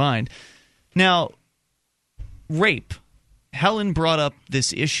be on your mind. Now, rape. Helen brought up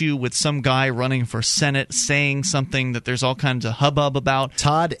this issue with some guy running for Senate saying something that there's all kinds of hubbub about.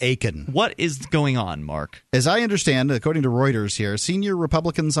 Todd Akin. What is going on, Mark? As I understand, according to Reuters here, senior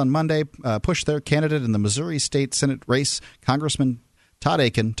Republicans on Monday pushed their candidate in the Missouri State Senate race, Congressman Todd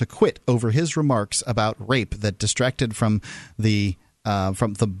Akin, to quit over his remarks about rape that distracted from the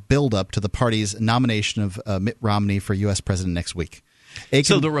buildup to the party's nomination of Mitt Romney for U.S. president next week. Akin,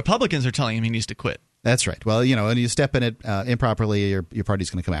 so the Republicans are telling him he needs to quit. That's right. Well, and you step in it improperly, your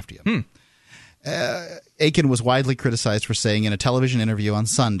party's going to come after you. Akin was widely criticized for saying in a television interview on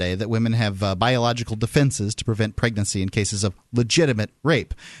Sunday that women have biological defenses to prevent pregnancy in cases of legitimate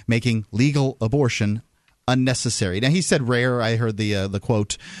rape, making legal abortion unnecessary. Now, he said rare. I heard the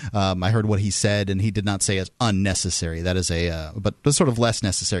quote. I heard what he said, and he did not say as unnecessary. That is but sort of less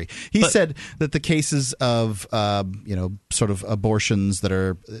necessary. He said that the cases of sort of abortions that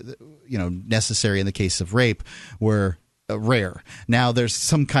are necessary in the case of rape were rare. Now, there's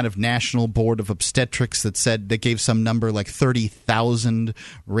some kind of national board of obstetrics that gave some number like 30,000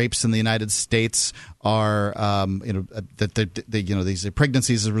 rapes in the United States are these are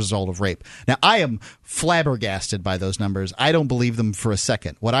pregnancies as a result of rape. Now, I am flabbergasted by those numbers. I don't believe them for a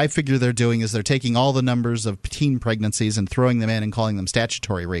second. What I figure they're doing is they're taking all the numbers of teen pregnancies and throwing them in and calling them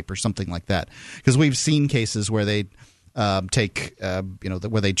statutory rape or something like that. Because we've seen cases where they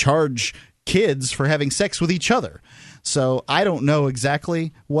where they charge kids for having sex with each other. So I don't know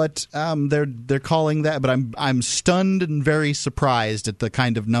exactly what they're calling that, but I'm stunned and very surprised at the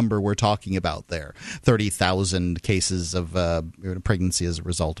kind of number we're talking about there. 30,000 cases of pregnancy as a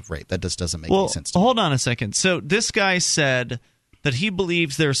result of rape. That just doesn't make any sense to me. Hold on a second. So this guy said that he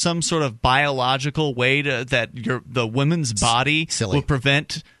believes there's some sort of biological way that the woman's body will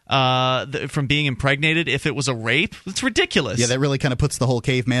prevent from being impregnated if it was a rape. It's ridiculous. Yeah, that really kind of puts the whole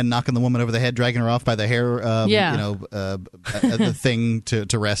caveman knocking the woman over the head, dragging her off by the hair, the thing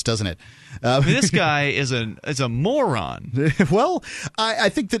to rest, doesn't it? This guy is a moron. Well, I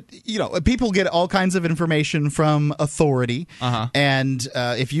think that people get all kinds of information from authority, and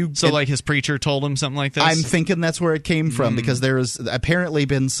if you like his preacher told him something like this. I'm thinking that's where it came from because there has apparently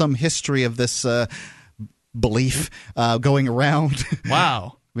been some history of this belief going around.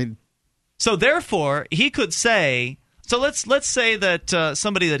 Wow. I mean, so therefore, he could say. So let's say that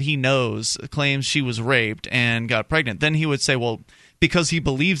somebody that he knows claims she was raped and got pregnant. Then he would say, well, because he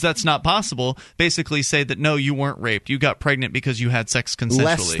believes that's not possible, basically say that, no, you weren't raped. You got pregnant because you had sex consensually.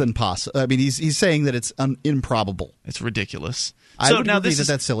 Less than possible. I mean, he's saying that it's improbable. It's ridiculous. I would agree that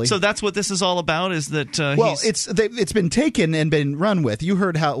that's silly. So that's what this is all about, is that it's been taken and been run with. You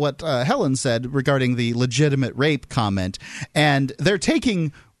heard what Helen said regarding the legitimate rape comment, and they're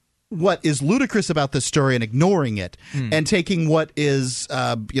taking what is ludicrous about this story and ignoring it, and taking what is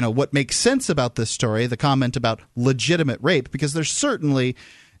what makes sense about this story, the comment about legitimate rape, because there's certainly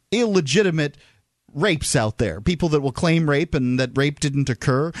illegitimate rapes out there, people that will claim rape and that rape didn't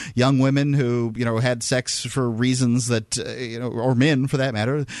occur, young women who had sex for reasons that or men for that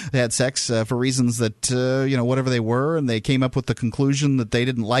matter, they had sex for reasons that whatever they were, and they came up with the conclusion that they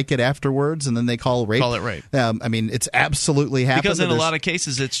didn't like it afterwards, and then they call it rape. I mean, it's absolutely happened, because in a lot of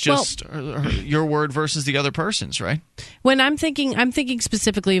cases it's just your word versus the other person's, right? When I'm thinking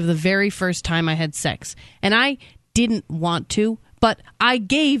specifically of the very first time I had sex, and I didn't want to, but I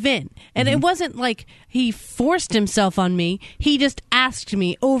gave in. And it wasn't like he forced himself on me. He just asked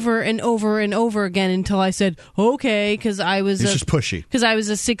me over and over and over again until I said, okay, because I was just pushy. Because I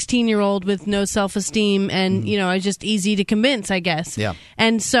was a 16-year-old with no self-esteem, and, I was just easy to convince, I guess. Yeah.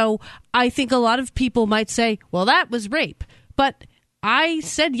 And so I think a lot of people might say, well, that was rape. But I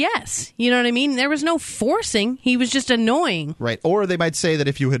said yes. You know what I mean? There was no forcing. He was just annoying. Right. Or they might say that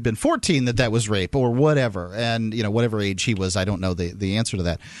if you had been 14 that was rape or whatever. And, whatever age he was, I don't know the answer to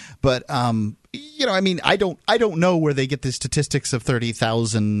that. But, I mean, I don't know where they get the statistics of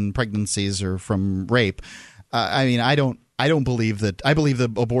 30,000 pregnancies or from rape. I mean, I don't believe that. I believe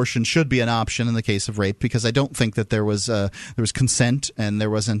that abortion should be an option in the case of rape, because I don't think that there was consent and there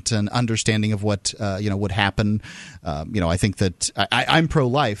wasn't an understanding of what would happen. I think that I'm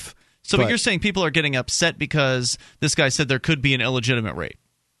pro-life. So, but you're saying people are getting upset because this guy said there could be an illegitimate rape.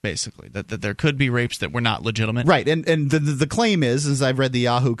 Basically, that there could be rapes that were not legitimate, right? And the claim is, as I've read the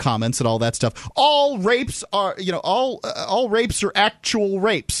Yahoo comments and all that stuff, all rapes are all rapes are actual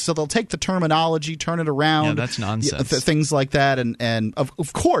rapes. So they'll take the terminology, turn it around. Yeah, that's nonsense. Things like that, and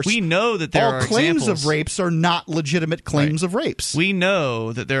of course, we know that there are claims examples of rapes are not legitimate claims of rapes. We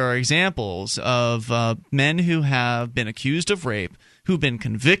know that there are examples of men who have been accused of rape, who've been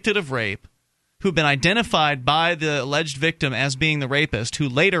convicted of rape, who've been identified by the alleged victim as being the rapist, who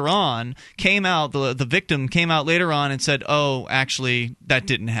later on came out, the victim came out later on and said, oh, actually, that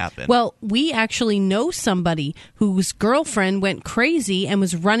didn't happen. Well, we actually know somebody whose girlfriend went crazy and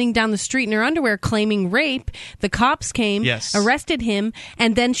was running down the street in her underwear claiming rape. The cops came, arrested him,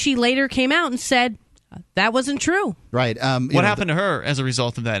 and then she later came out and said, that wasn't true. Right. What happened to her as a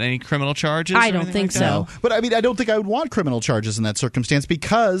result of that? Any criminal charges? I don't think so. No. But I mean, I don't think I would want criminal charges in that circumstance,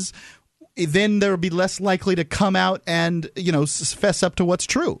 because then there would be less likely to come out and, fess up to what's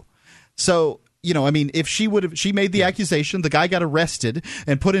true. So, I mean, if she made the accusation, the guy got arrested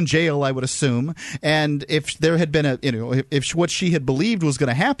and put in jail, I would assume. And if there had been if what she had believed was going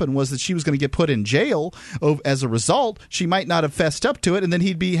to happen was that she was going to get put in jail as a result, she might not have fessed up to it, and then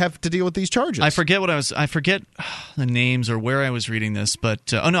he'd have to deal with these charges. I forget the names or where I was reading this,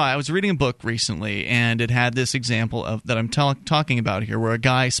 but I was reading a book recently, and it had this example of that I'm talking about here, where a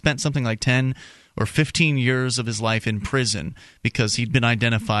guy spent something like 10 or 15 years of his life in prison because he'd been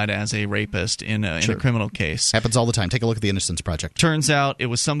identified as a rapist in a criminal case. Happens all the time. Take a look at the Innocence Project. Turns out it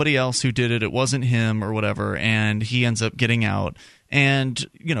was somebody else who did it. It wasn't him or whatever, and he ends up getting out. And,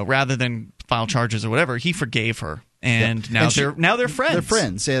 rather than file charges or whatever, he forgave her. And now they're friends. They're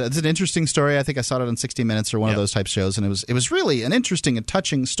friends. Yeah, it's an interesting story. I think I saw it on 60 Minutes or one of those type shows, and it was really an interesting and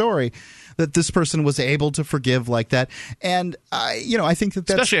touching story that this person was able to forgive like that. And I think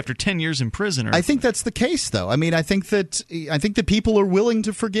that's especially after 10 years in prison. I think that's the case, though. I mean, I think that people are willing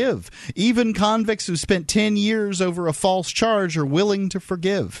to forgive. Even convicts who spent 10 years over a false charge are willing to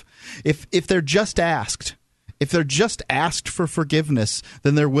forgive if they're just asked. If they're just asked for forgiveness,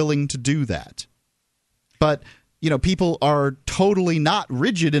 then they're willing to do that. But people are totally not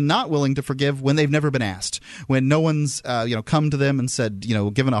rigid and not willing to forgive when they've never been asked, when no one's come to them and said,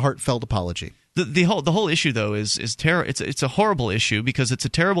 given a heartfelt apology. The whole issue, though, is it's a horrible issue, because it's a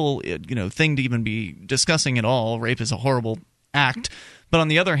terrible thing to even be discussing at all. Rape is a horrible act. But on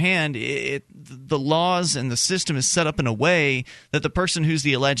the other hand, the laws and the system is set up in a way that the person who's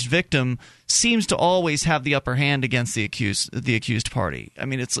the alleged victim seems to always have the upper hand against the accused party. I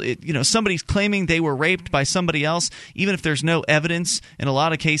mean, somebody's claiming they were raped by somebody else, even if there's no evidence. In a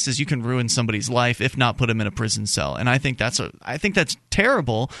lot of cases, you can ruin somebody's life, if not put them in a prison cell. And I think that's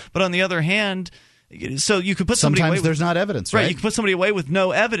terrible. But on the other hand, so you could put somebody away. Sometimes there's not evidence, right? You can put somebody away with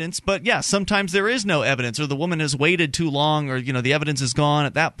no evidence, but sometimes there is no evidence, or the woman has waited too long, or the evidence is gone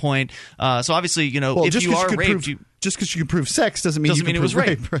at that point. So obviously, if you are raped, just because you can prove sex doesn't mean it was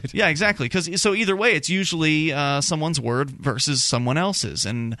rape. Right. Yeah, exactly. So either way, it's usually someone's word versus someone else's,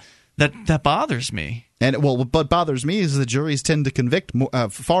 and that bothers me. And what bothers me is the juries tend to convict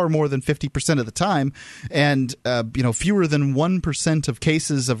far more than 50% of the time, and fewer than 1% of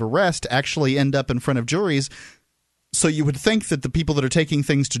cases of arrest actually end up in front of juries. So you would think that the people that are taking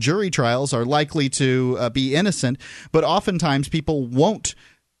things to jury trials are likely to be innocent, but oftentimes people won't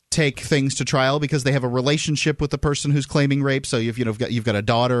take things to trial because they have a relationship with the person who's claiming rape. So you've got a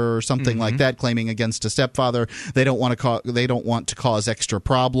daughter or something like that claiming against a stepfather. They don't want to cause extra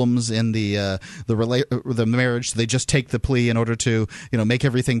problems in the marriage. So they just take the plea in order to make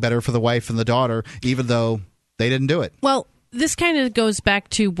everything better for the wife and the daughter, even though they didn't do it. Well, this kind of goes back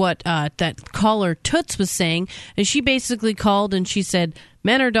to what that caller Toots was saying. And she basically called and she said,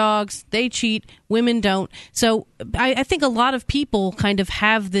 men are dogs, they cheat, women don't. So I think a lot of people kind of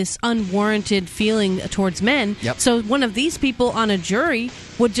have this unwarranted feeling towards men. Yep. So one of these people on a jury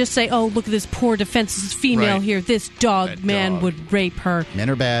would just say, oh, look at this poor defenseless female here. This dog man would rape her. Men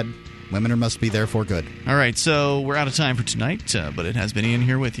are bad. Women must be therefore good. All right, so we're out of time for tonight, but it has been Ian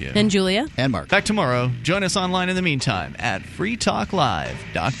here with you. And Julia. And Mark. Back tomorrow. Join us online in the meantime at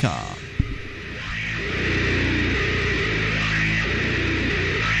freetalklive.com.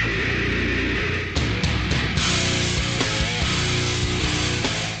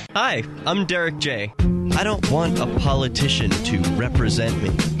 Hi, I'm Derek J. I don't want a politician to represent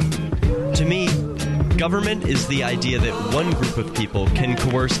me. To me, government is the idea that one group of people can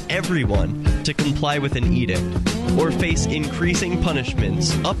coerce everyone to comply with an edict or face increasing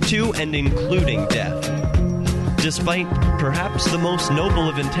punishments up to and including death. Despite perhaps the most noble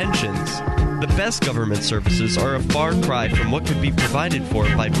of intentions, the best government services are a far cry from what could be provided for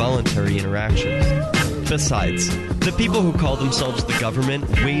by voluntary interactions. Besides, the people who call themselves the government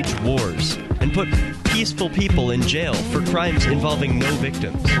wage wars and put peaceful people in jail for crimes involving no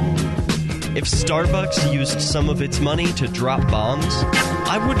victims. If Starbucks used some of its money to drop bombs,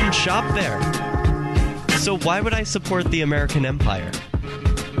 I wouldn't shop there. So why would I support the American empire?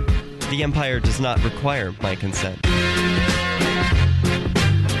 The empire does not require my consent.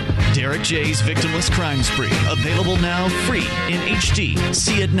 Derek J's Victimless Crime Spree. Available now free in HD.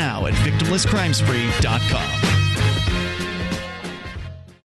 See it now at victimlesscrimespree.com.